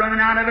blood's running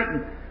out of it,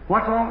 and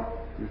what's all?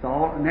 Just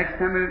all, the next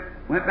time we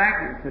went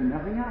back, it said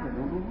nothing of it,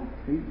 don't know what.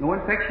 See? No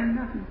infection,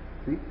 nothing.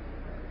 See?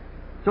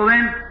 So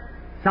then,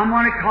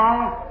 someone would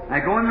call, I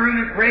go in the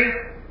room and pray.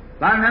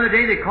 About another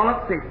day, they call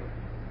up and say,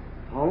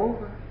 it's all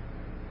over.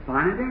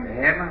 Fine and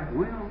dead.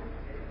 Well,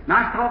 and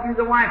I was talking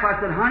to the wife,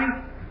 I said, honey,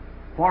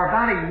 for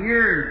about a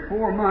year and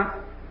 4 months,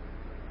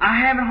 I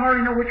haven't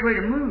hardly know which way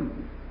to move.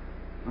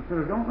 I said,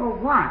 I don't know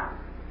what.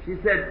 She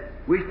said,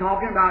 we was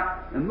talking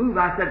about a move.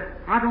 I said,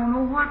 I don't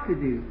know what to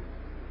do.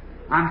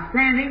 I'm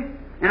standing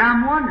and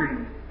I'm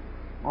wondering,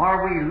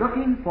 are we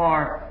looking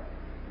for,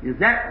 is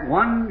that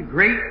one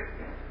great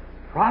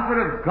prophet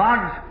of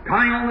God's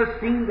coming on the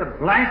scene to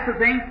blast the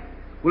thing?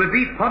 Will it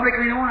be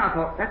publicly known? I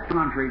thought, that's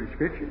contrary to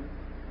Scripture.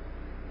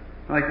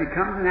 Well, if it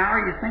comes an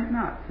hour, you think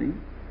not, see?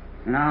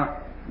 And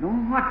I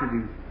don't know what to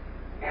do.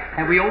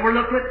 Have we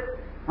overlooked it?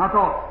 I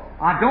thought,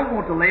 I don't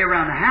want to lay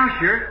around the house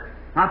here.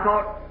 I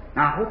thought,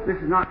 now, I hope this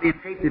is not being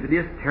taped. If it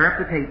is, tear up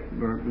the tape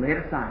or lay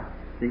it aside.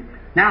 See?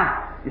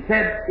 Now, it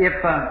said,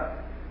 if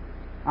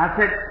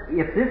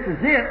this is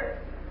it,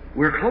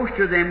 we're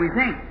closer than we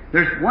think.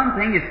 There's one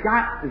thing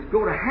that's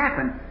going to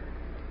happen.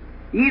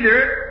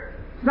 Either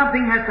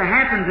something has to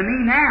happen to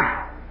me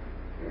now.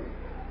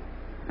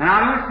 And I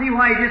don't see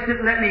why he just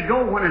didn't let me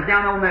go when I was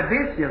down on that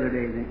bench the other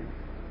day then.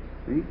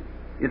 See?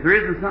 If there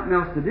isn't something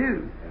else to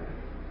do.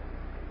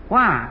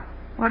 Why?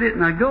 Why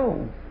didn't I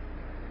go?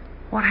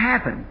 What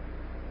happened?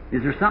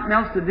 Is there something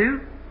else to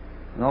do?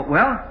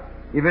 Well,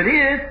 if it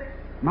is,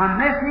 my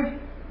message,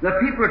 the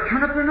people will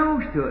turn up their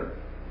nose to it.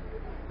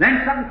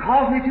 Then something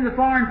calls me to the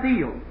foreign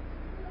field.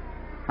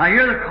 I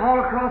hear the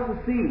call across the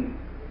sea,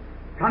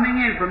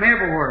 coming in from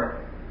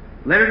everywhere.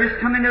 Letter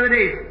just come in the other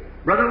day.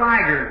 Brother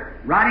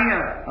Liger, writing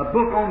a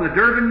book on the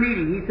Durban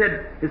meeting, he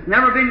said, it's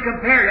never been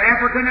compared.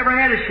 Africa never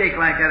had a shake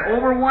like that.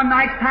 Over one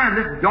night's time,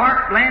 this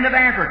dark land of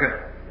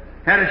Africa.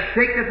 Had a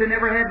shake that they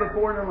never had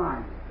before in their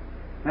life.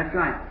 That's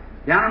right.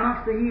 Down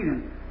amongst the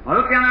heathen. I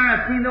looked down there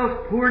and I've seen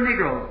those poor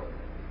Negroes.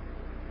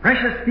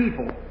 Precious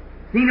people.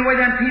 Seen the way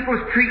them people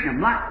was treating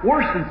them, like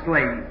worse than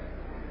slaves.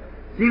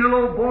 Seen a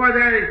little boy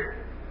there,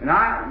 and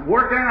I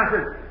worked there and I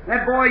said,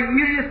 that boy,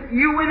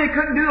 you women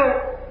couldn't do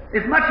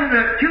as much as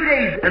 2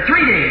 days, or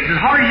 3 days, as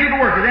hard as you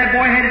could work, as that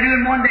boy had to do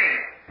in 1 day.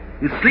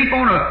 You'd sleep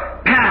on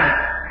a pallet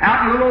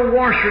out in a little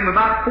washroom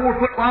about 4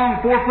 foot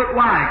long, 4 foot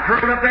wide,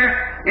 curled up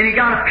there, and he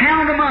got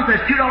 £1 a month,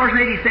 that's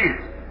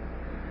 $2.80.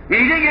 And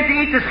he didn't get to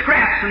eat the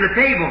scraps from the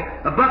table,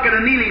 a bucket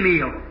of mealy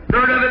meal.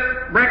 Third of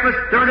it breakfast,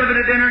 third of it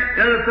at dinner,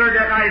 the other third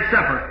that night at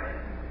supper.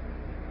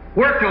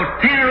 Work till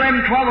 10 or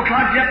 11, 12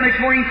 o'clock, get up next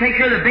morning, take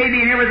care of the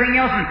baby and everything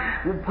else,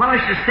 and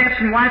polish the steps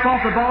and wipe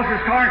off the boss's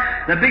car.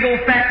 The big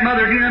old fat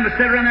mother do nothing but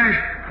sit around there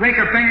and rake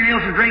her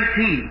fingernails and drink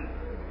tea.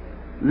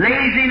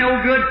 Lazy, no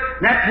good.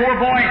 That poor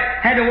boy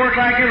had to work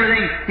like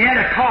everything. He had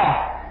a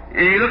cough,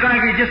 and he looked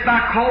like he was just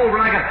about cold,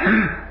 like a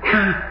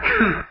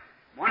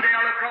One day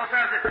I looked across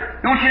there and I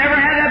said, don't you ever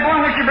have that boy?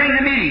 What you bring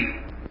to me?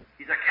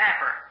 He's a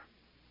Kafir.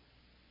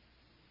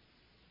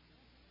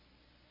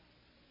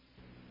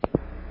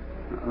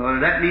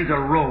 That means a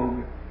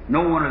rogue.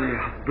 No wonder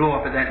they blow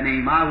up at that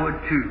name. I would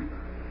too.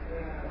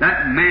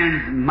 That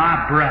man's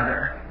my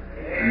brother.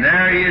 And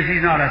there he is.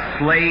 He's not a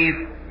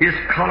slave. His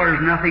color's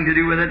nothing to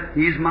do with it.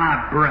 He's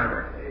my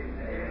brother.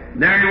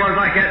 There he was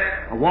like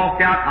that. I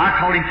walked out. I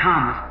called him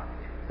Thomas.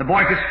 The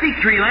boy could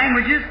speak 3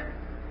 languages.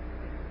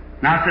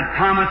 And I said,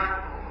 Thomas.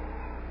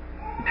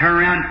 He turned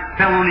around,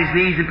 fell on his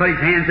knees and put his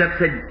hands up,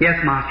 said,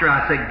 yes, master.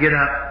 I said, get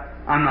up.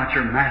 I'm not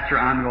your master.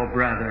 I'm your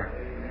brother.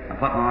 I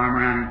put my arm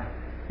around him.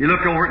 He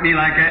looked over at me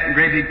like that and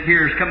grabbed his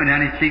tears coming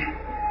down his cheeks.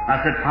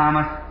 I said,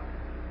 Thomas,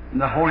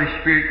 and the Holy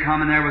Spirit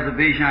come, and there was a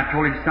vision. I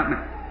told him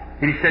something.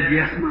 And he said,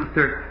 yes,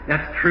 master,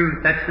 that's true.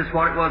 That's just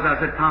what it was. I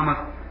said, Thomas,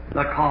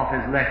 the cough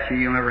has left you.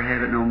 You'll never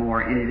have it no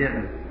more. And he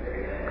didn't.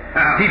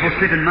 People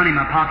slipping money in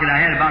my pocket.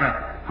 I had about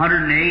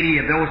 180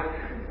 of those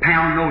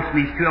pound notes,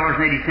 means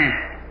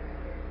 $2.80.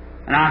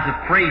 And I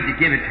was afraid to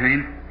give it to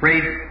him.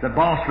 Afraid the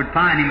boss would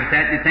find him with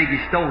that and he'd think he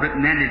stole it,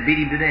 and then they'd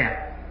beat him to death.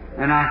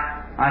 And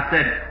I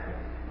said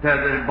to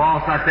the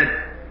boss, I said,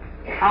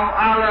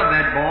 I love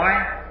that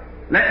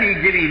boy. Let me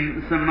give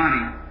him some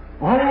money.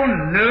 Oh,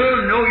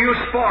 no,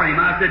 you'll spoil him.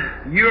 I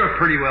said, you're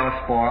pretty well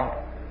spoiled.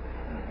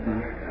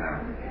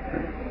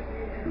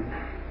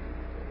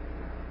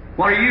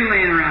 What are you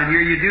laying around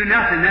here? You do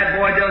nothing. That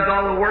boy does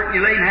all the work.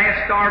 You lay him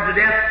half starved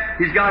to death.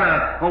 He's got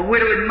a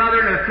widowed mother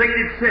and an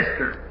afflicted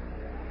sister.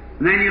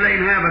 And then you let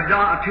him have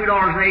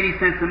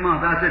 $2.80 a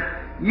month. I said,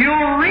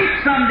 you'll reap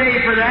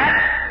someday for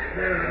that.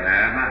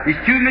 He's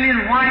 2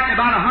 million white,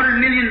 about 100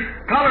 million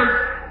colored.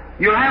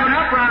 You'll have an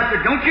upright. I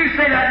said, don't you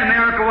say that in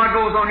America, what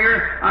goes on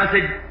here. I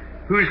said,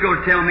 who's going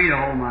to tell me to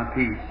hold my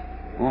peace?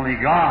 Only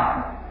God.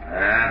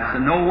 So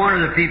no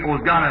wonder the people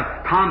who's got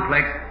a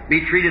complex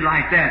be treated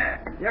like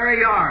that. There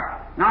you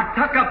are. Now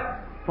tuck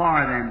up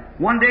for them.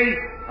 One day,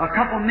 a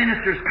couple of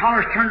ministers,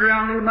 collars turned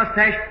around, a little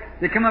mustache.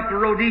 They come up to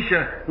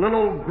Rhodesia. A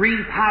little old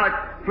green pilot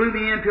flew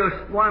me into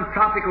one of the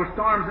tropical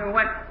storms and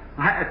went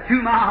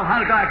 2 miles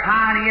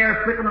high in the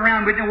air, flipping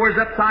around. We didn't know where it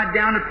was upside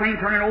down. The plane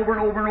turning over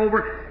and over and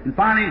over. And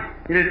finally,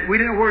 we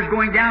didn't know where it was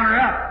going down or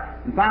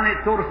up. And finally,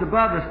 it throwed us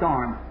above the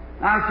storm.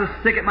 I was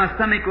so sick at my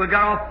stomach. We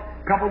got off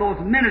a couple of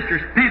those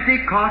ministers,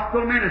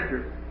 Pentecostal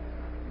ministers.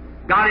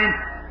 Got in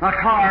a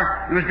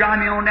car and was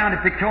driving me on down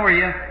to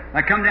Victoria.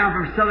 I come down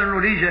from southern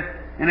Rhodesia,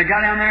 and I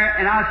got down there,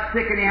 and I was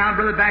sick anyhow.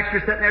 Brother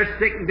Baxter sitting there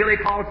sick, and Billy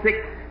Paul sick.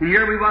 And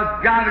here we was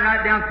driving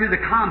right down through the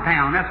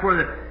compound. That's where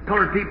the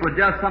colored people who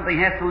does something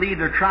has to leave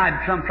their tribe,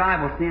 some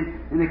tribal sin,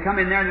 and they come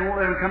in there and they won't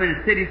let them come in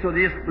the city, so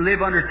they just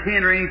live under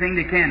tent or anything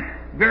they can.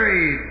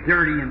 Very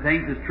dirty and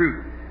things, it's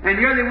true. And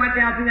here they went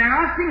down through there, and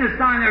I seen a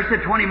sign there that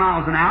said 20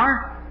 miles an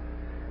hour.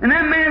 And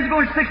that man's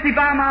going 65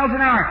 miles an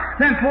hour.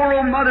 Them poor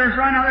old mothers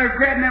running out there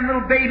grabbing them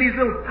little babies,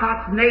 little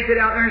tots naked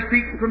out there in the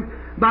street from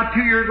about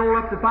 2 years old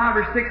up to 5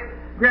 or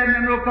 6, grabbing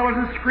them little fellows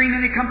and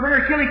screaming. They come from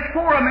there, killing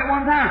 4 of them at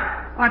one time.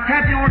 I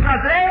tapped him on the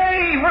side and said,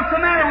 hey, what's the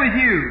matter with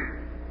you?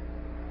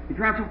 He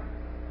turned and said,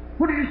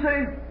 what did you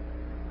say?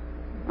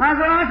 I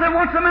said,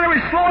 what's the matter with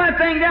you? Slow that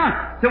thing down.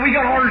 So we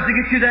got orders to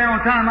get you there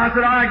on time. I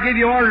said, I give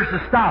you orders to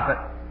stop it.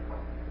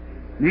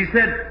 And he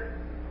said,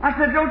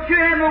 don't you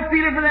have no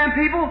feeling for them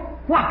people?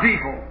 What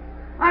people?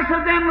 I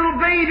said, them little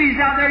babies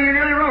out there you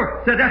nearly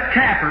wrote. Said, that's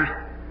Kafirs.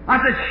 I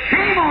said,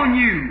 shame on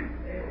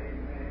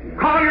you.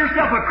 Call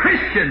yourself a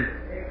Christian.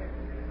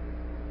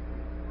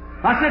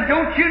 I said,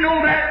 don't you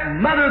know that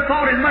mother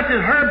thought as much as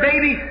her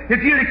baby,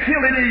 if you'd have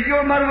killed it, as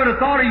your mother would have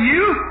thought of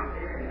you?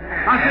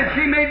 I said,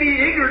 she may be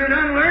ignorant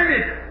and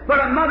unlearned, but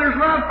a mother's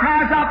love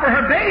cries out for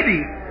her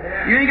baby.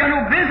 You ain't got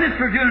no business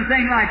for doing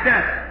things like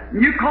that.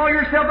 You call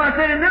yourself, I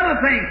said,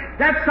 another thing.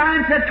 That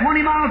sign said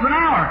 20 miles an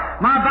hour.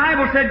 My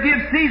Bible said, give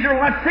Caesar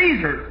what's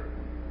Caesar's.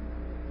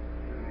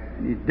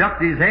 And he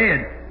ducked his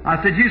head.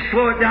 I said, you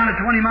slow it down to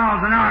 20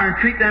 miles an hour and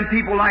treat them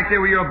people like they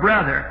were your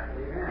brother.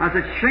 I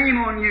said, shame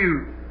on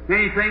you.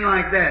 Anything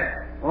like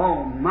that.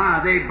 Oh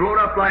my, they blowed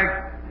up like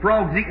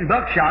frogs eating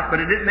buckshot, but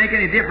it didn't make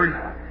any difference.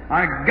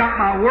 I got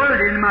my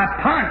word in my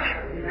punch.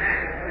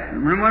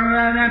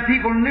 When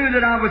people knew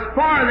that I was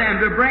for them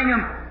to bring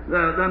them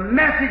the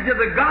message of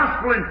the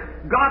gospel, and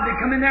God would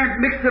come in there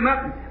and mix them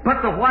up,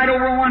 put the white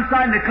over on one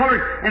side and the color,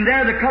 and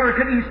there the color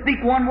couldn't even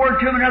speak one word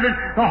to them or nothing.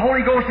 The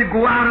Holy Ghost would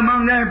go out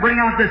among them and bring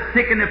out the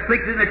sick and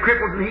afflicted and the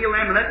cripples and heal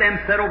them and let them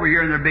sit over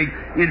here in their big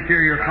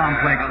inferior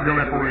complex built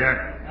up over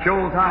there.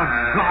 Shows how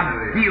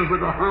God deals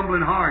with a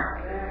humbling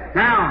heart.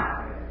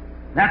 Now,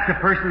 that's a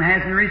person who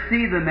hasn't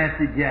received the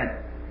message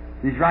yet.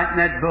 He's writing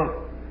that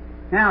book.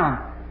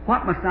 Now,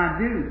 what must I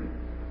do?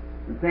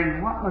 And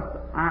saying, what must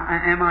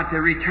am I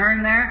to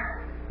return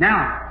there?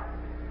 Now,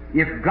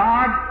 if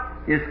God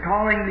is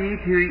calling me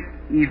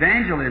to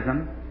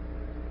evangelism,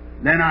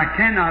 then I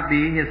cannot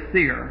be His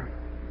seer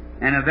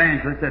and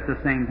evangelist at the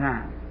same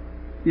time.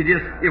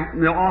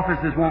 The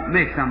offices won't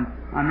mix. I'm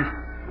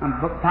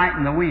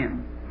fighting the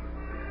wind.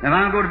 If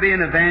I'm going to be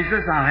an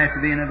evangelist, I'll have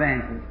to be an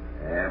evangelist.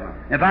 Amen.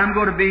 If I'm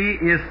going to be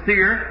His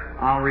seer,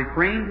 I'll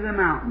refrain to the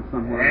mountain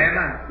somewhere.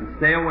 Amen. And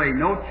stay away.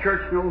 No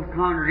church, no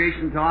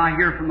congregation until I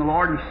hear from the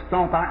Lord and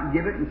stomp out and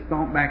give it and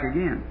stomp back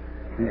again.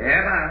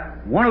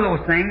 Amen. One of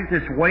those things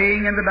is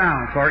weighing in the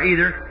balance, or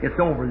either it's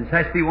over. This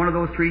has to be one of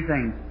those three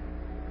things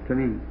to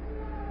me.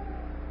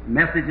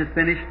 Message is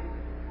finished,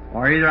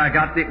 or either I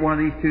got one of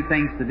these two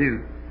things to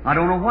do. I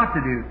don't know what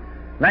to do.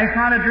 Last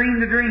night I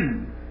dreamed a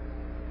dream.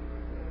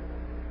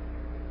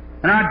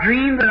 And I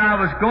dreamed that I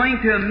was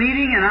going to a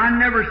meeting, and I'd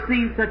never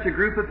seen such a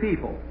group of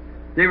people.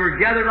 They were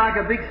gathered like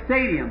a big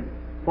stadium,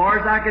 as far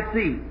as I could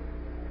see.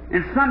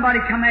 And somebody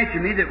come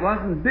after me that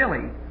wasn't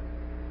Billy.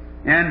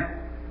 And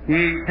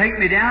he take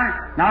me down,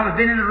 and I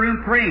was in the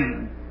room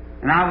praying.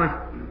 And I was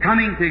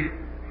coming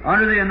to,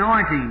 under the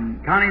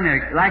anointing, kind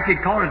of like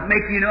you'd call it,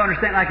 make you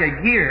understand, like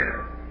a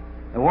gear,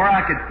 where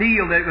I could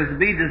feel that it was to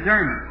be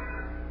discernment.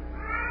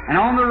 And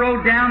on the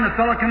road down, the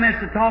fellow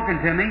commenced to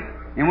talking to me,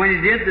 and when he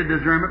did, the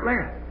discernment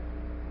left.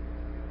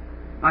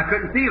 I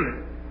couldn't feel it.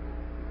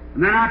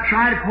 And then I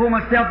tried to pull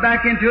myself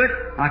back into it.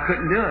 I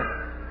couldn't do it.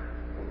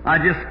 I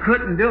just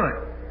couldn't do it.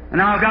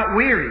 And I got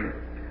weary.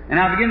 And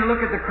I began to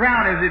look at the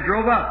crowd as it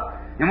drove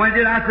up. And when it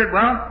did, I said,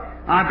 well,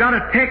 I've got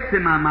a text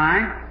in my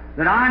mind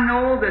that I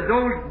know that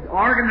those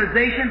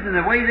organizations and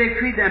the way they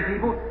treat them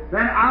people,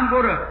 then I'm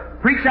going to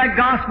preach that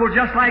gospel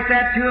just like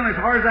that to them as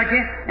hard as I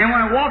can. And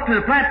when I walked to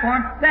the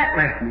platform, that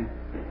left me.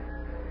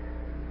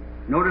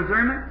 No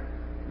discernment?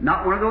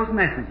 Not one of those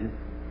messages.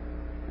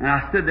 And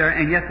I stood there,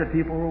 and yet the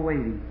people were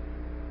waiting.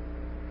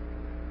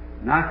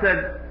 And I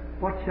said,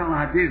 what shall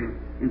I do?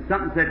 And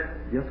something said,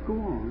 just go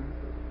on.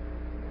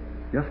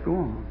 Just go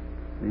on.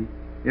 See?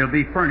 It'll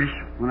be furnished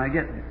when I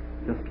get there.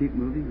 Just keep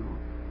moving on.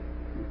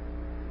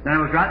 Then I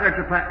was right there at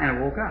the platform, and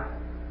I woke up.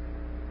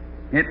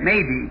 It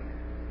may be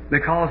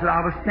because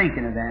I was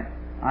thinking of that.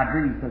 I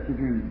dreamed such a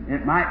dream.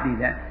 It might be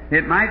that.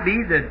 It might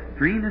be the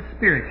dream is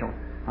spiritual.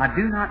 I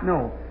do not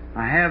know.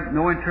 I have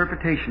no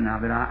interpretation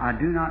of it. I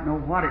do not know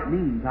what it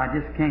means. I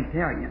just can't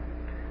tell you.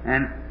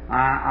 And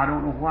I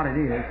don't know what it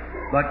is.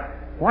 But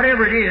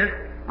whatever it is,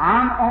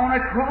 I'm on a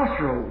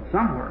crossroad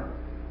somewhere.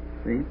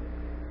 See?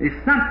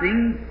 There's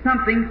something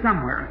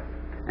somewhere.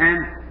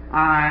 And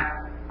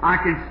I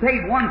can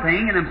say one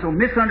thing, and I'm so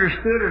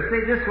misunderstood, or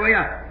say this way,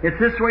 it's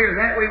this way or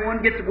that way,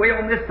 one gets way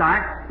on this side.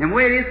 And the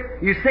way it is,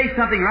 you say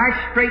something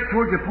right straight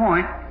towards the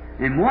point,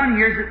 and one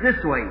hears it this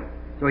way.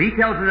 So he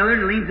tells another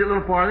and leans it a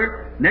little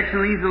farther, next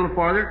one leans a little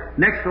farther,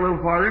 next a little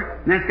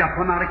farther, and then it's got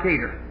plumb out of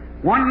cater.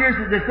 One hears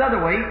it this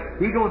other way,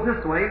 he goes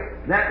this way,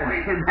 that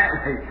way, and that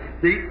way.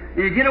 See?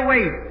 And you get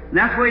away. And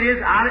that's the way it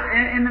is out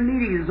in the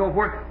meetings and so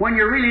forth, when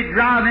you're really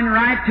driving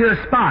right to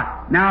a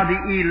spot. Now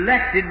the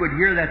elected would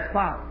hear that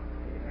spot.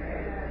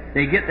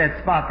 They get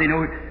that spot, they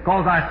know it,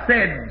 because I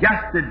said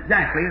just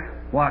exactly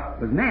what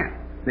was meant.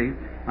 See?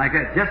 Like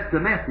that, just the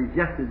message,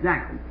 just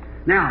exactly.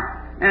 Now,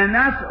 and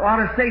that's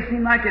what I say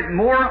seems like it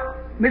more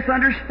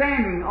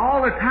misunderstanding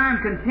all the time,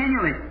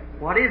 continually.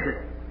 What is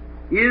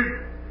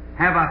it?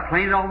 Have I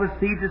planted all the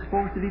seeds that's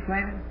supposed to be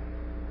planted?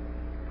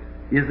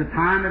 Is the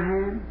time at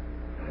hand?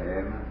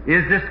 Amen.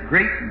 Is this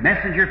great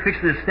messenger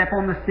fixing to step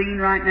on the scene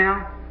right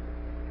now?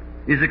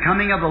 Is the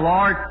coming of the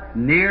Lord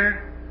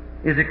near?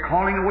 Is it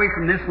calling away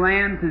from this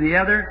land to the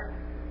other?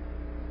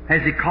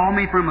 Has He called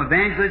me from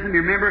evangelism?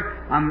 You remember,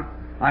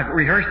 I've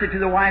rehearsed it to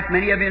the wife,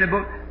 many of you in the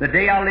book, the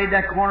day I laid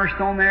that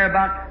cornerstone there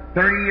about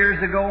 30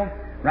 years ago,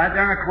 right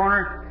there in the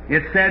corner,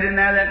 it said in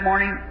there that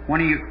morning,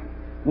 when He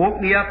woke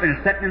me up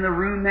and sitting in the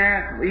room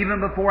there,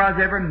 even before I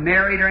was ever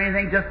married or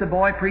anything, just a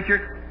boy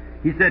preacher,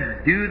 He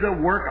said, do the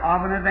work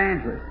of an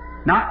evangelist.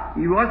 Not,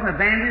 he wasn't an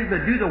evangelist,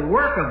 but do the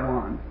work of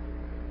one.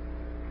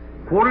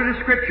 Quoted a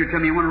scripture to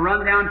me, when I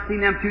run down and seen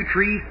them two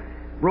trees,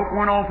 broke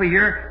one off of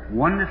here,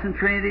 oneness and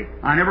Trinity.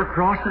 I never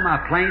crossed them, I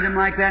planted them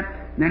like that.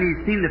 And then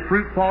He's seen the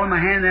fruit fall in my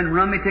hand, then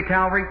run me to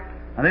Calvary.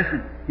 Now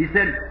listen, He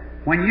said,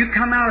 when you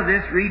come out of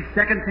this, read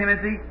 2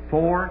 Timothy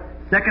 4,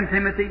 2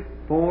 Timothy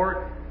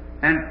 4,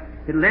 and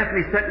it left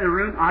me sitting in the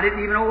room. I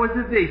didn't even know it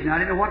was a vision. I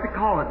didn't know what to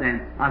call it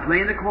then. I was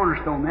laying the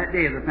cornerstone that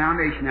day of the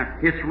foundation there.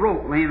 It's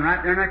wrote laying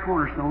right there in that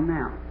cornerstone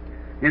now.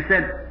 It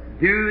said,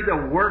 do the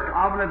work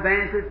of an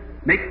evangelist,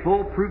 make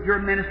full proof your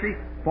ministry,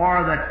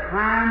 for the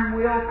time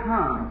will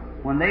come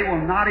when they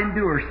will not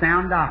endure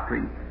sound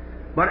doctrine,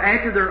 but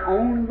after their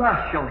own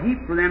lust shall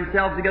heap for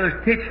themselves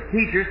together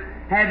teachers,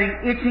 having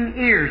itching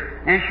ears,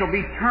 and shall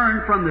be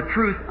turned from the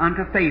truth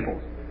unto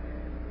fables.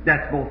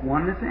 That's both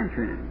oneness and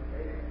Trinity.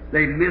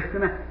 They missed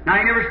them. Now,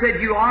 He never said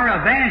you are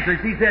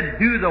evangelists. He said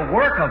do the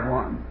work of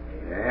one.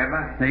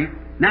 Amen. See?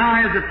 Now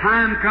has the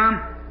time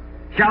come,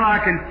 shall I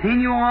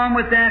continue on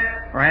with that,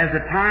 or has the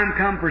time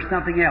come for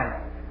something else?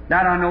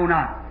 That I know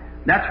not.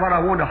 That's what I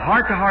want to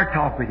heart-to-heart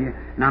talk with you.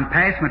 And I'm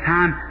past my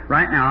time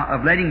right now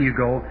of letting you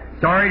go.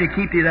 Sorry to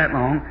keep you that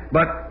long,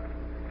 but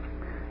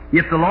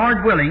if the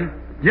Lord willing,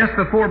 just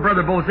before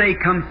Brother Bose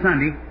comes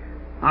Sunday,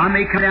 I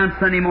may come down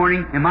Sunday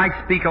morning and might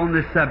speak on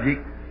this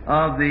subject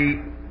of the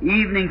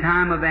evening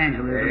time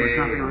evangelism or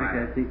something like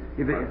that. See,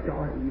 if it's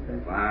all right, you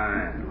think.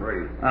 Fine.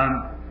 Great.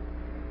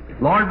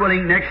 Lord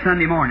willing, next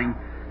Sunday morning,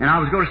 and I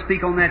was going to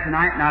speak on that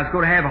tonight, and I was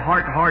going to have a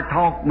heart-to-heart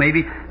talk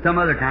maybe some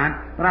other time,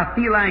 but I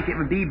feel like it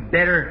would be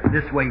better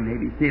this way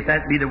maybe, see if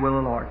that be the will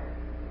of the Lord.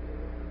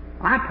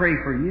 I pray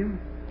for you.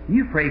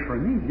 You pray for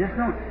me. Just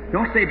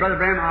don't say, Brother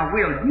Branham, I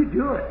will. You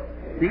do it.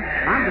 See,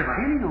 I'm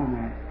depending on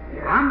that.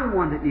 I'm the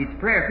one that needs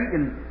prayer. If He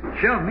can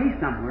shove me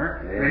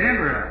somewhere,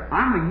 remember,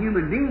 I'm a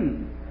human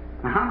being.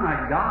 I'm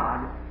not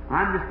God.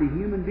 I'm just a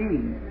human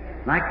being,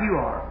 like you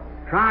are,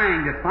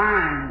 trying to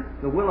find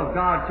the will of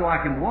God so I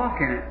can walk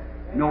in it.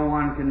 No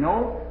one can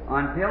know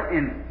until,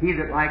 and he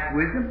that lacks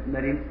wisdom,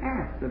 let him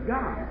ask of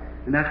God.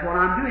 And that's what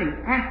I'm doing,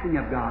 asking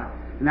of God.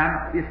 And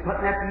I'm just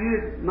putting that to you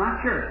at my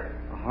church.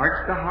 A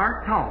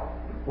heart-to-heart talk.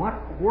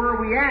 Where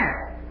are we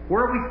at?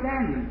 Where are we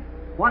standing?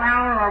 What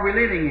hour are we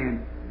living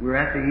in? We're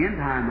at the end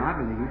time, I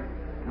believe.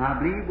 I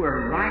believe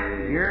we're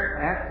right here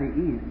at the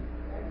end.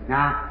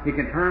 Now, it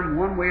can turn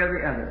one way or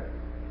the other.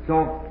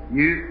 So,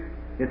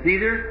 it's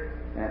either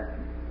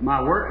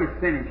my work is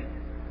finished,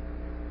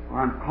 or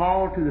I'm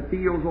called to the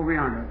fields over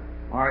yonder,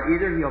 or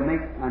either He'll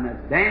make an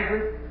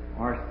evangelist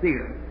or a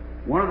seer.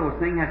 One of those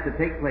things has to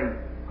take place,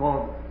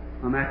 because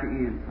I'm at the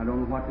end. I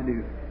don't know what to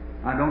do.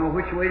 I don't know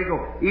which way to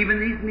go. Even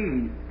these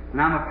meetings, when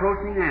I'm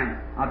approaching them,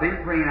 I've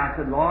been praying. I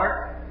said,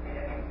 Lord,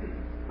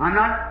 I'm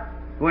not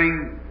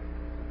going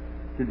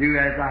to do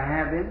as I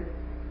have been.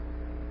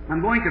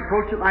 I'm going to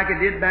approach it like I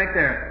did back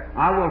there.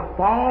 I will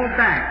fall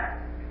back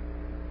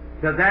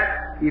to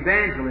that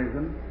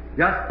evangelism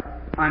just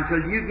until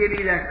you give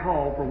me that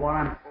call for what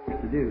I'm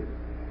supposed to do.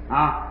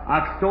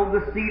 I've sowed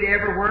the seed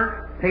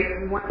everywhere.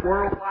 Peyton went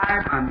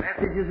worldwide. My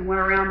messages went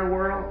around the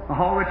world.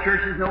 All the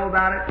churches know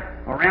about it.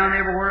 Around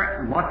everywhere.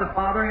 And what the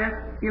Father has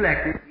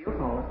elected, He'll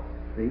call it.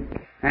 See?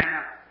 And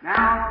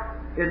now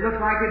it looks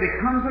like it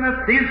becomes an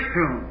offense to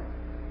them.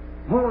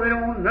 Oh, they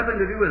don't want nothing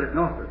to do with it.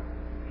 No, sir.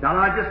 Shall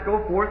I just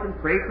go forth and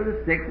pray for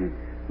the sick and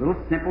little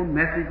simple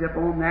message up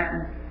on that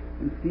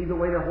and see the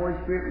way the Holy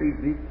Spirit leads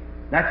me?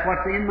 That's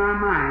what's in my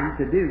mind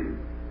to do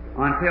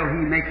until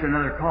He makes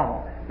another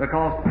call.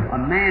 Because a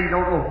man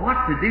don't know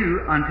what to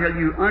do until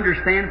you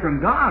understand from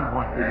God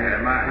what to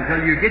do.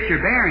 Until you get your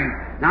bearings.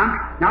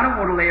 Now, I don't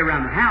want to lay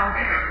around the house.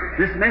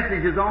 This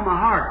message is on my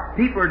heart.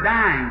 People are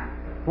dying,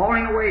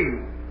 falling away,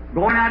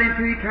 going out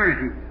into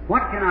eternity.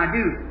 What can I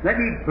do? Let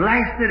me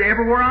blast it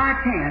everywhere I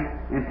can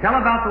and tell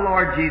about the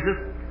Lord Jesus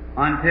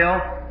until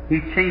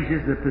He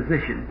changes the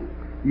position.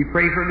 You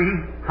pray for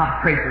me, I'll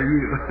pray for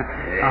you.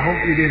 I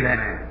hope you do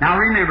that. Now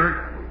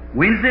remember,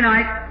 Wednesday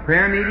night,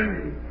 prayer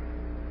meeting,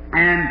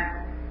 and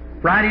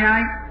Friday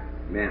night,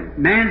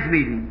 man's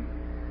meeting.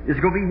 Is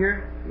it going to be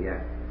here?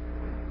 Yeah.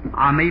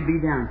 I may be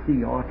down to see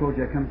you. I told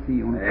you I'd come see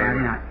you on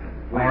Friday night.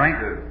 All right?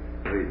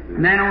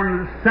 And then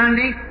on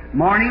Sunday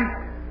morning,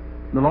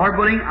 the Lord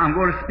willing, I'm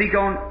going to speak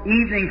on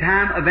evening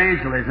time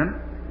evangelism.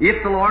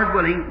 If the Lord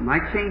willing,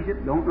 might change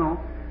it, don't know.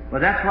 But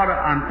that's what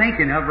I'm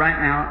thinking of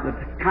right now. The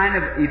kind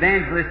of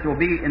evangelist will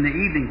be in the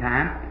evening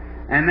time.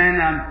 And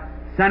then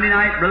Sunday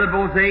night, Brother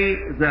Bose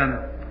is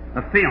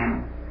a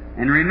film.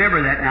 And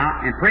remember that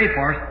now, and pray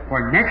for us,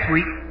 for next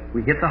week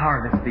we hit the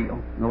harvest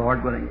field, the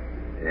Lord willing.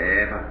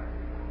 Amen.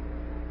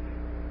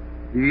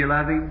 Do you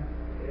love Him?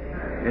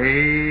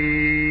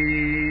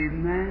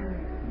 Amen.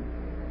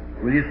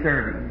 Will you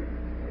serve Him?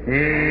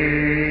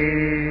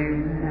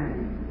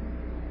 Amen.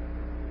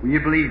 Will you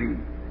believe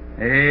Him?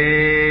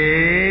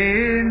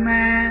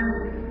 Amen.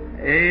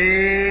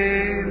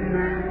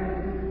 Amen.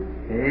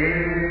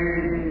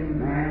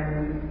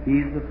 Amen.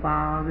 He's the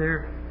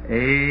Father.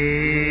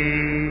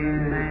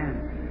 Amen.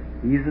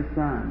 He's the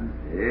Son.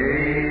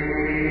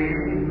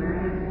 Amen.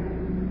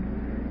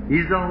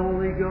 He's the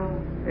Holy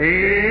Ghost. Amen.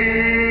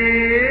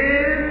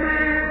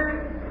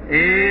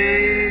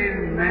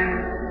 Amen.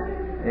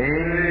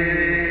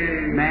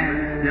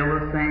 Amen. Still a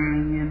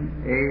singing.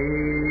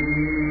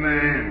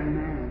 Amen.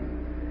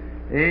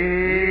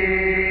 Amen.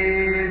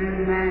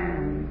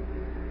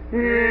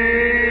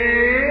 Amen.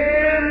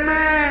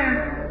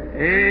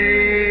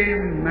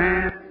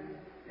 Amen.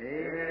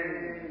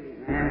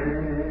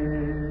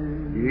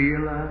 Amen. Do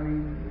you love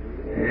Him?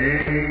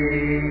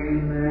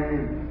 Amen.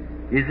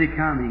 Is He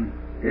coming?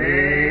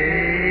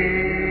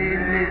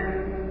 Amen.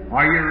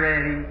 Are you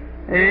ready?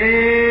 Amen.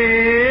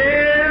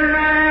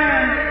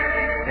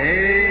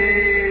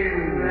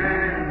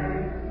 Amen.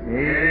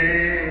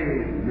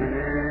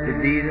 Amen. To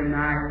be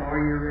tonight, are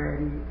you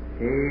ready?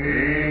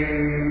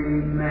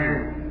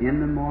 Amen. In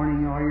the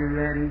morning, are you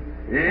ready?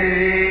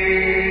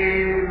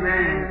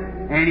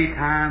 Amen.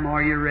 Anytime,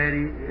 are you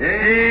ready? Amen.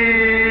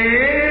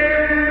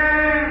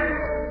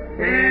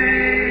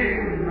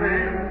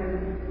 Amen.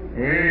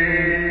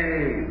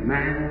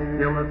 Amen.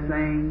 Still a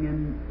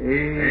singing.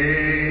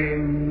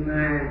 Amen.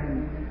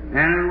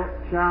 And a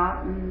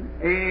shouting.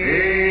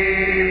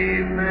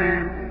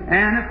 Amen.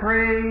 And a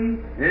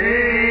praying. Amen.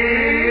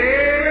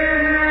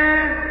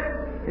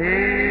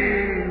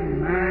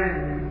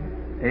 Amen.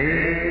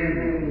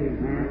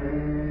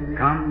 Amen.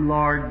 Come,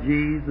 Lord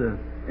Jesus.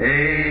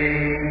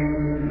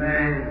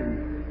 Amen.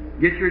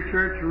 Get your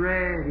church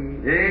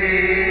ready.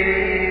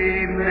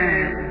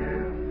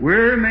 Amen.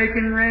 We're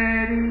making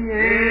ready.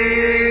 Amen.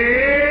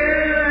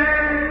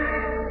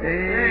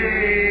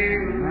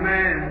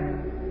 Amen.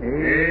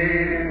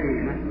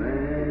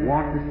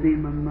 Want to see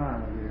my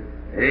mother.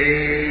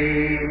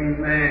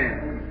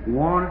 Amen.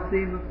 Want to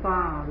see my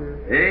father.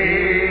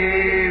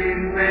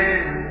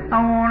 Amen. I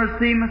want to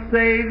see my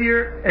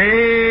Savior. Amen.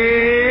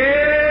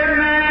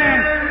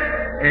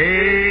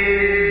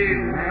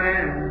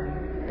 Amen.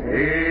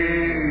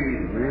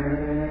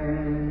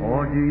 Amen.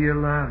 Oh, do you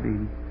love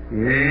Him?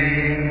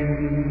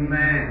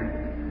 Amen.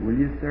 Will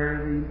you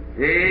serve Him?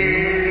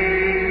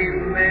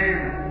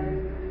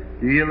 Amen.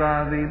 Do you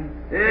love Him?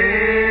 Amen.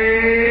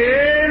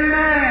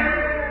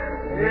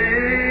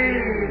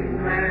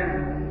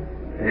 Amen.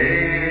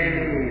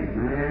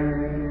 Amen.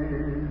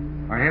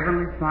 Our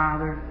Heavenly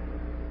Father,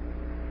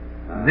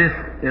 this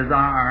is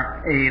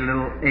our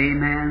little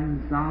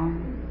Amen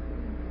song.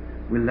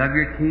 We love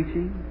your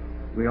teaching.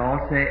 We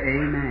all say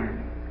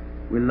Amen.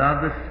 We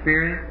love the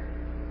Spirit.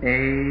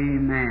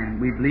 Amen.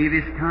 We believe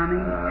He's coming.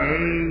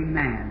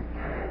 Amen.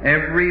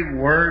 Every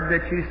word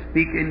that you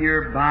speak in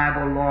your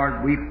Bible,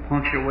 Lord, we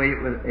punctuate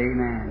with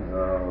Amen.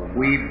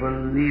 We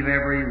believe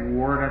every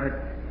word of it.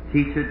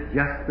 Teach it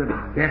just the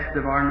best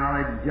of our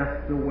knowledge,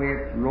 just the way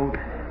it's wrote.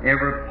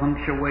 Every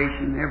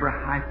punctuation, every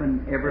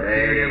hyphen, every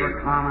period,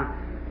 every comma,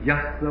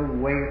 just the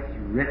way it's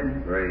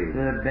written to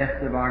the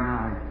best of our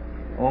knowledge.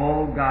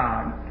 Oh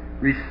God,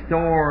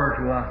 restore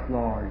to us,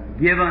 Lord.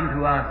 Give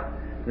unto us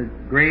the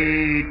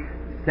great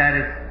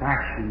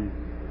satisfaction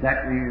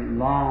that we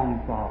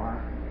long for,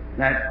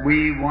 that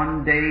we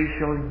one day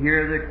shall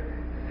hear the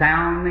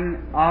sounding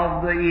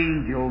of the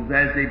angels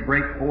as they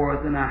break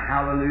forth in a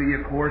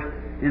hallelujah chorus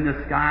in the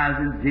skies,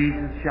 and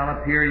Jesus shall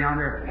appear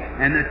yonder,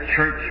 and the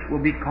church will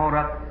be caught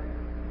up.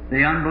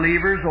 The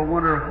unbelievers will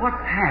wonder,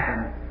 what's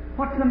happened?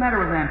 What's the matter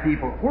with them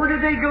people? Where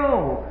did they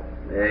go?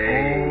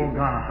 Oh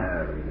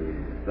God.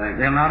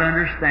 They'll not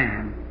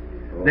understand.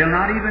 They'll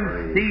not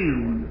even see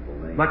Him,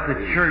 but the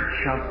church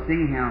shall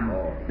see Him.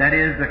 That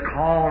is, the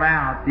called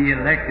out, the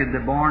elected, the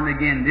born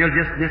again. They'll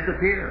just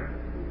disappear.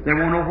 They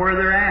won't know where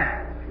they're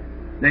at.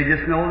 They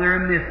just know they're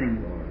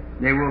missing.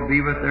 They will be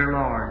with their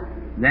Lord.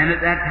 Then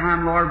at that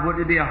time, Lord, would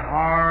it be a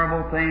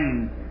horrible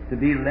thing to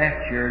be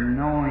left here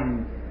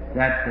knowing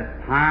that the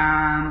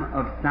time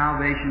of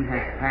salvation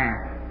has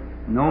passed.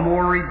 No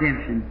more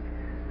redemption.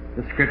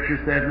 The Scripture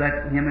says,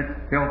 let him that's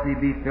filthy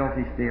be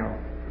filthy still.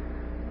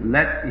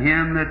 Let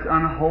him that's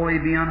unholy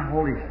be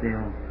unholy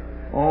still.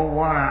 Oh,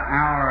 what an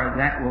hour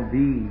that will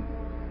be.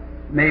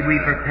 May we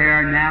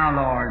prepare now,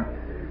 Lord.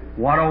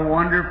 What a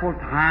wonderful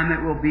time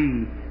it will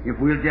be if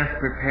we'll just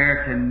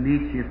prepare to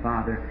meet you,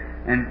 Father,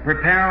 and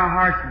prepare our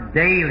hearts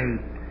daily.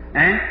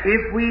 And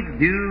if we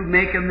do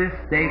make a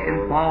mistake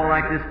and fall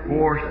like this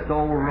poor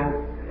soul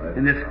wrote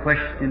in this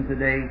question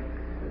today,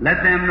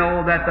 let them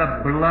know that the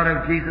blood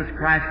of Jesus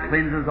Christ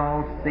cleanses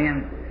all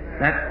sin.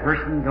 That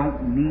person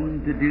don't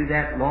mean to do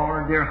that,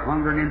 Lord. They're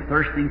hungering and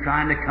thirsting,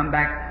 trying to come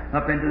back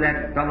up into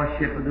that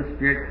fellowship of the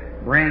Spirit.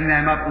 Bring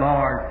them up,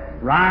 Lord.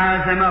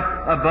 Rise them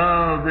up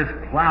above this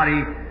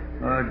cloudy,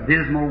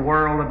 dismal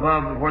world,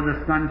 above where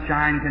the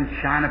sunshine can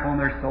shine upon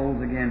their souls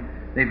again.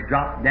 They've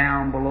dropped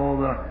down below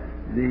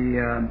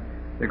the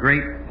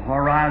great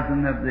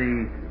horizon of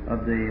the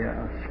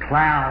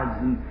clouds,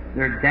 and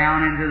they're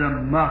down into the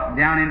muck,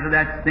 down into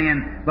that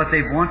sin. But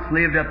they've once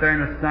lived up there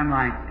in the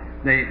sunlight.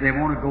 They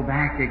want to go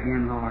back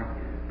again, Lord.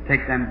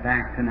 Take them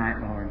back tonight,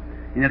 Lord.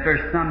 And if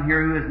there's some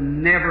here who has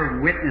never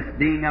witnessed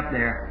being up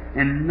there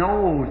and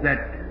knows that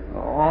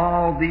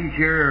all these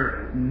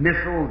your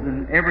missiles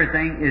and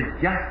everything is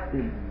just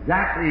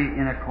exactly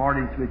in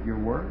accordance with your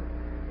word,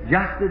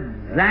 just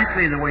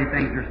exactly the way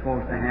things are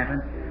supposed to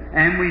happen,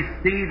 and we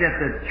see that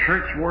the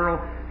church world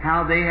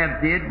how they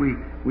have did.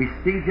 We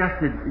see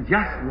just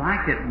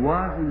like it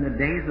was in the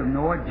days of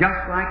Noah,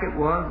 just like it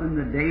was in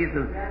the days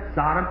of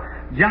Sodom,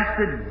 just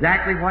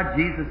exactly what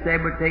Jesus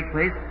said would take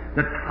place.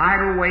 The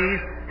tidal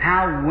ways,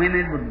 how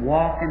women would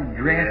walk and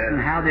dress,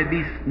 and how they'd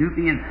be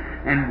snoopy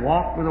and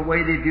walk the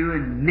way they do,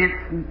 and mince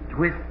and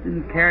twist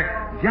and carry.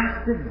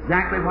 Just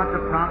exactly what the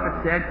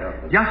prophet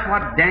said, just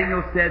what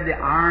Daniel said, the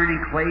iron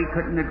and clay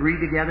couldn't agree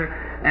together.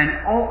 And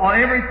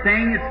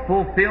everything is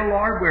fulfilled,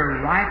 Lord.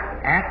 We're right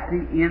at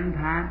the end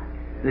time.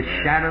 The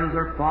shadows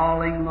are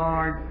falling,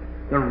 Lord.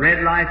 The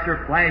red lights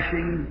are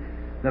flashing.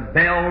 The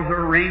bells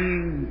are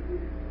ringing.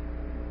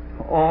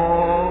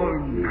 Oh,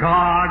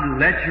 God,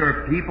 let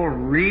your people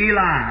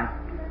realize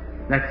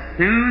that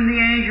soon the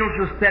angels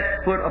will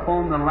set foot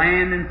upon the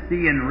land and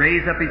sea and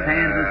raise up his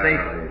hands and say,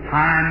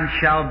 time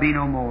shall be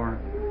no more.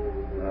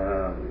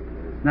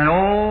 And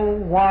oh,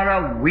 what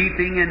a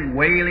weeping and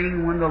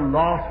wailing when the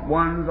lost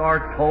ones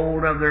are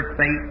told of their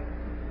fate.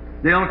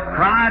 They'll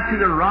cry to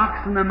the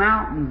rocks and the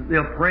mountains.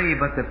 They'll pray,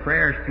 but the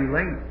prayer's too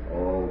late.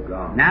 Oh,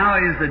 God. Now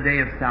is the day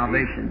of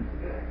salvation.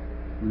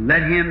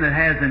 Let him that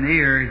has an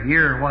ear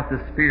hear what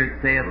the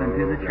Spirit saith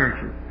unto the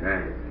churches.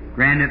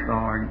 Grant it,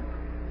 Lord.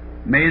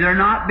 May there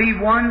not be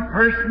one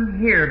person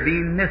here be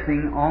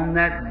missing on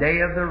that day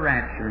of the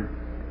rapture.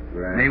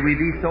 May we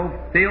be so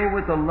filled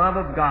with the love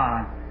of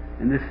God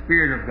and the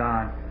Spirit of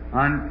God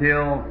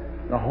until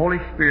the Holy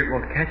Spirit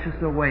will catch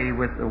us away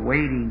with the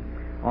waiting,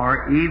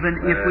 or even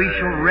if we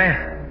shall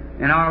rest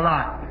in our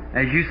lot.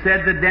 As you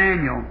said to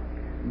Daniel,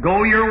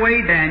 go your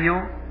way,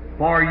 Daniel,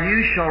 for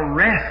you shall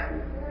rest.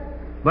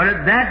 But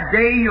at that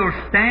day you'll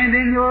stand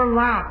in your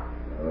lot.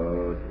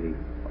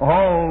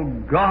 Oh,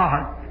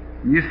 God.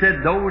 You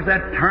said those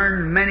that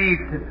turn many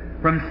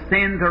from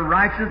sin to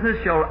righteousness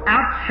shall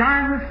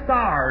outshine the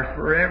stars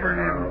forever and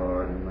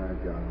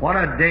ever. What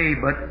a day,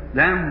 but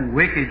them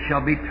wicked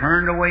shall be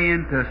turned away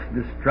into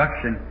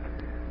destruction.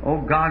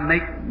 Oh, God,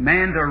 make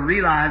man to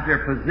realize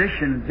their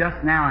position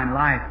just now in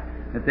life,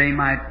 that they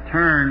might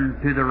turn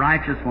to the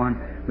righteous one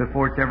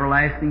before it's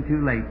everlasting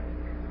too late.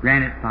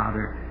 Grant it,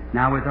 Father.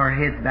 Now with our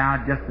heads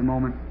bowed just a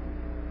moment,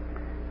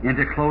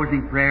 into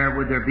closing prayer,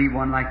 would there be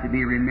one like to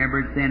be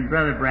remembered, saying,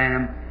 Brother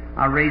Branham,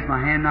 I raise my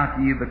hand not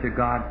to you but to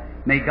God.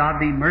 May God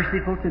be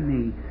merciful to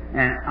me,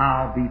 and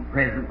I'll be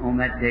present on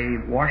that day,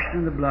 washed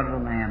in the blood of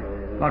the Lamb.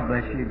 God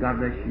bless you. God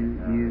bless you.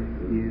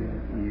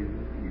 You.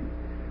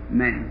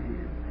 Many.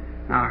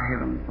 Our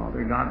Heavenly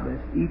Father, God bless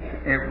each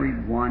every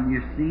one.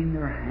 You've seen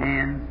their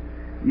hands.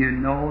 You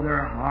know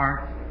their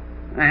hearts.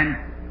 And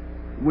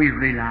we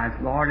realize,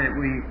 Lord, that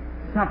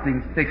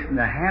something's fixing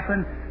to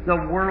happen. The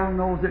world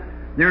knows it.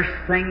 They're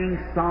singing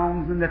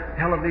songs, and the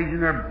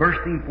television are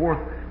bursting forth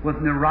with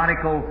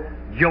neurotical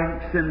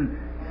jokes and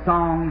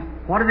songs.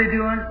 What are they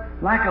doing?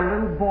 Like a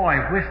little boy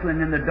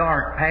whistling in the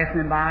dark,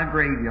 passing by a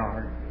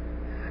graveyard,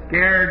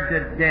 scared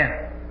to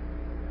death,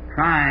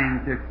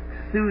 trying to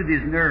soothe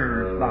his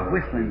nerves by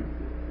whistling.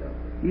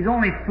 He's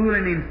only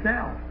fooling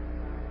himself.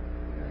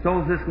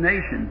 So's this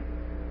nation.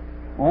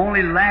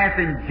 Only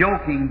laughing,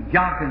 joking,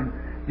 joking,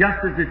 just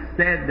as it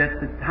said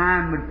that the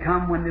time would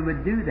come when they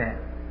would do that.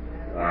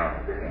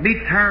 Be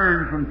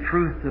turned from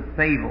truth to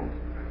fables.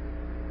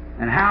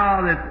 And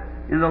how that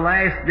in the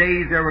last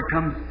days there would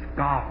come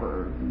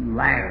scoffers and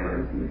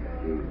laughers.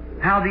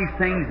 And how these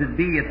things would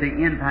be at the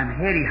end time,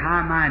 heady,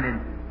 high-minded,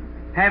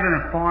 having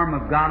a form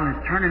of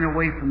godliness, turning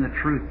away from the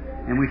truth.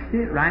 And we see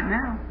it right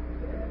now.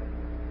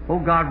 Oh,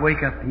 God,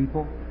 wake up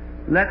people.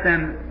 Let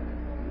them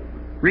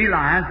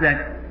realize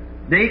that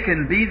they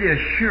can be the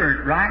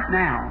assurance right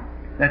now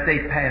that they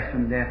pass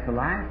from death to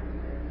life.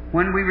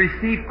 When we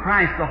receive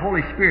Christ, the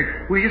Holy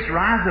Spirit, we just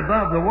rise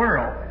above the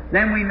world.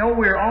 Then we know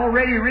we're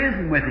already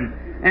risen with Him.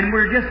 And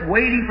we're just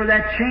waiting for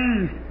that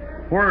change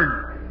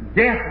where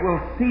death will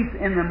cease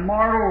in the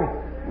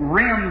mortal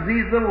realms,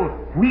 these little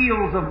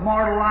wheels of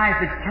mortal life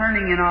that's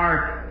turning in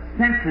our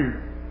senses.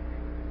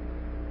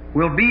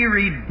 Will be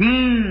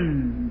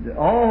redeemed,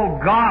 oh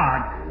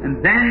God,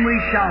 and then we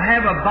shall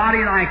have a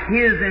body like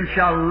His and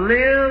shall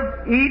live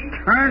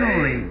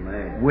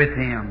eternally with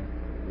Him.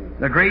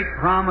 The great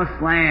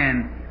promised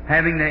land,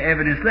 having the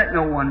evidence. Let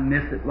no one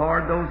miss it,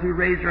 Lord. Those who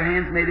raise their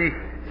hands, may they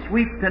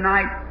sweep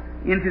tonight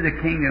into the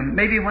kingdom.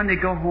 Maybe when they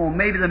go home,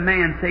 maybe the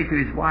man say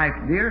to his wife,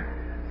 Dear,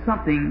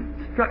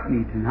 something struck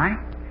me tonight.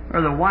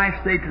 Or the wife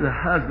say to the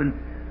husband,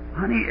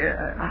 Honey,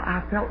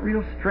 I felt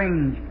real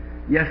strange.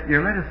 Yes,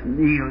 dear, let us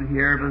kneel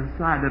here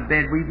beside the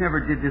bed. We've never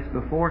did this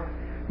before,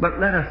 but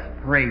let us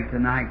pray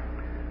tonight.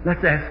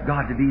 Let's ask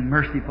God to be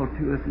merciful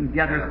to us and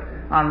get us.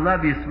 I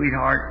love you,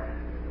 sweetheart.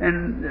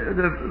 And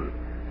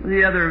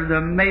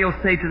the male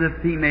say to the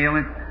female,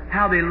 and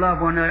how they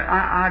love one another.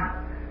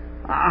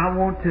 I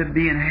want to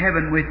be in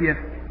heaven with you.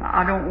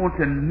 I don't want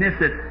to miss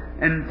it.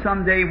 And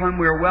someday when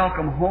we're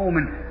welcome home,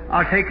 and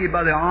I'll take you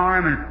by the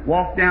arm and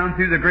walk down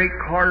through the great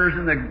corridors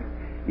and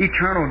the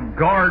eternal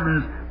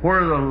gardens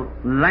where the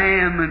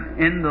lamb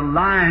and the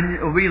lion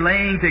will be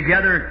laying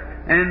together,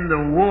 and the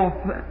wolf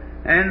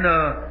and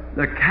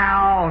the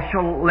cow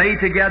shall lay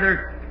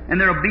together,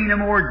 and there'll be no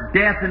more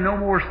death and no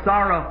more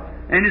sorrow.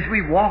 And as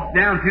we walk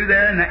down through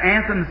there and the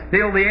anthems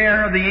fill the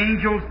air of the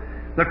angels,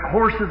 the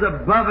courses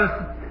above us,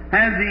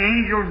 as the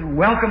angels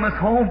welcome us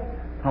home,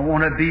 I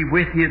want to be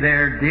with you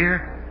there,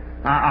 dear.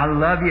 I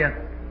love you.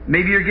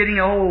 Maybe you're getting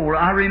old.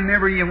 I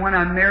remember you when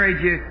I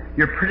married you,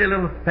 your pretty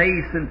little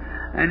face, and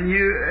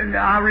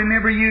I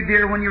remember you,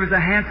 dear, when you was a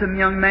handsome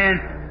young man.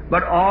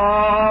 But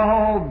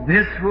all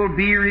this will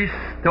be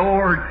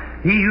restored.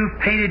 He who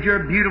painted your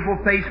beautiful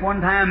face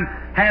one time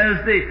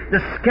has the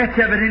sketch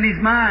of it in his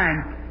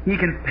mind. He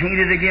can paint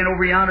it again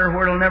over yonder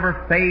where it'll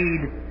never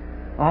fade.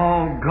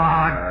 Oh,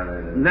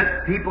 God,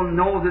 let people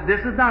know that this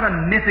is not a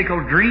mythical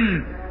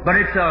dream, but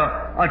it's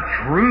a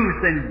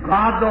truth, and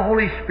God the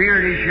Holy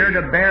Spirit is here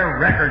to bear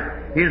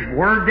record. His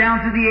Word down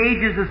through the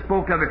ages has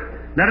spoke of it.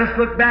 Let us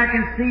look back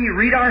and see,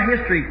 read our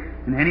history,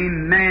 and any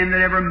man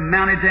that ever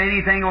mounted to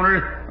anything on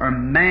earth, or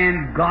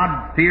man,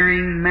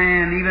 God-fearing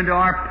man, even to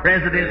our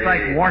presidents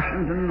like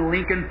Washington and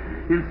Lincoln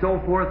and so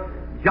forth,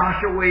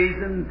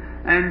 Joshua's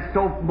and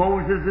so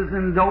Moses's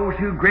and those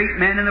who great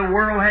men in the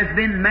world has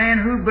been man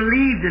who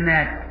believed in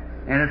that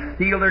and has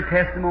sealed their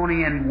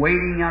testimony and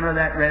waiting out of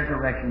that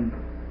resurrection.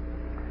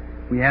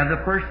 We have the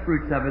first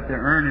fruits of it, the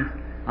earnest.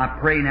 I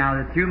pray now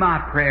that through my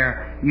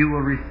prayer you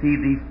will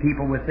receive these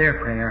people with their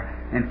prayer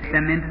and take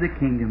them into the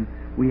kingdom.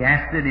 We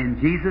ask it in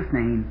Jesus'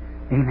 name.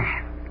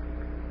 Amen.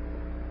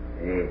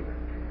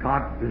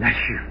 God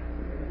bless you.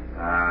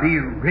 Be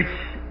rich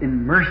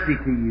in mercy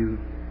to you.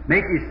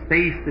 Make His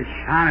face to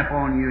shine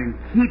upon you and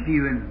keep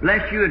you and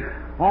bless you in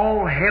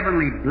all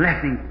heavenly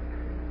blessings.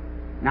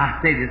 Now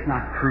I say this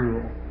not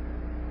cruel,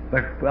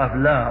 but of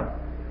love.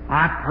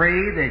 I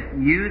pray that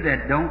you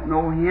that don't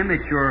know Him,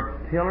 that your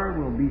pillar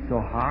will be so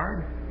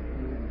hard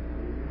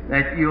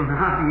that you'll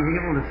not be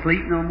able to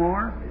sleep no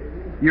more.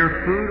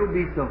 Your food will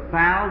be so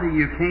foul that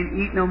you can't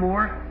eat no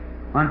more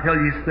until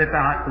you slip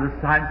out to the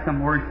side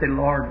somewhere and say,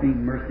 Lord, be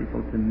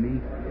merciful to me.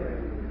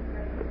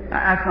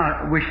 That's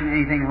not wishing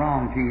anything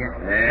wrong to you.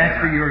 That's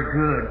for your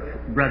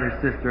good, brother,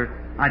 sister.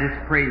 I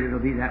just pray that it'll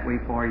be that way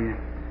for you.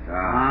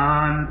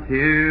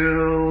 Until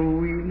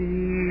we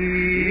meet,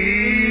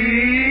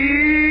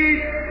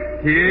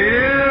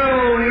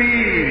 till we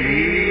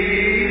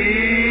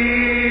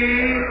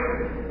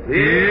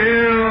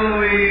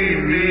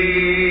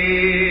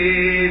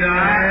meet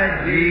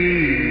at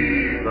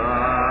Jesus'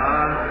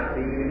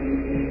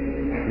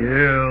 feet.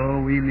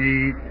 Till we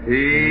meet,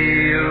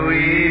 till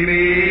we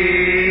meet.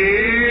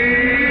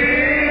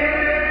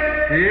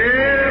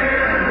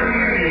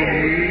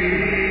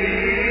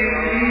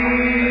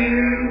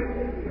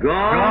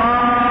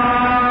 God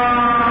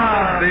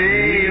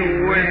be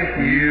with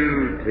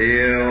you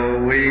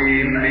till we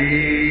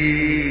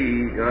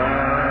meet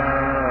again.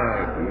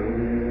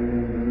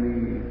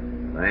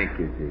 Thank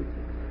you, Jesus.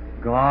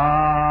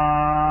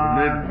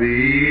 God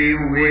be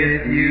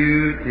with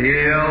you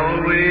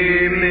till we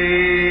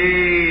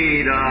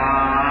meet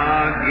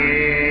again.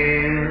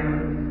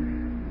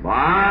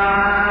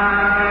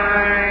 By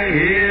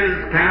His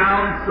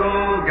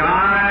counsel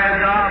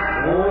guide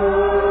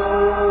uphold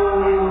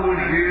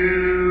you.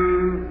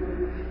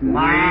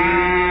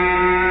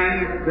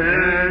 Smite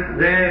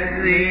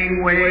possessing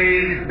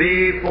ways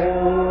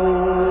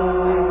before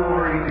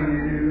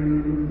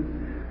you.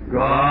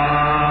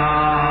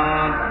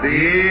 God be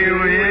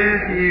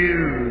with you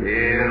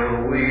till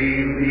we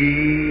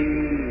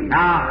meet.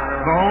 Now,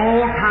 for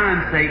old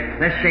time's sake,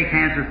 let's shake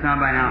hands with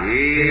somebody now.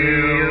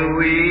 Till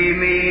we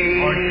meet.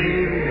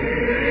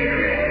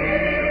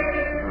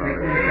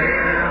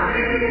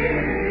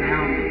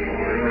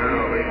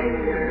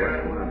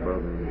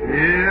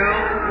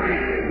 Till we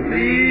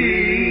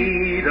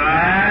meet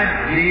at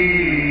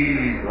Jesus'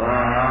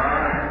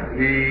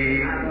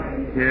 feet.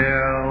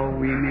 Till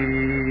we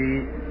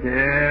meet.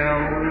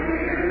 Till we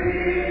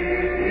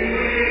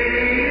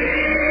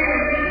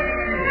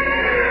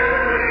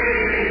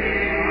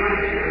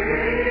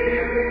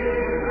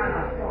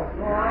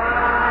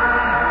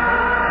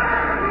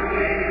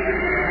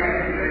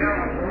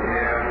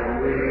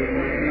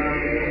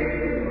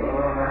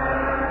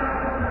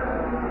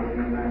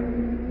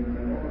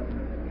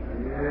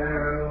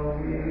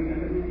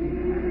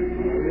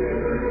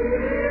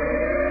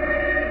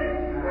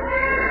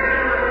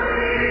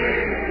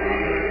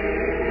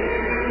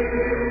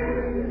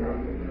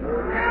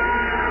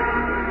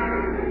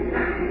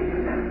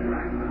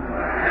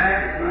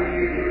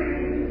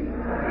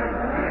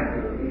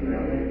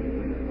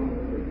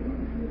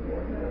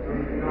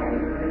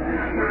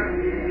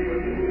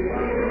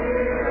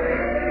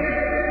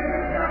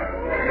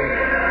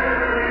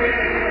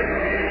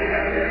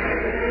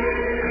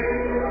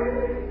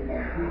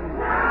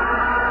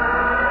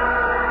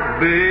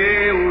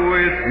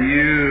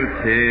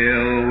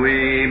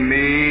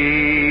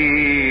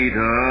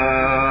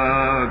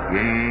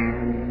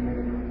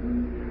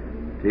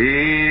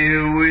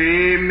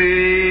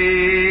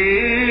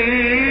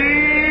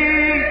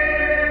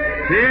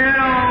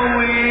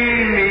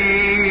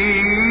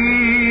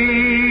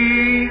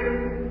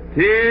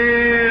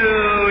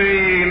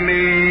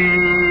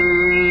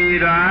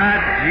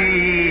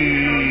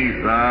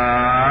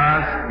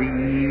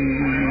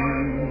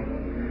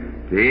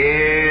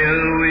till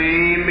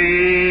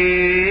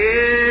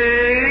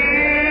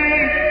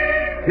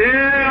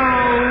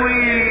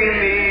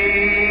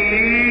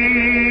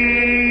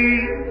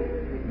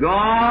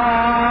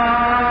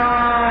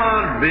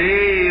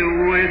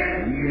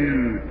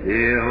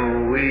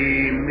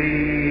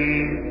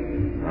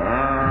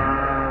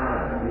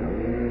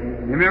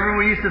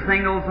to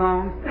sing those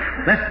songs?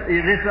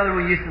 This other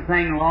one used to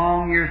sing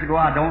long years ago.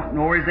 I don't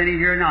know if there's any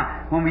here or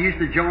not. When we used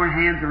to join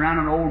hands around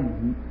an old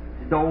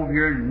stove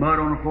here and mud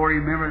on the floor,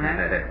 you remember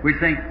that? We'd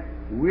sing,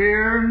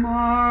 we're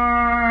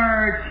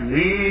marching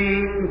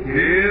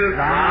to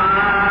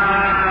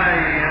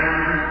Zion,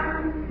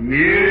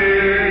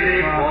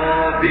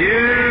 beautiful,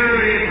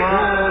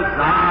 beautiful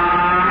Zion.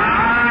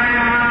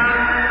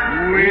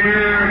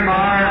 We're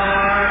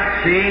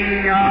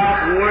marching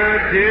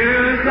upward to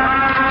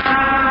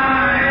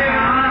Zion,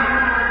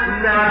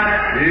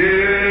 that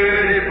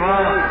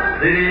beautiful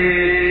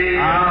city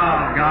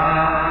of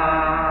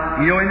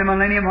God. You know in the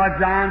millennium what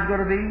Zion's going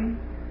to be?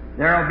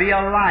 There'll be a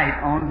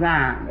light on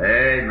Zion.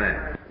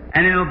 Amen.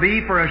 And it'll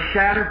be for a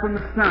shadow from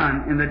the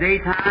sun in the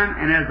daytime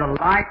and as a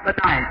light by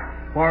night,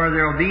 for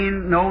there'll be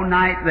no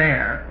night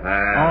there.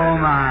 Oh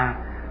my.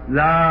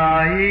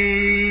 The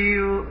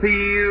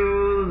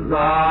fields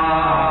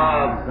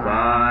of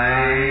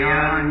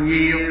Zion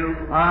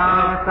yield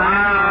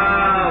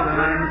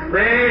 1,000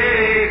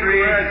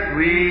 sacred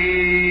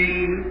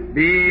sweet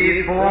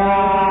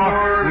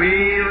before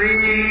we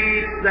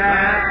reach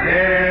that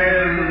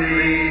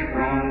heavenly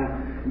throne.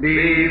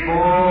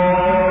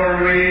 Before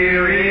we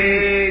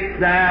reach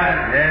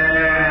that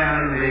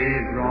heavenly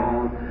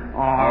throne,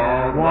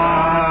 or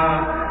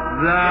walk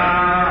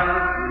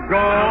the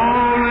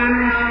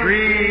golden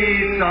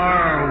streets,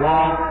 or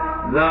walk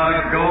the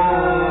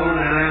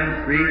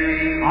golden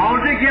streets. All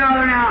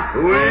together now.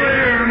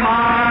 We're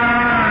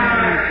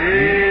marching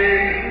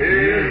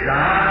to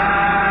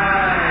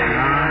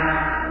Zion.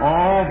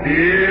 Oh,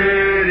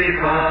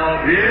 beautiful,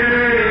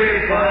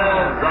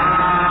 beautiful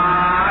Zion.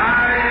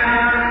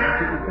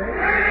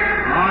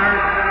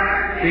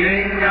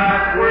 Marching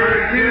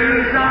upward to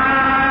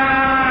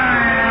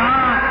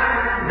Zion,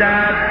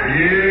 that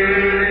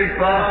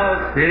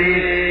beautiful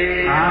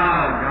city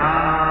of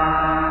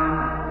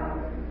God.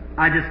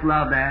 I just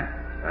love that.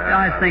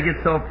 I just think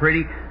it's so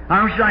pretty.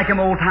 I don't like them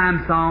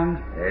old-time songs.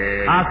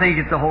 I think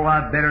it's a whole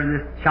lot better than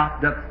this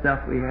chopped-up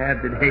stuff we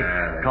have today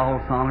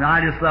called songs.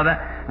 I just love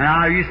that. And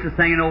I used to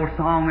sing an old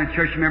song in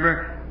church,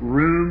 remember?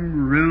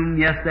 Room, room,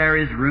 yes, there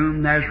is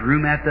room. There's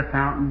room at the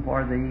fountain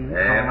for thee.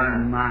 Oh,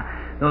 my.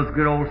 Those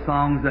good old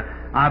songs.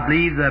 I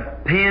believe the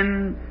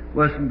pen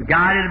was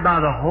guided by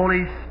the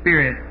Holy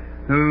Spirit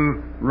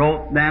who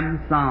wrote them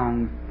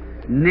songs.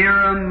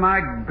 Nearer,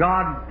 my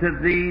God, to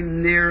thee,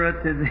 nearer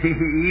to thee,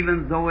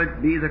 even though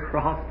it be the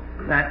cross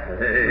that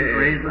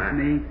raiseth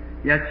me.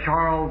 Yet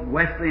Charles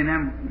Wesley and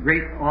them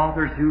great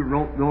authors who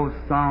wrote those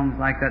songs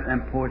like that,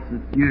 and poets, is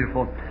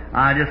beautiful.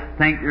 I just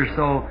think they're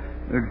so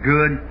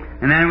good.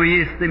 And then we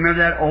used to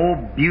remember that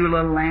old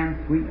Beulah land,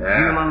 sweet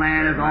Beulah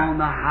land is on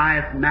the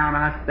highest mount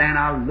I stand,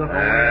 I look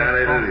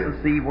away across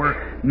the sea, where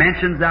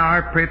mentions thou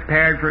art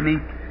prepared for me.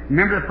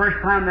 Remember the first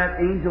time that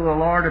angel of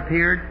the Lord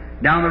appeared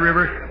down the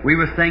river? We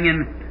were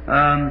singing,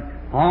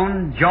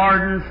 on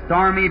Jordan's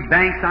stormy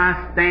banks I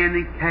stand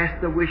and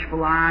cast a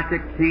wishful eye to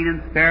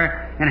Canaan's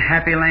fair and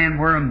happy land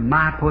where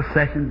my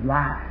possessions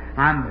lie.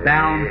 I'm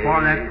bound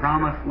for that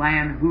promised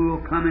land. Who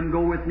will come and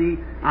go with me?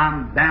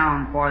 I'm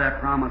bound for that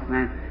promised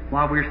land.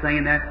 While we were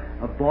saying that,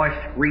 a voice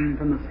screamed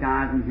from the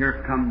skies, and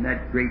here come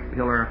that great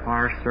pillar of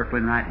fire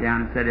circling right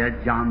down and said,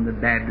 that John the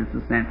Baptist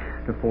was sent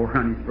to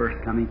forerun his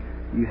first coming.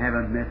 You have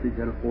a message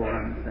that'll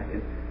forerun the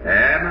second.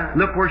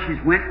 Look where she's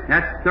went.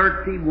 That's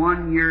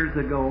 31 years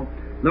ago.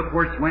 Look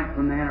where she went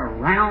from there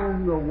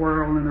around the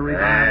world in the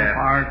revival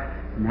fire.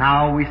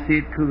 Now we see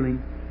it cooling.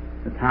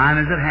 The time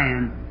is at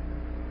hand.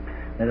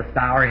 Let us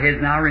bow our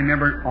heads now,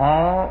 remembering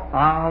all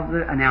of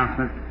the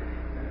announcements.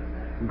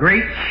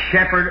 Great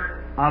Shepherd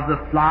of the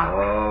flock,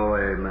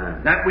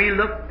 that we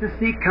look to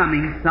see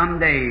coming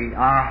someday.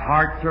 Our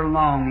hearts are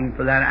longing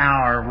for that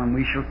hour when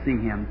we shall see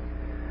Him.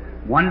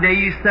 One day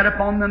you sat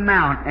upon the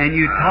mount and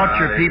you taught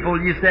your people,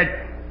 you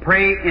said,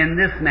 pray in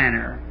this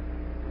manner.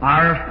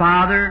 Our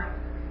Father,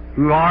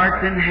 who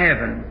art in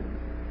heaven,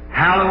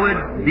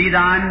 hallowed be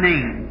thy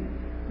name.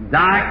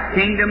 Thy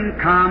kingdom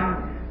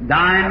come,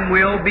 thine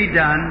will be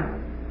done,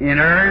 in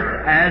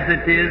earth as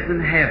it is in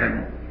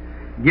heaven.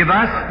 Give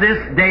us this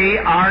day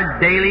our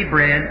daily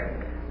bread,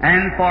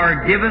 and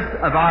forgive us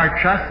of our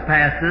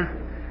trespasses,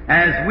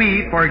 as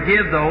we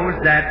forgive those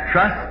that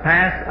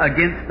trespass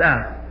against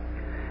us.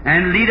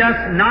 And lead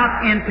us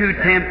not into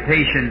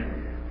temptation,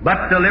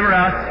 but deliver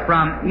us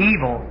from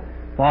evil.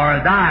 For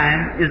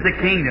thine is the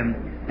kingdom,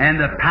 and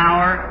the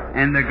power,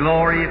 and the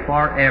glory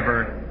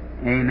forever.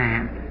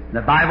 Amen.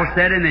 The Bible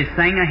said, and they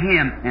sang a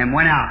hymn and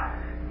went out.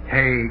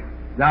 Take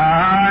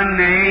the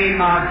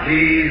name of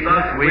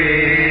Jesus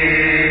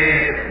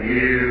with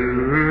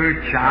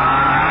you,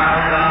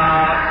 child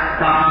of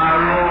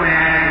sorrow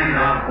and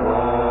of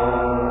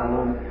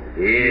woe.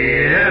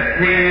 If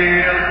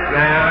His joy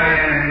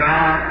and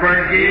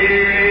comfort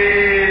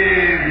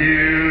give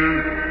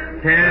you,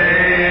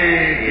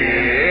 take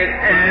it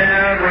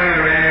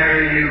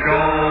everywhere you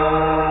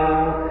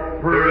go.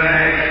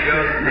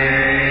 Precious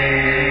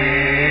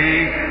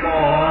name,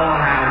 oh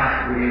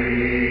how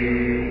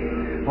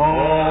sweet,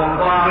 oh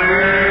the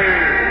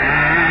birth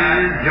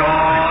and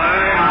joy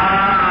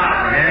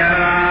of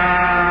heaven.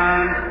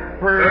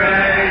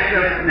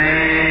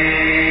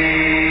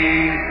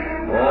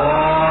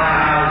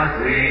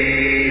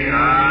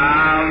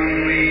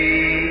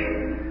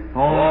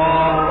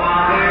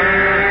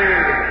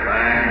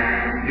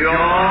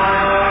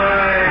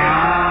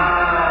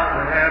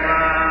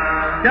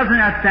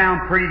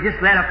 sound pretty. Just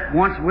let up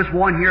once, just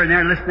one here and there,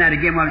 and listen to that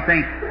again when I'm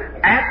saying,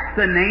 at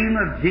the name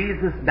of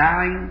Jesus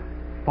dying,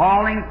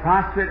 falling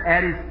prostrate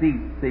at His feet,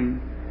 see,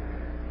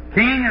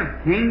 King of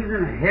kings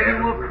and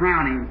heaven will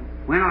crown Him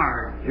when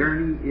our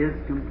journey is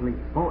complete.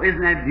 Oh,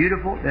 isn't that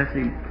beautiful? That's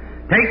Him.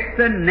 Take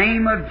the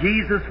name of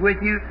Jesus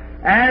with you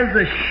as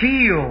a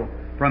shield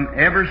from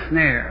every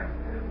snare.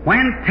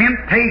 When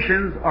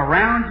temptations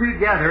around you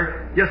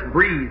gather, just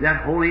breathe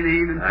that holy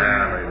name and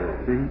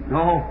prayer.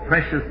 Oh,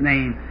 precious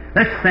name.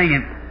 Let's sing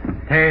it.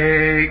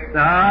 Take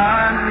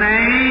the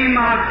name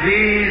of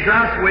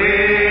Jesus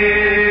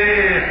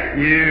with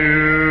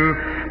you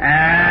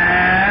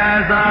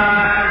as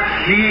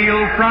a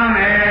shield from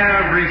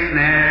every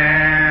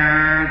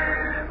snare.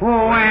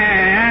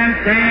 When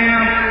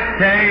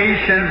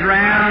temptations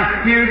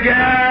round you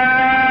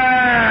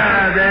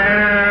gather,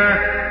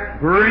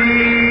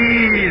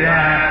 breathe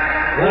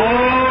that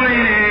holy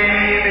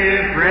name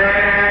in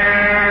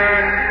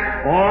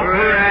prayer. Oh,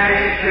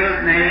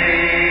 precious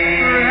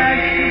name.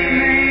 Precious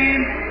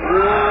name.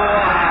 Oh,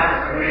 how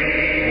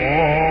sweet.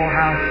 Oh,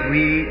 how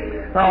sweet.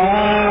 The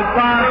hope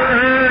of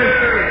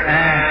earth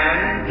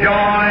and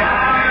joy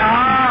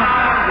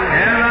of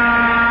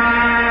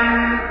heaven.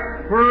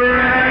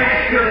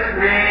 Precious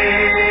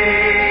name.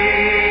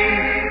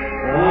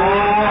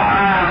 Oh,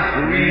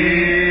 how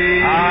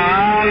sweet.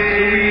 How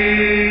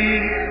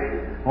sweet.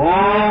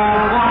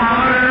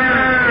 Oh,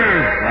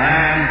 earth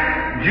and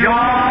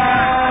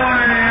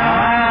joy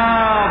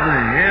of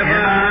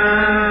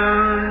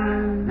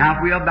heaven. Now, if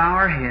we'll bow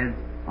our heads,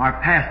 our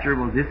pastor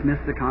will dismiss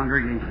the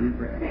congregation in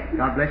prayer.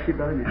 God bless you,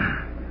 Brother Nick.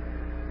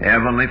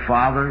 Heavenly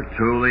Father,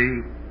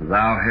 truly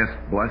Thou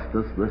hast blessed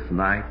us this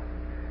night.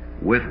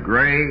 With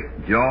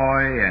great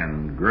joy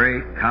and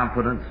great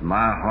confidence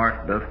my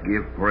heart doth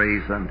give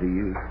praise unto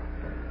You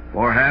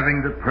for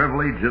having the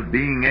privilege of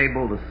being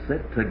able to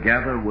sit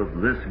together with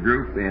this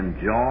group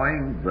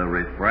enjoying the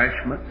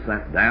refreshment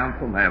sent down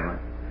from heaven,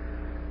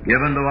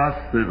 given to us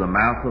through the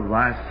mouth of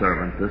Thy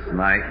servant this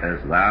night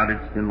as Thou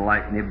didst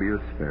enlighten him by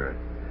Your Spirit.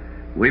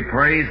 We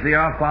praise Thee,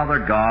 our Father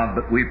God,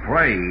 but we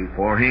pray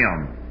for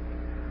him,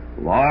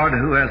 Lord,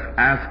 who has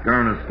asked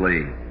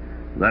earnestly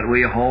that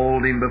we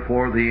hold him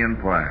before Thee in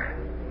prayer.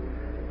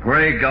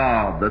 Pray,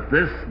 God, that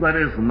this that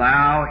is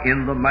now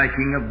in the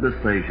making of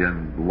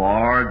decision,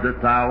 Lord,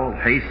 that Thou wilt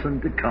hasten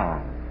to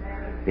come.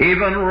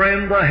 Even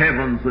rend the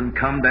heavens and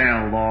come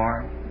down,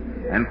 Lord,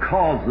 and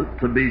cause it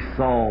to be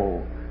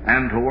so,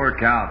 and to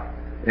work out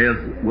as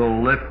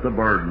will lift the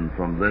burden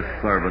from this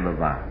servant of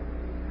Thine.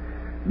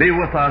 Be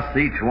with us,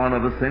 each one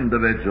of us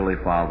individually,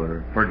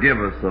 Father. Forgive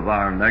us of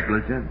our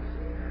negligence.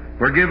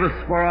 Forgive us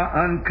for our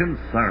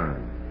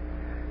unconcern.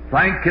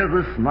 Thank You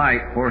this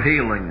night for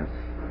healing us,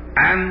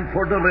 and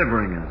for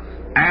delivering us,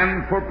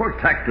 and for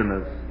protecting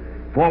us,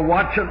 for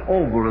watching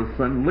over us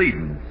and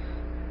leading us.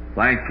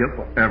 Thank You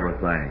for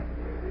everything.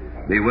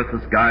 Be with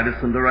us, guide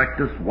us, and direct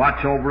us.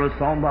 Watch over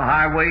us on the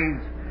highways.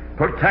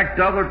 Protect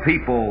other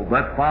people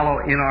that follow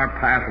in our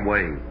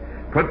pathway.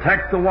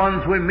 Protect the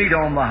ones we meet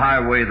on the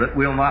highway that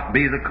will not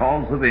be the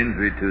cause of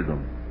injury to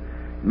them.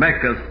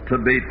 Make us to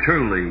be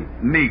truly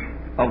meat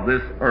of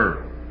this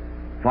earth.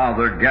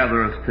 Father,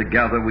 gather us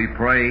together, we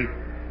pray,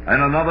 at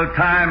another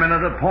time and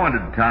at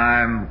appointed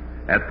time,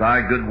 at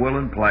Thy good will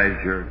and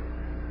pleasure.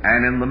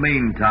 And in the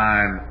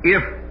meantime,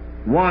 if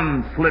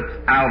one slips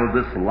out of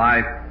this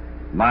life,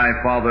 my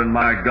Father and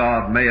my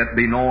God, may it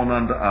be known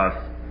unto us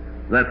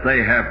that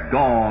they have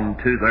gone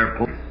to their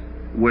place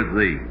with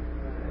Thee.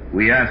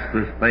 We ask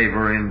this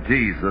favor in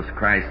Jesus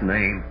Christ's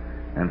name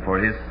and for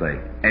His sake.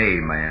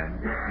 Amen.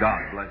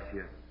 God bless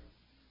you.